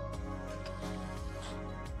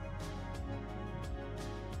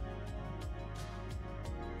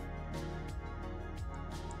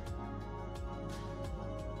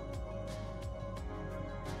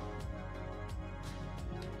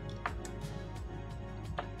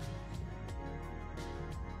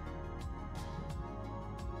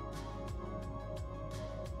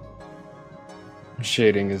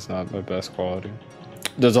 Shading is not my best quality.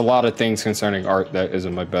 There's a lot of things concerning art that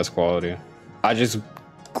isn't my best quality. I just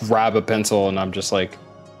grab a pencil and I'm just like,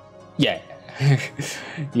 yeah.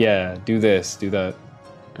 Yeah, do this, do that.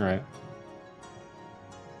 All right.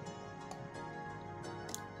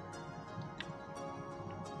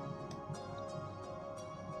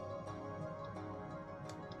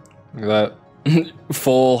 Look at that.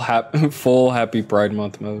 full happy Pride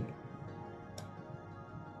Month mode.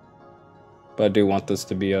 But I do want this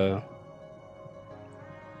to be a...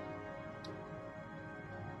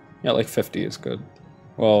 Yeah, like 50 is good.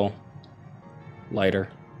 Well, lighter.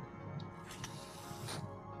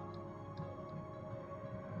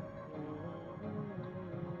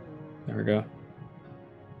 There we go.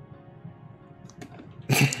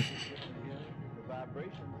 The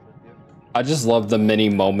vibrations are different. I just love the mini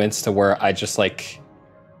moments to where I just like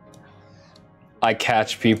I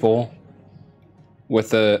catch people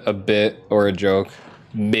with a bit or a joke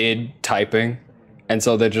mid typing, and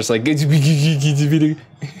so they're just like it's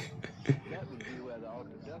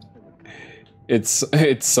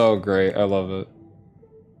so great. I love it.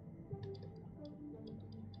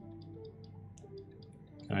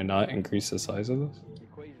 Can I not increase the size of this?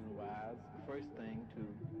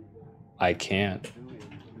 I can't.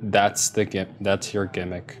 That's the that's your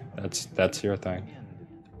gimmick. That's your thing.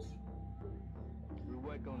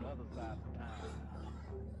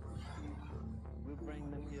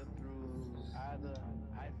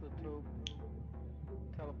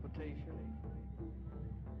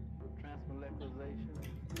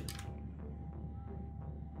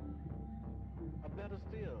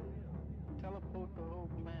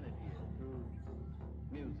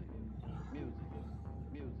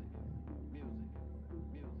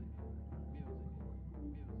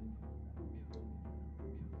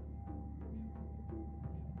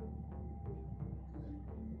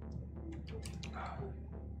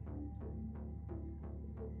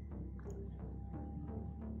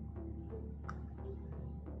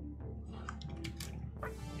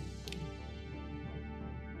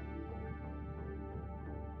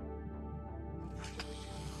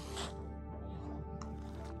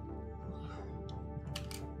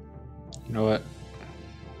 You know what?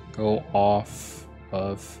 Go off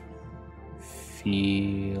of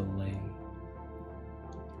feeling.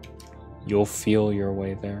 You'll feel your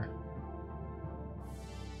way there.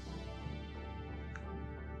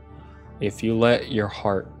 If you let your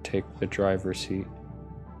heart take the driver's seat,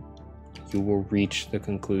 you will reach the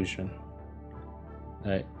conclusion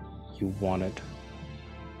that you wanted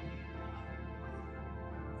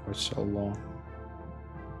for so long.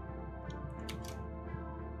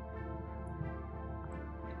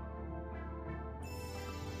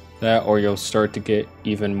 That, or you'll start to get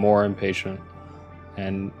even more impatient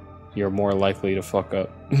and you're more likely to fuck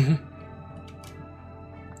up.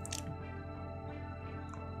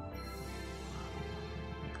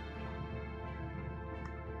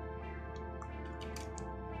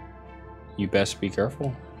 You best be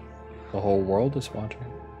careful. The whole world is watching.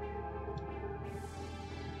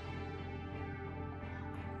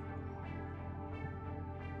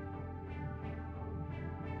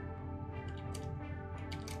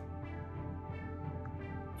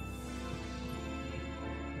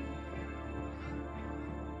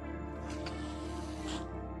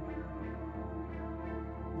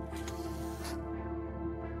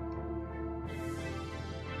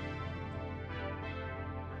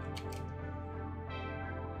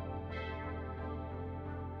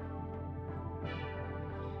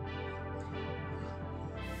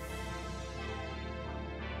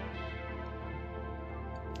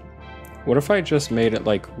 What if I just made it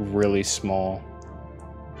like really small?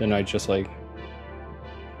 Then I just like...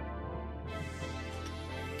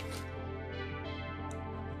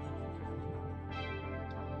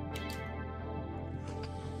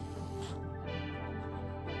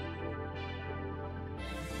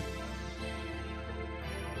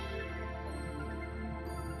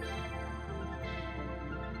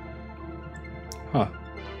 Huh.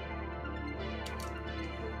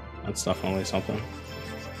 That's definitely something.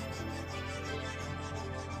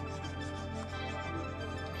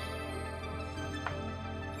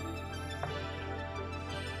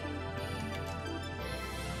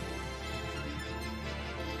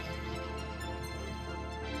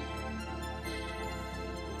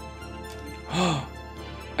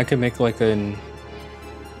 I could make like an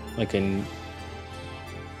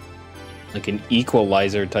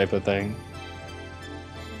equalizer type of thing.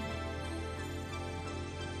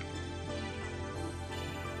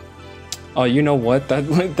 Oh, you know what? That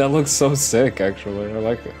looks so sick. Actually,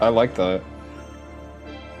 I like that.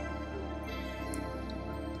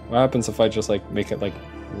 What happens if I just like make it like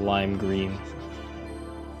lime green?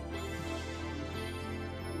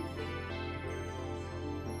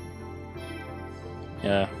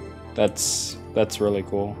 Yeah, that's really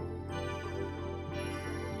cool.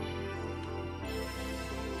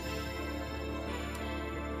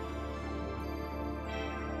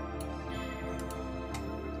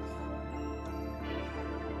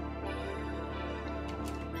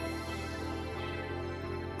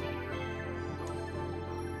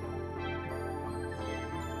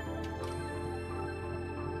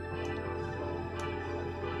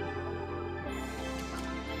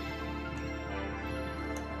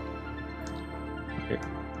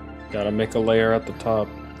 Gotta make a layer at the top.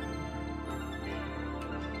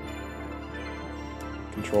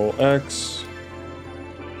 Control X.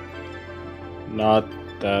 Not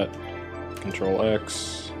that. Control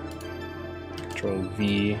X, Control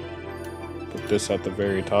V, put this at the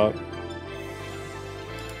very top.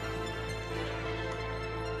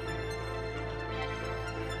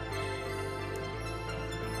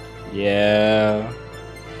 Yeah,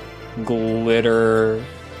 glitter.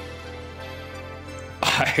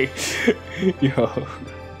 Yo,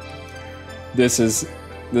 this is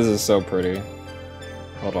so pretty.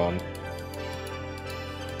 Hold on.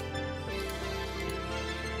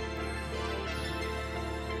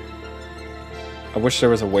 I wish there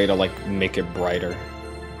was a way to like make it brighter.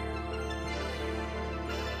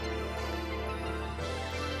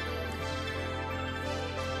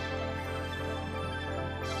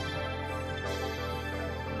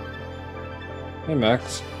 Hey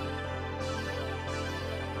Max.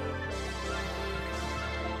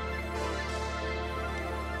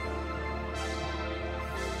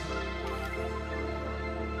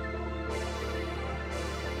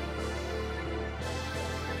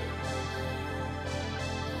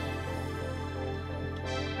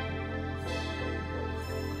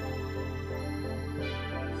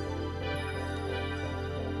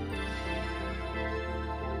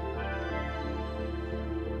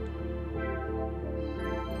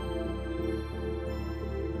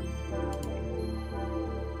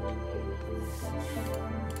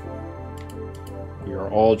 We are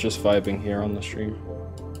all just vibing here on the stream.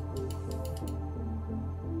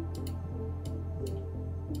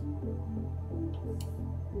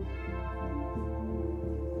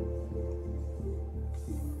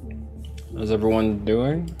 How's everyone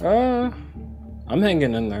doing? I'm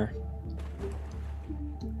hanging in there.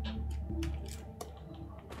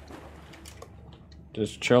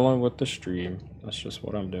 Just chilling with the stream. That's just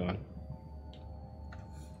what I'm doing.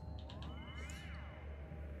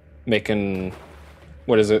 Making,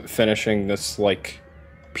 what is it? Finishing this like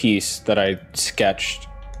piece that I sketched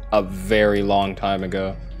a very long time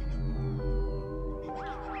ago.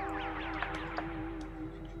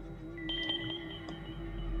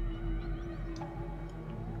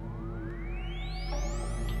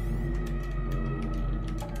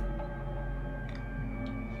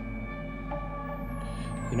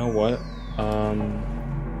 You know what?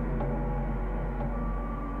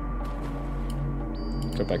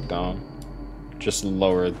 Go back down. Just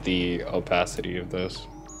lower the opacity of this.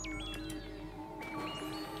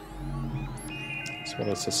 So what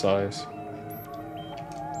is the size?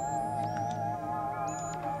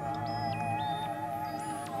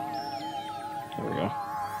 There we go.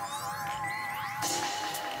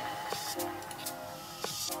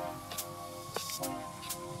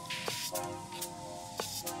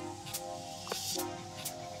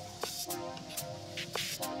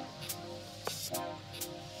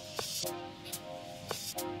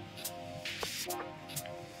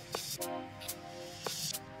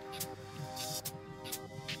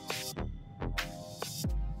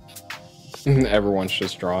 Everyone's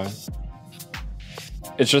just drawing.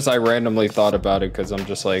 It's just I randomly thought about it because I'm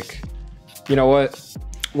just like, you know what?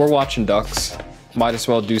 We're watching ducks. Might as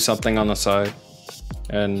well do something on the side.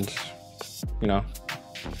 And, you know.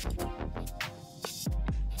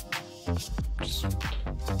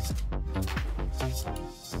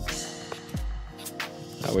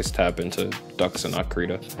 I always tap into ducks and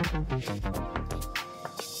Akrita.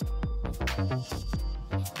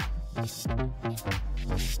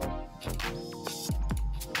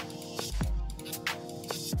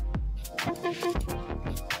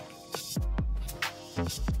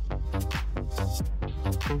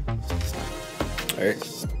 Alright,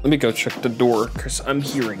 let me go check the door because I'm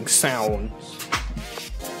hearing sounds.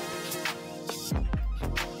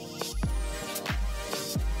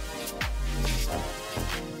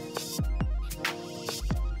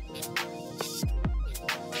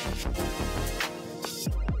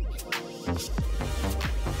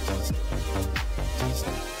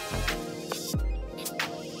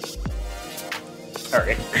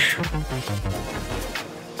 Alright.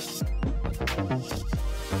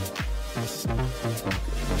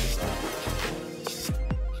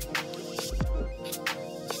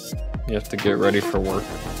 You have to get ready for work,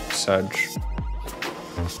 Sag.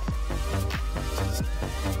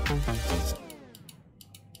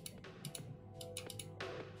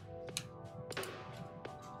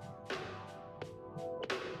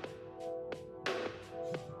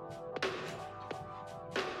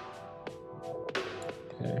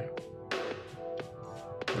 Okay.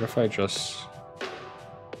 What if I just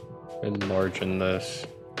enlargen this?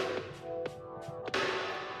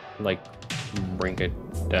 Like, bring it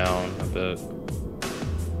down a bit,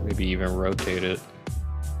 maybe even rotate it.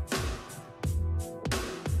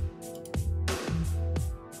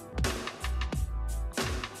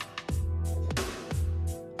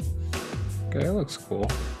 Okay, that looks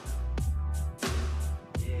cool.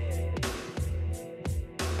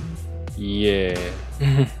 Yeah.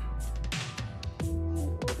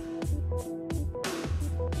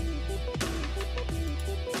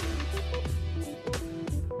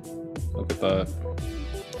 Look at that.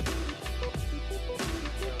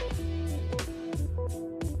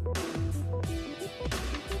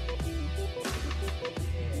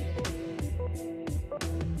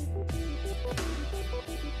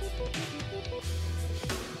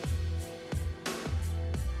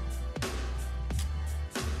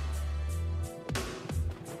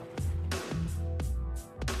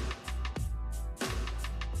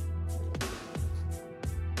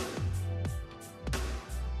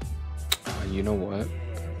 You know what?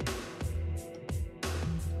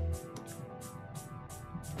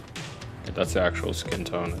 Yeah, that's the actual skin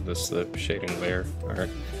tone. This is the shading layer. Alright.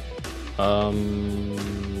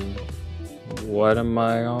 What am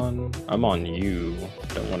I on? I'm on you.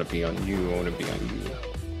 I don't want to be on you. I want to be on you.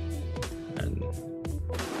 And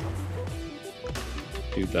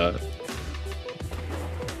do that a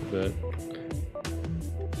bit.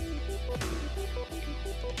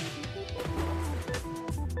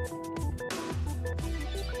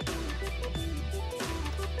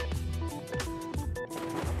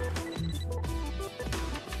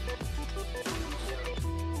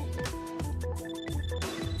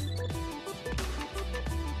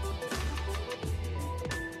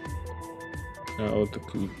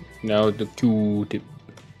 Now the Q-tip.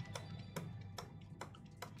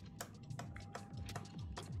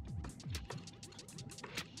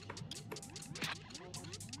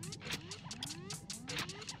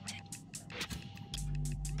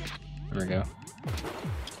 There we go.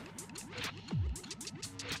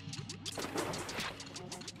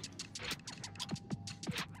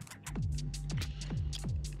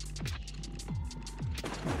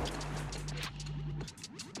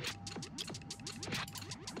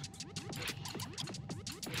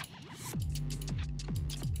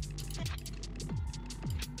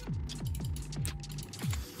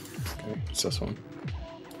 It's this one.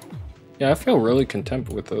 Yeah, I feel really content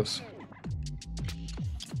with this.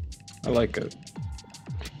 I like it.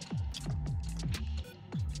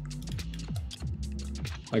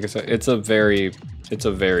 Like I said, it's a very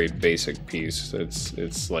basic piece.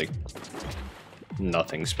 It's like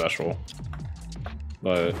nothing special.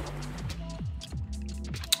 But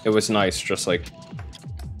it was nice just like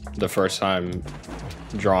the first time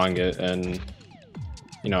drawing it, and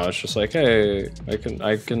you know, it's just like, hey,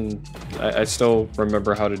 I still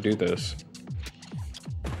remember how to do this.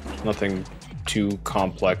 Nothing too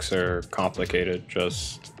complex or complicated,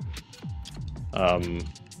 just,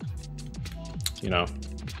 you know.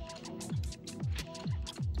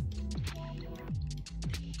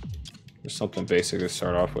 Just something basic to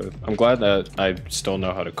start off with. I'm glad that I still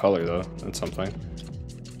know how to color though, that's something.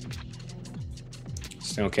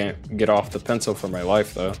 Still can't get off the pencil for my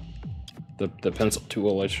life though. The pencil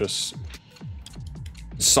tool is just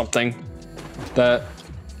something that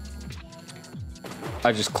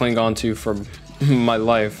I just cling on to for my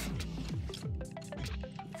life.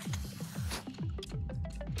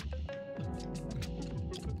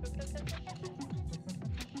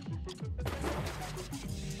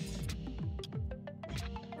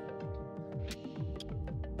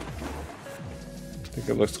 I think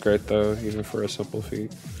it looks great though, even for a simple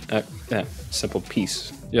feat. Simple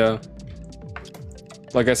piece. Yeah.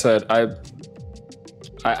 Like I said,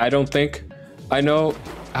 I don't think I know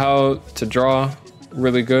how to draw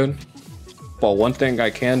really good, but one thing I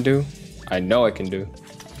can do, I know I can do,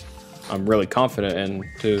 I'm really confident in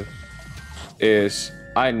too, is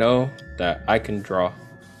I know that I can draw.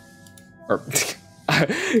 Or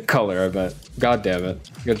color, I bet. God damn it.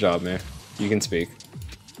 Good job, man. You can speak.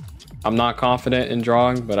 I'm not confident in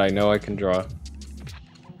drawing, but I know I can draw.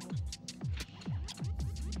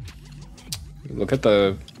 Look at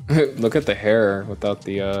the look at the hair without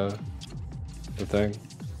the thing.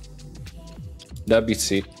 That'd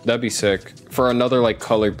be sick for another like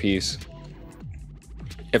color piece.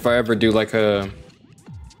 If I ever do like a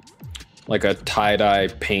tie-dye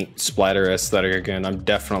paint splatter aesthetic again, I'm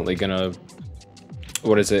definitely gonna,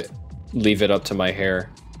 what is it, leave it up to my hair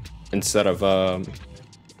instead of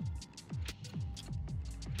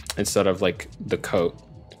like the coat,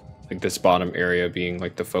 like this bottom area being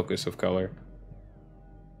like the focus of color.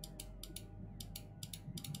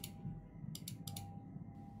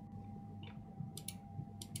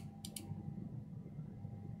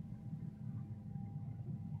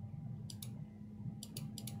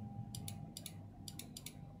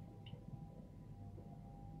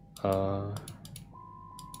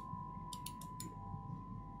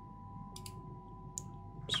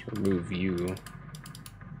 Let's remove you.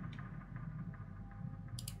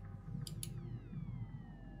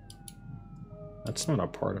 That's not a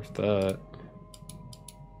part of that.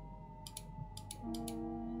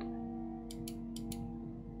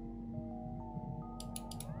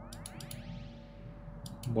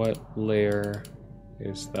 What layer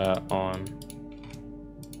is that on?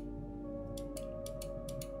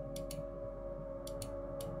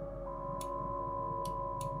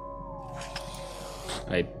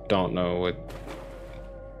 I don't know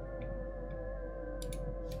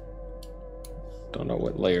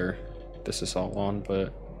what layer this is all on,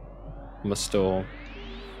 but I'm gonna still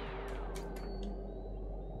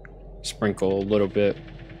sprinkle a little bit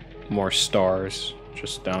more stars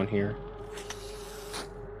just down here.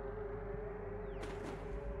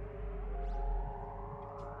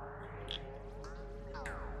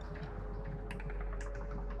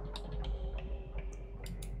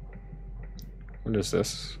 What is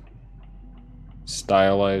this?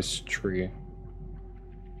 Stylized tree.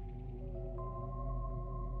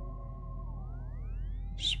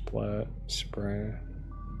 Splat, spray,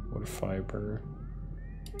 wood fiber.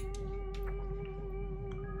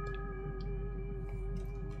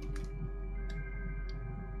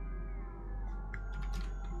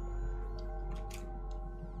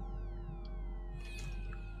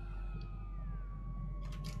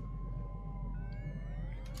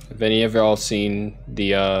 Have any of y'all seen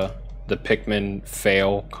the Pikmin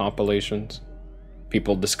fail compilations?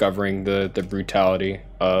 People discovering the brutality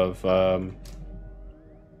of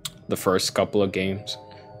the first couple of games.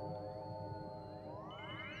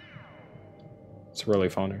 It's really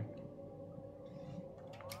funny.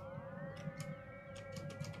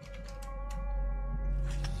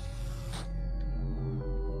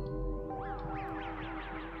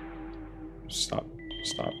 Stop,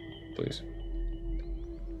 please.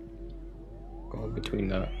 Go between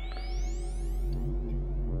that.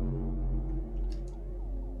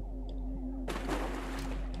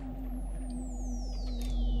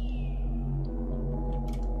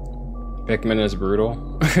 Pikmin is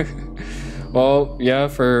brutal. Well, yeah,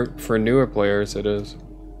 for newer players it is.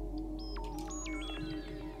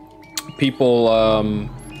 People,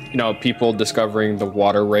 you know, people discovering the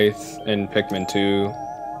water wraith in Pikmin 2.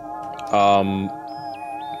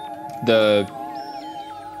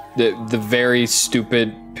 The very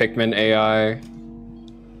stupid Pikmin AI.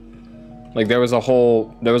 Like there was a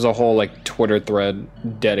whole like Twitter thread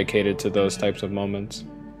dedicated to those types of moments.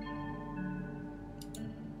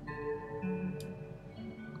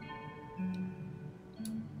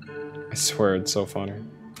 I swear it's so funny.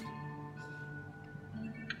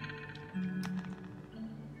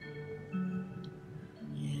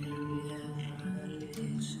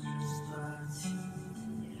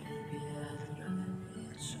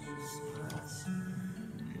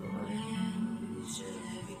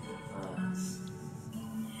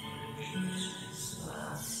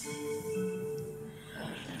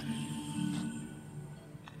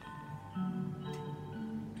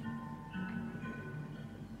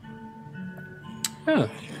 Yeah.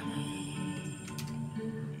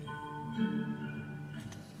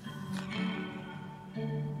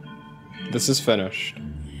 This is finished.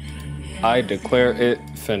 I declare it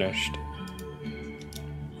finished.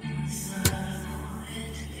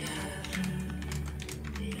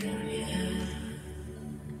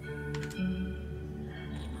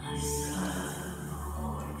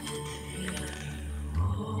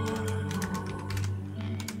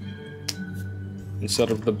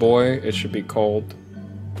 Instead of the boy, it should be called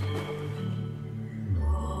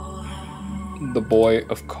the boy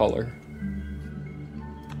of color.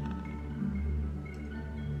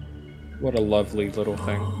 What a lovely little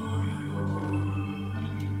thing.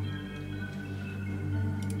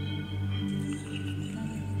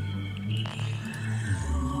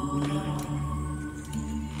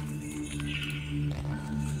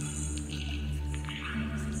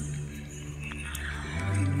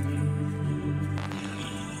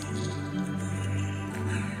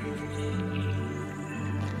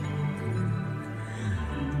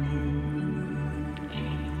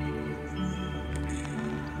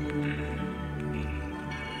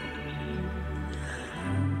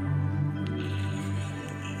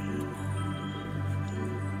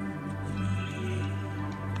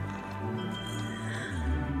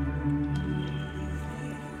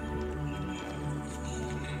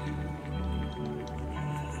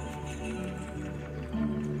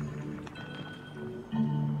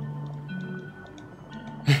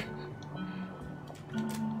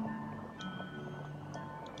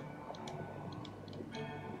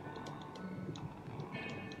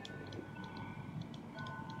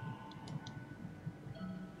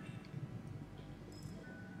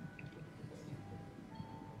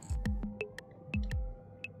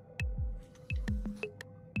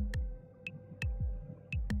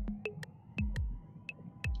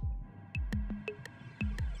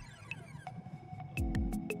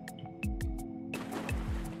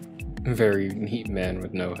 Very neat man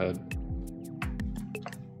with no head.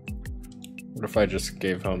 What if I just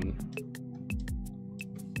gave him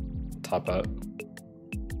top hat?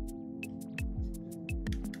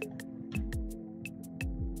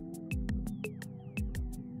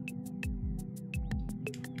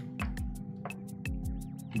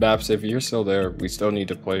 Baps, if you're still there, we still need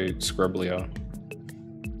to play Scriblio.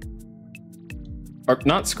 Or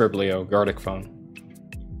not Scriblio, Gardic Phone.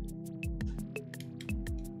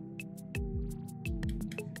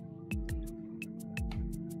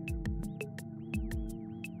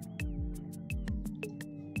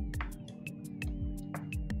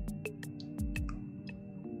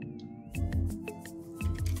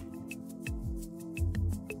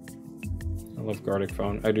 I love Gardic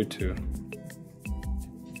Phone. I do too.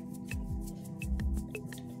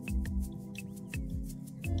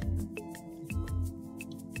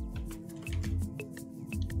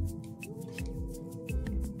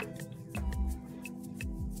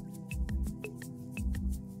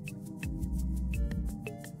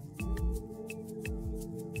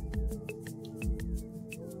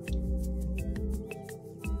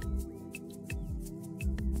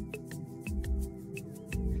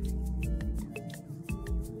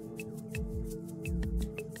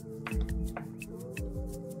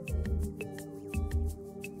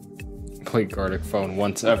 Played Gardic Phone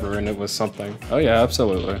once ever and it was something. Oh yeah,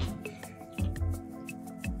 absolutely.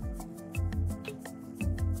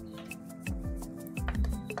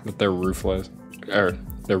 But they're ruthless. They're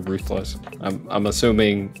ruthless. I'm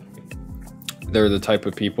assuming they're the type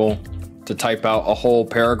of people to type out a whole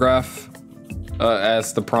paragraph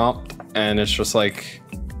as the prompt, and it's just like,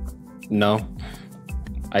 no,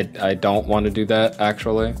 I don't want to do that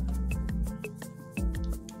actually.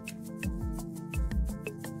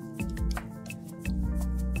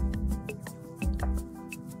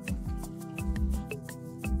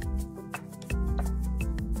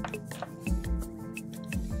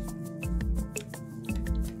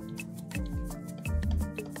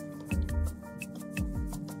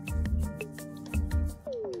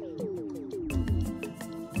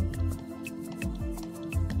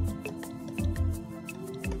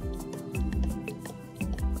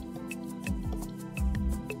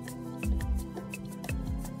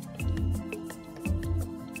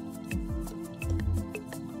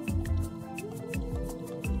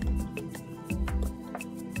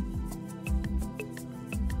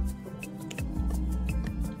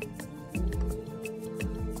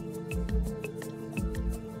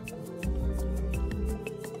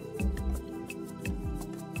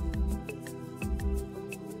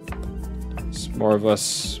 More of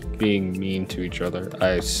us being mean to each other.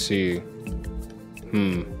 I see.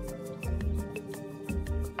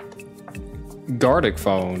 Gardic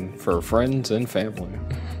Phone for friends and family.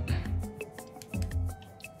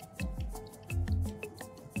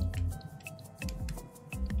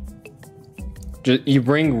 You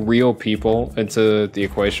bring real people into the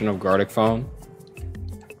equation of Gardic Phone.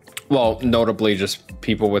 Well, notably just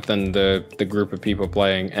people within the group of people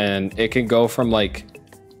playing, and it can go from like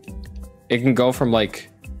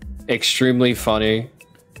extremely funny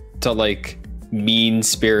to like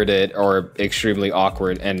mean-spirited or extremely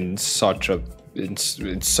awkward, and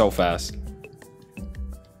it's so fast.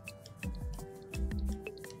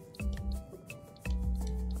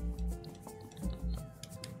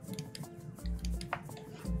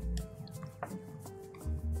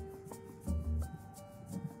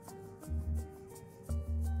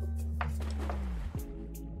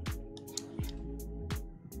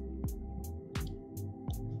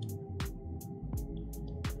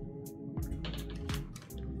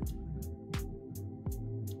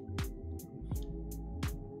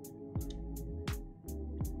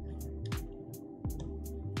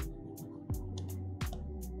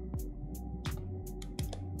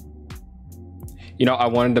 You know, I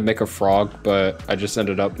wanted to make a frog, but I just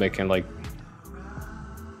ended up making like...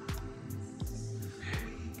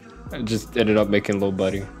 I just ended up making Little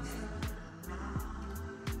Buddy.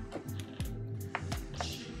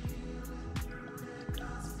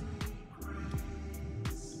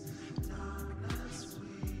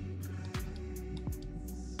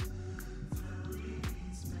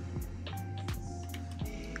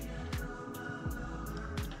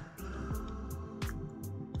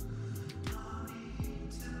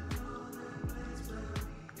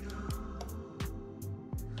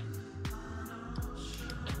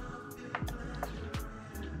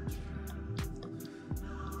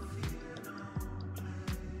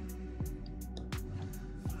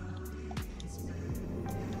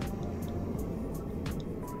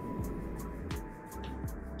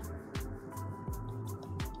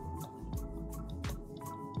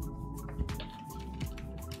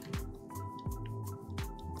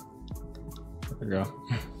 There you go.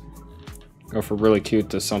 Go for really cute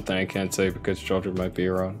to something I can't say because children might be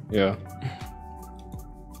around. Yeah.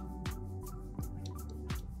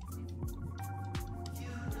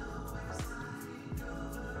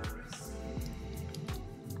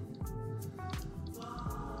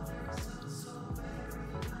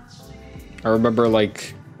 I remember,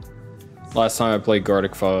 like, last time I played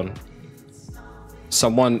Gartic Phone,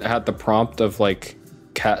 someone had the prompt of, like,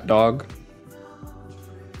 cat dog,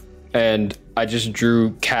 and I just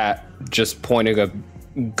drew cat just pointing a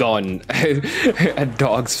gun at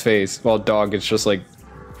dog's face, while dog is just like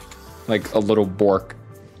a little bork.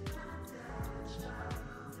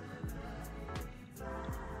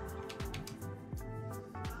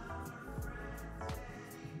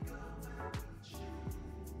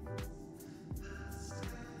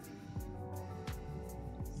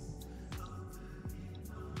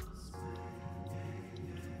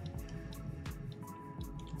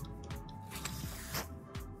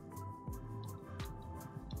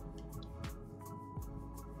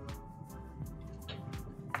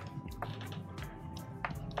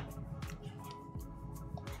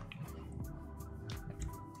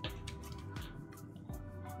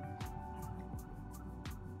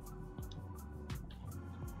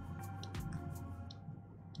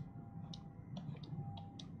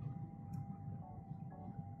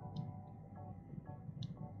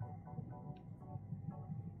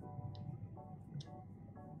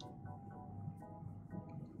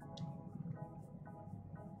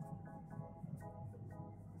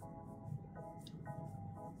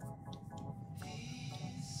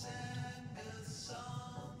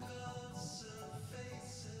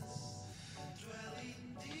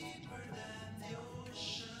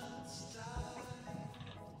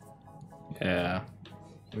 Yeah,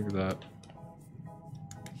 look at that.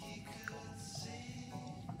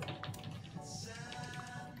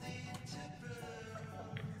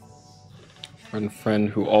 Friend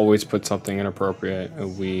who always puts something inappropriate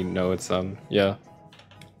and we know it's them. Yeah.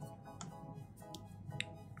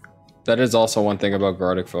 That is also one thing about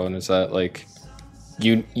Gartic Phone is that, like,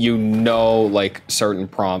 you know, like, certain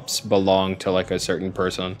prompts belong to, like, a certain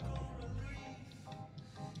person.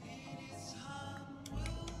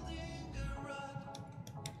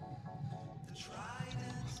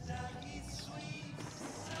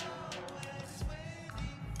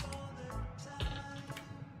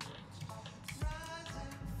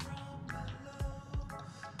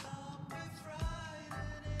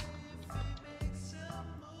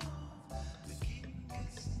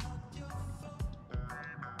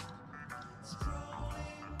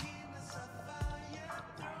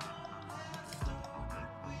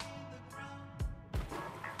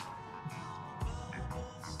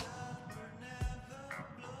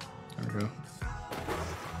 There we go.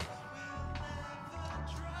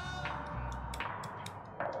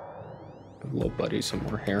 Give little buddy some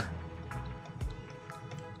more hair.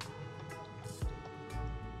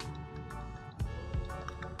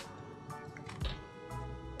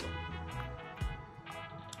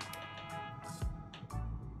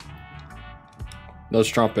 Those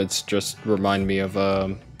trumpets just remind me of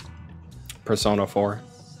Persona 4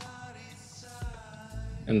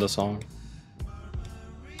 in the song.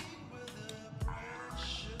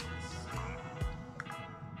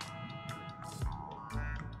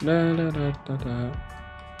 Da, da, da, da, da.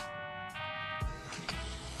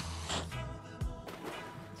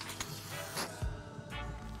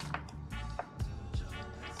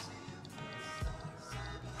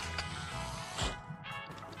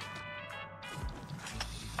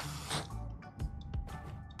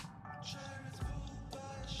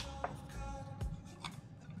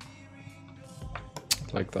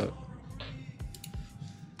 Like that.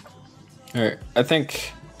 All right, I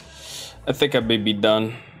think I may be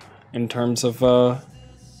done in terms of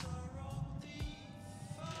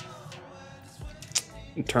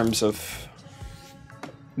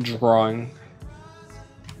drawing.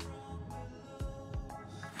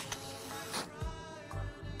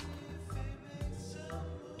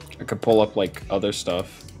 I could pull up like other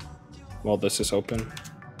stuff while this is open.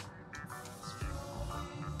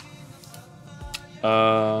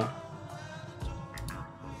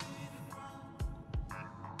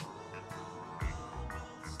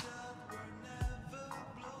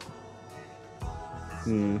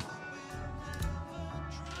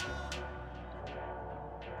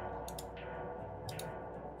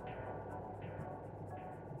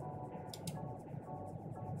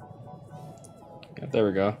 Yeah, there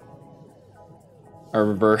we go. I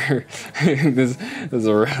remember this is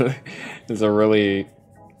a really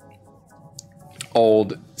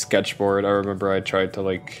old sketchboard. I remember I tried to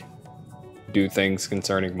like do things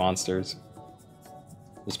concerning monsters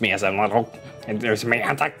There's me as a little, and there's me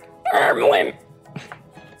as a gremlin.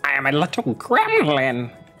 I am a little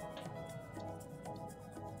gremlin.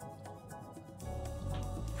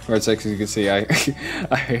 Or it's like, as you can see, I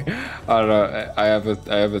don't know. I have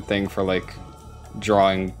a thing for like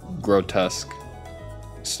drawing grotesque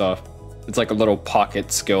stuff. It's like a little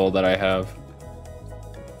pocket skill that I have.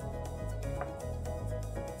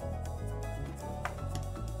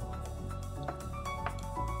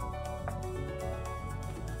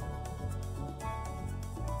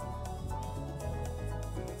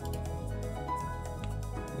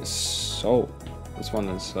 So, this one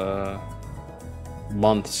is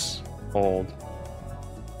months old.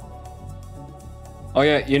 Oh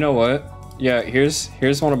yeah, you know what? Yeah, here's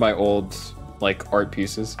one of my old like art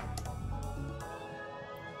pieces.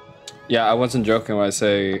 Yeah, I wasn't joking when I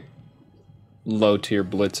say low tier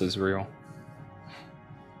blitz is real.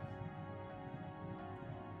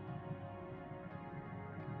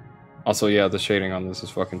 Also, yeah, the shading on this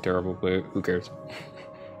is fucking terrible, but who cares?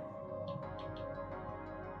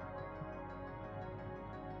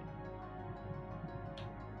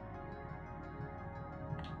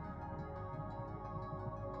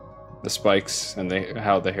 The spikes and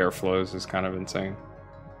how the hair flows is kind of insane.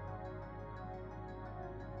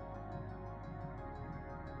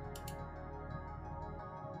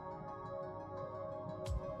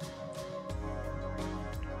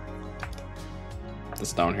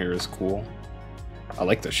 This down here is cool. I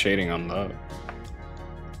like the shading on that.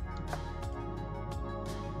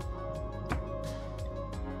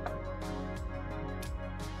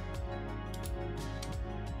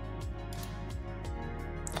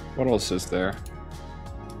 What else is there?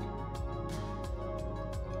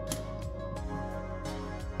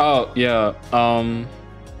 Oh, yeah,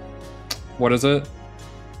 what is it?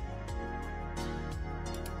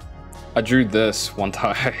 I drew this one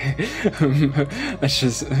time. I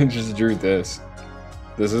just drew this.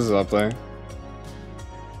 This is something.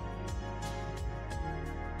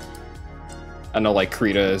 I know like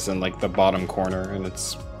Krita is in like the bottom corner and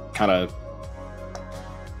it's kind of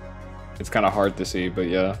hard to see, but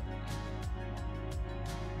yeah.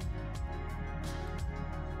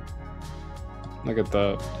 Look at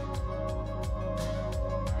that.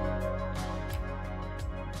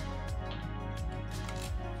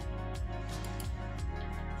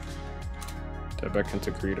 Get back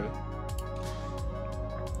into Krita.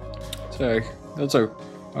 So those are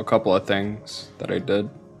a couple of things that I did.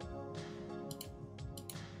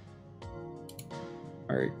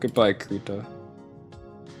 Alright, goodbye Krita.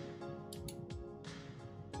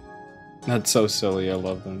 That's so silly, I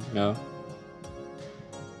love them, yeah.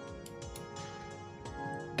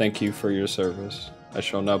 Thank you for your service. I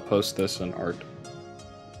shall now post this in art.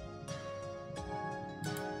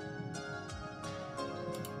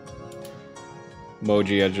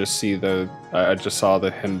 Moji, I just saw the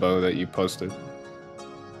himbo that you posted.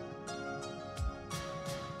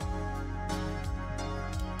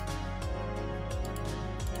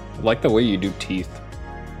 I like the way you do teeth.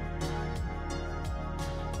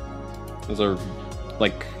 Those are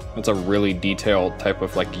like, that's a really detailed type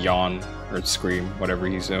of like yawn or scream, whatever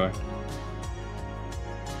he's doing.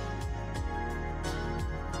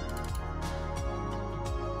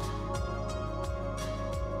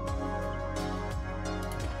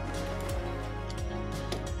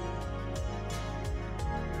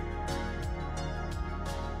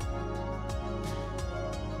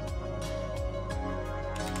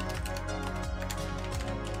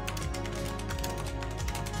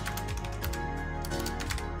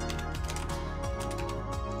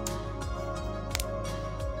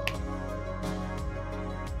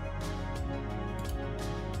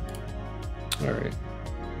 Alright.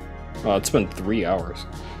 Oh, it's been 3 hours.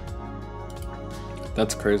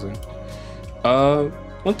 That's crazy.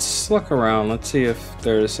 Let's look around. Let's see if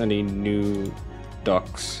there's any new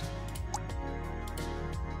ducks.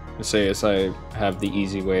 Let's say as I have the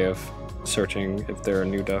easy way of searching if there are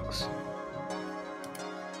new ducks.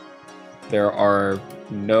 There are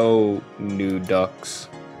no new ducks.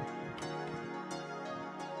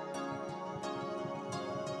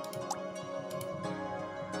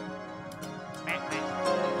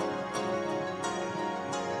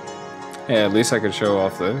 Yeah, at least I could show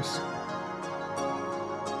off this.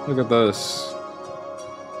 Look at this.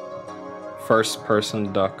 First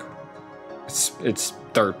person duck. It's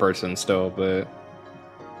third person still, but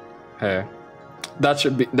hey. That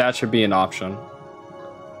should be an option.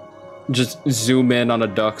 Just zoom in on a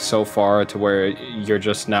duck so far to where you're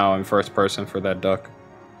just now in first person for that duck.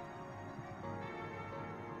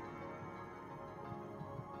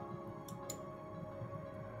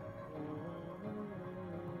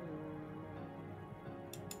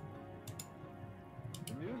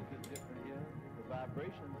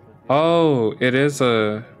 Oh, it is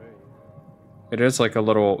like a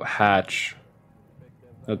little hatch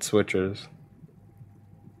that switches.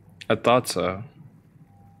 I thought so.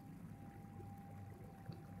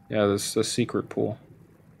 Yeah, this is a secret pool.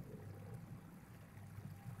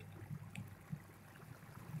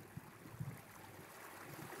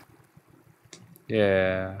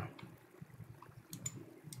 Yeah.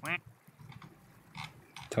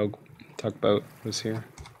 Tugboat was here.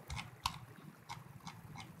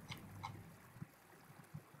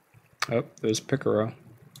 Oh, there's Picaro.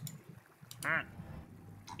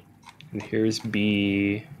 And here's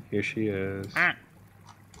B. Here she is.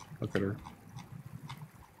 Look at her.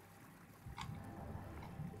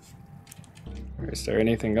 Is there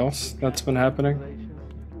anything else that's been happening?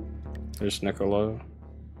 There's Niccolo.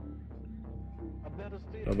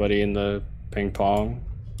 Nobody in the ping pong.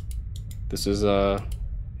 This is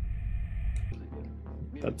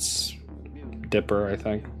that's Dipper, I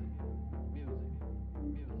think.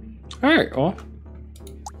 Alright, well.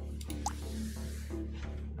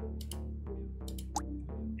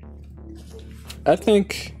 I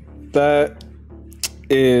think that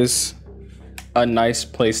is a nice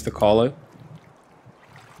place to call it.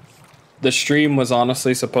 The stream was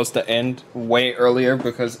honestly supposed to end way earlier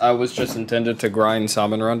because I was just intended to grind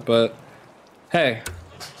Salmon Run, but hey,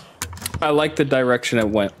 I like the direction it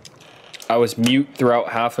went. I was mute throughout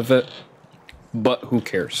half of it, but who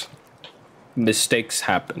cares? Mistakes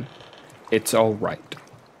happen. It's all right.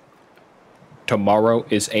 Tomorrow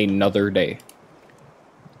is another day.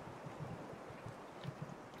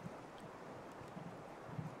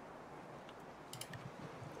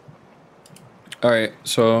 All right,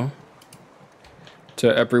 so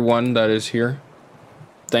to everyone that is here,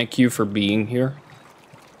 thank you for being here.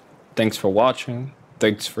 Thanks for watching.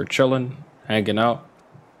 Thanks for chilling, hanging out.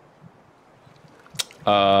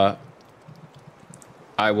 I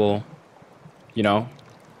will, you know,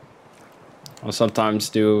 I'll sometimes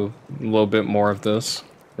do a little bit more of this,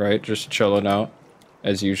 right? Just chilling out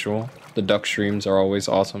as usual. The duck streams are always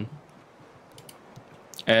awesome.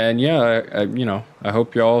 And yeah, you know, I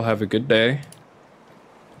hope y'all have a good day.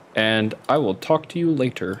 And I will talk to you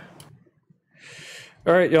later.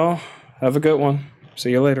 All right, y'all. Have a good one.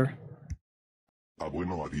 See you later.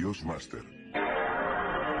 Bueno, adiós, Master.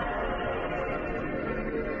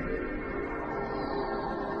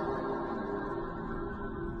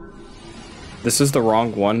 This is the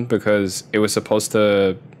wrong one because it was supposed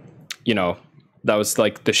to, you know, that was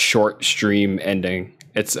like the short stream ending.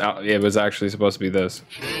 It was actually supposed to be this.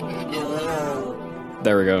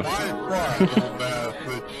 There we go.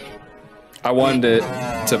 I wanted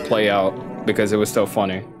it to play out because it was still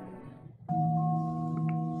funny.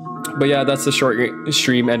 But yeah, that's the short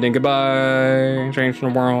stream ending. Goodbye. Change the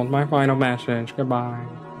world. My final message. Goodbye.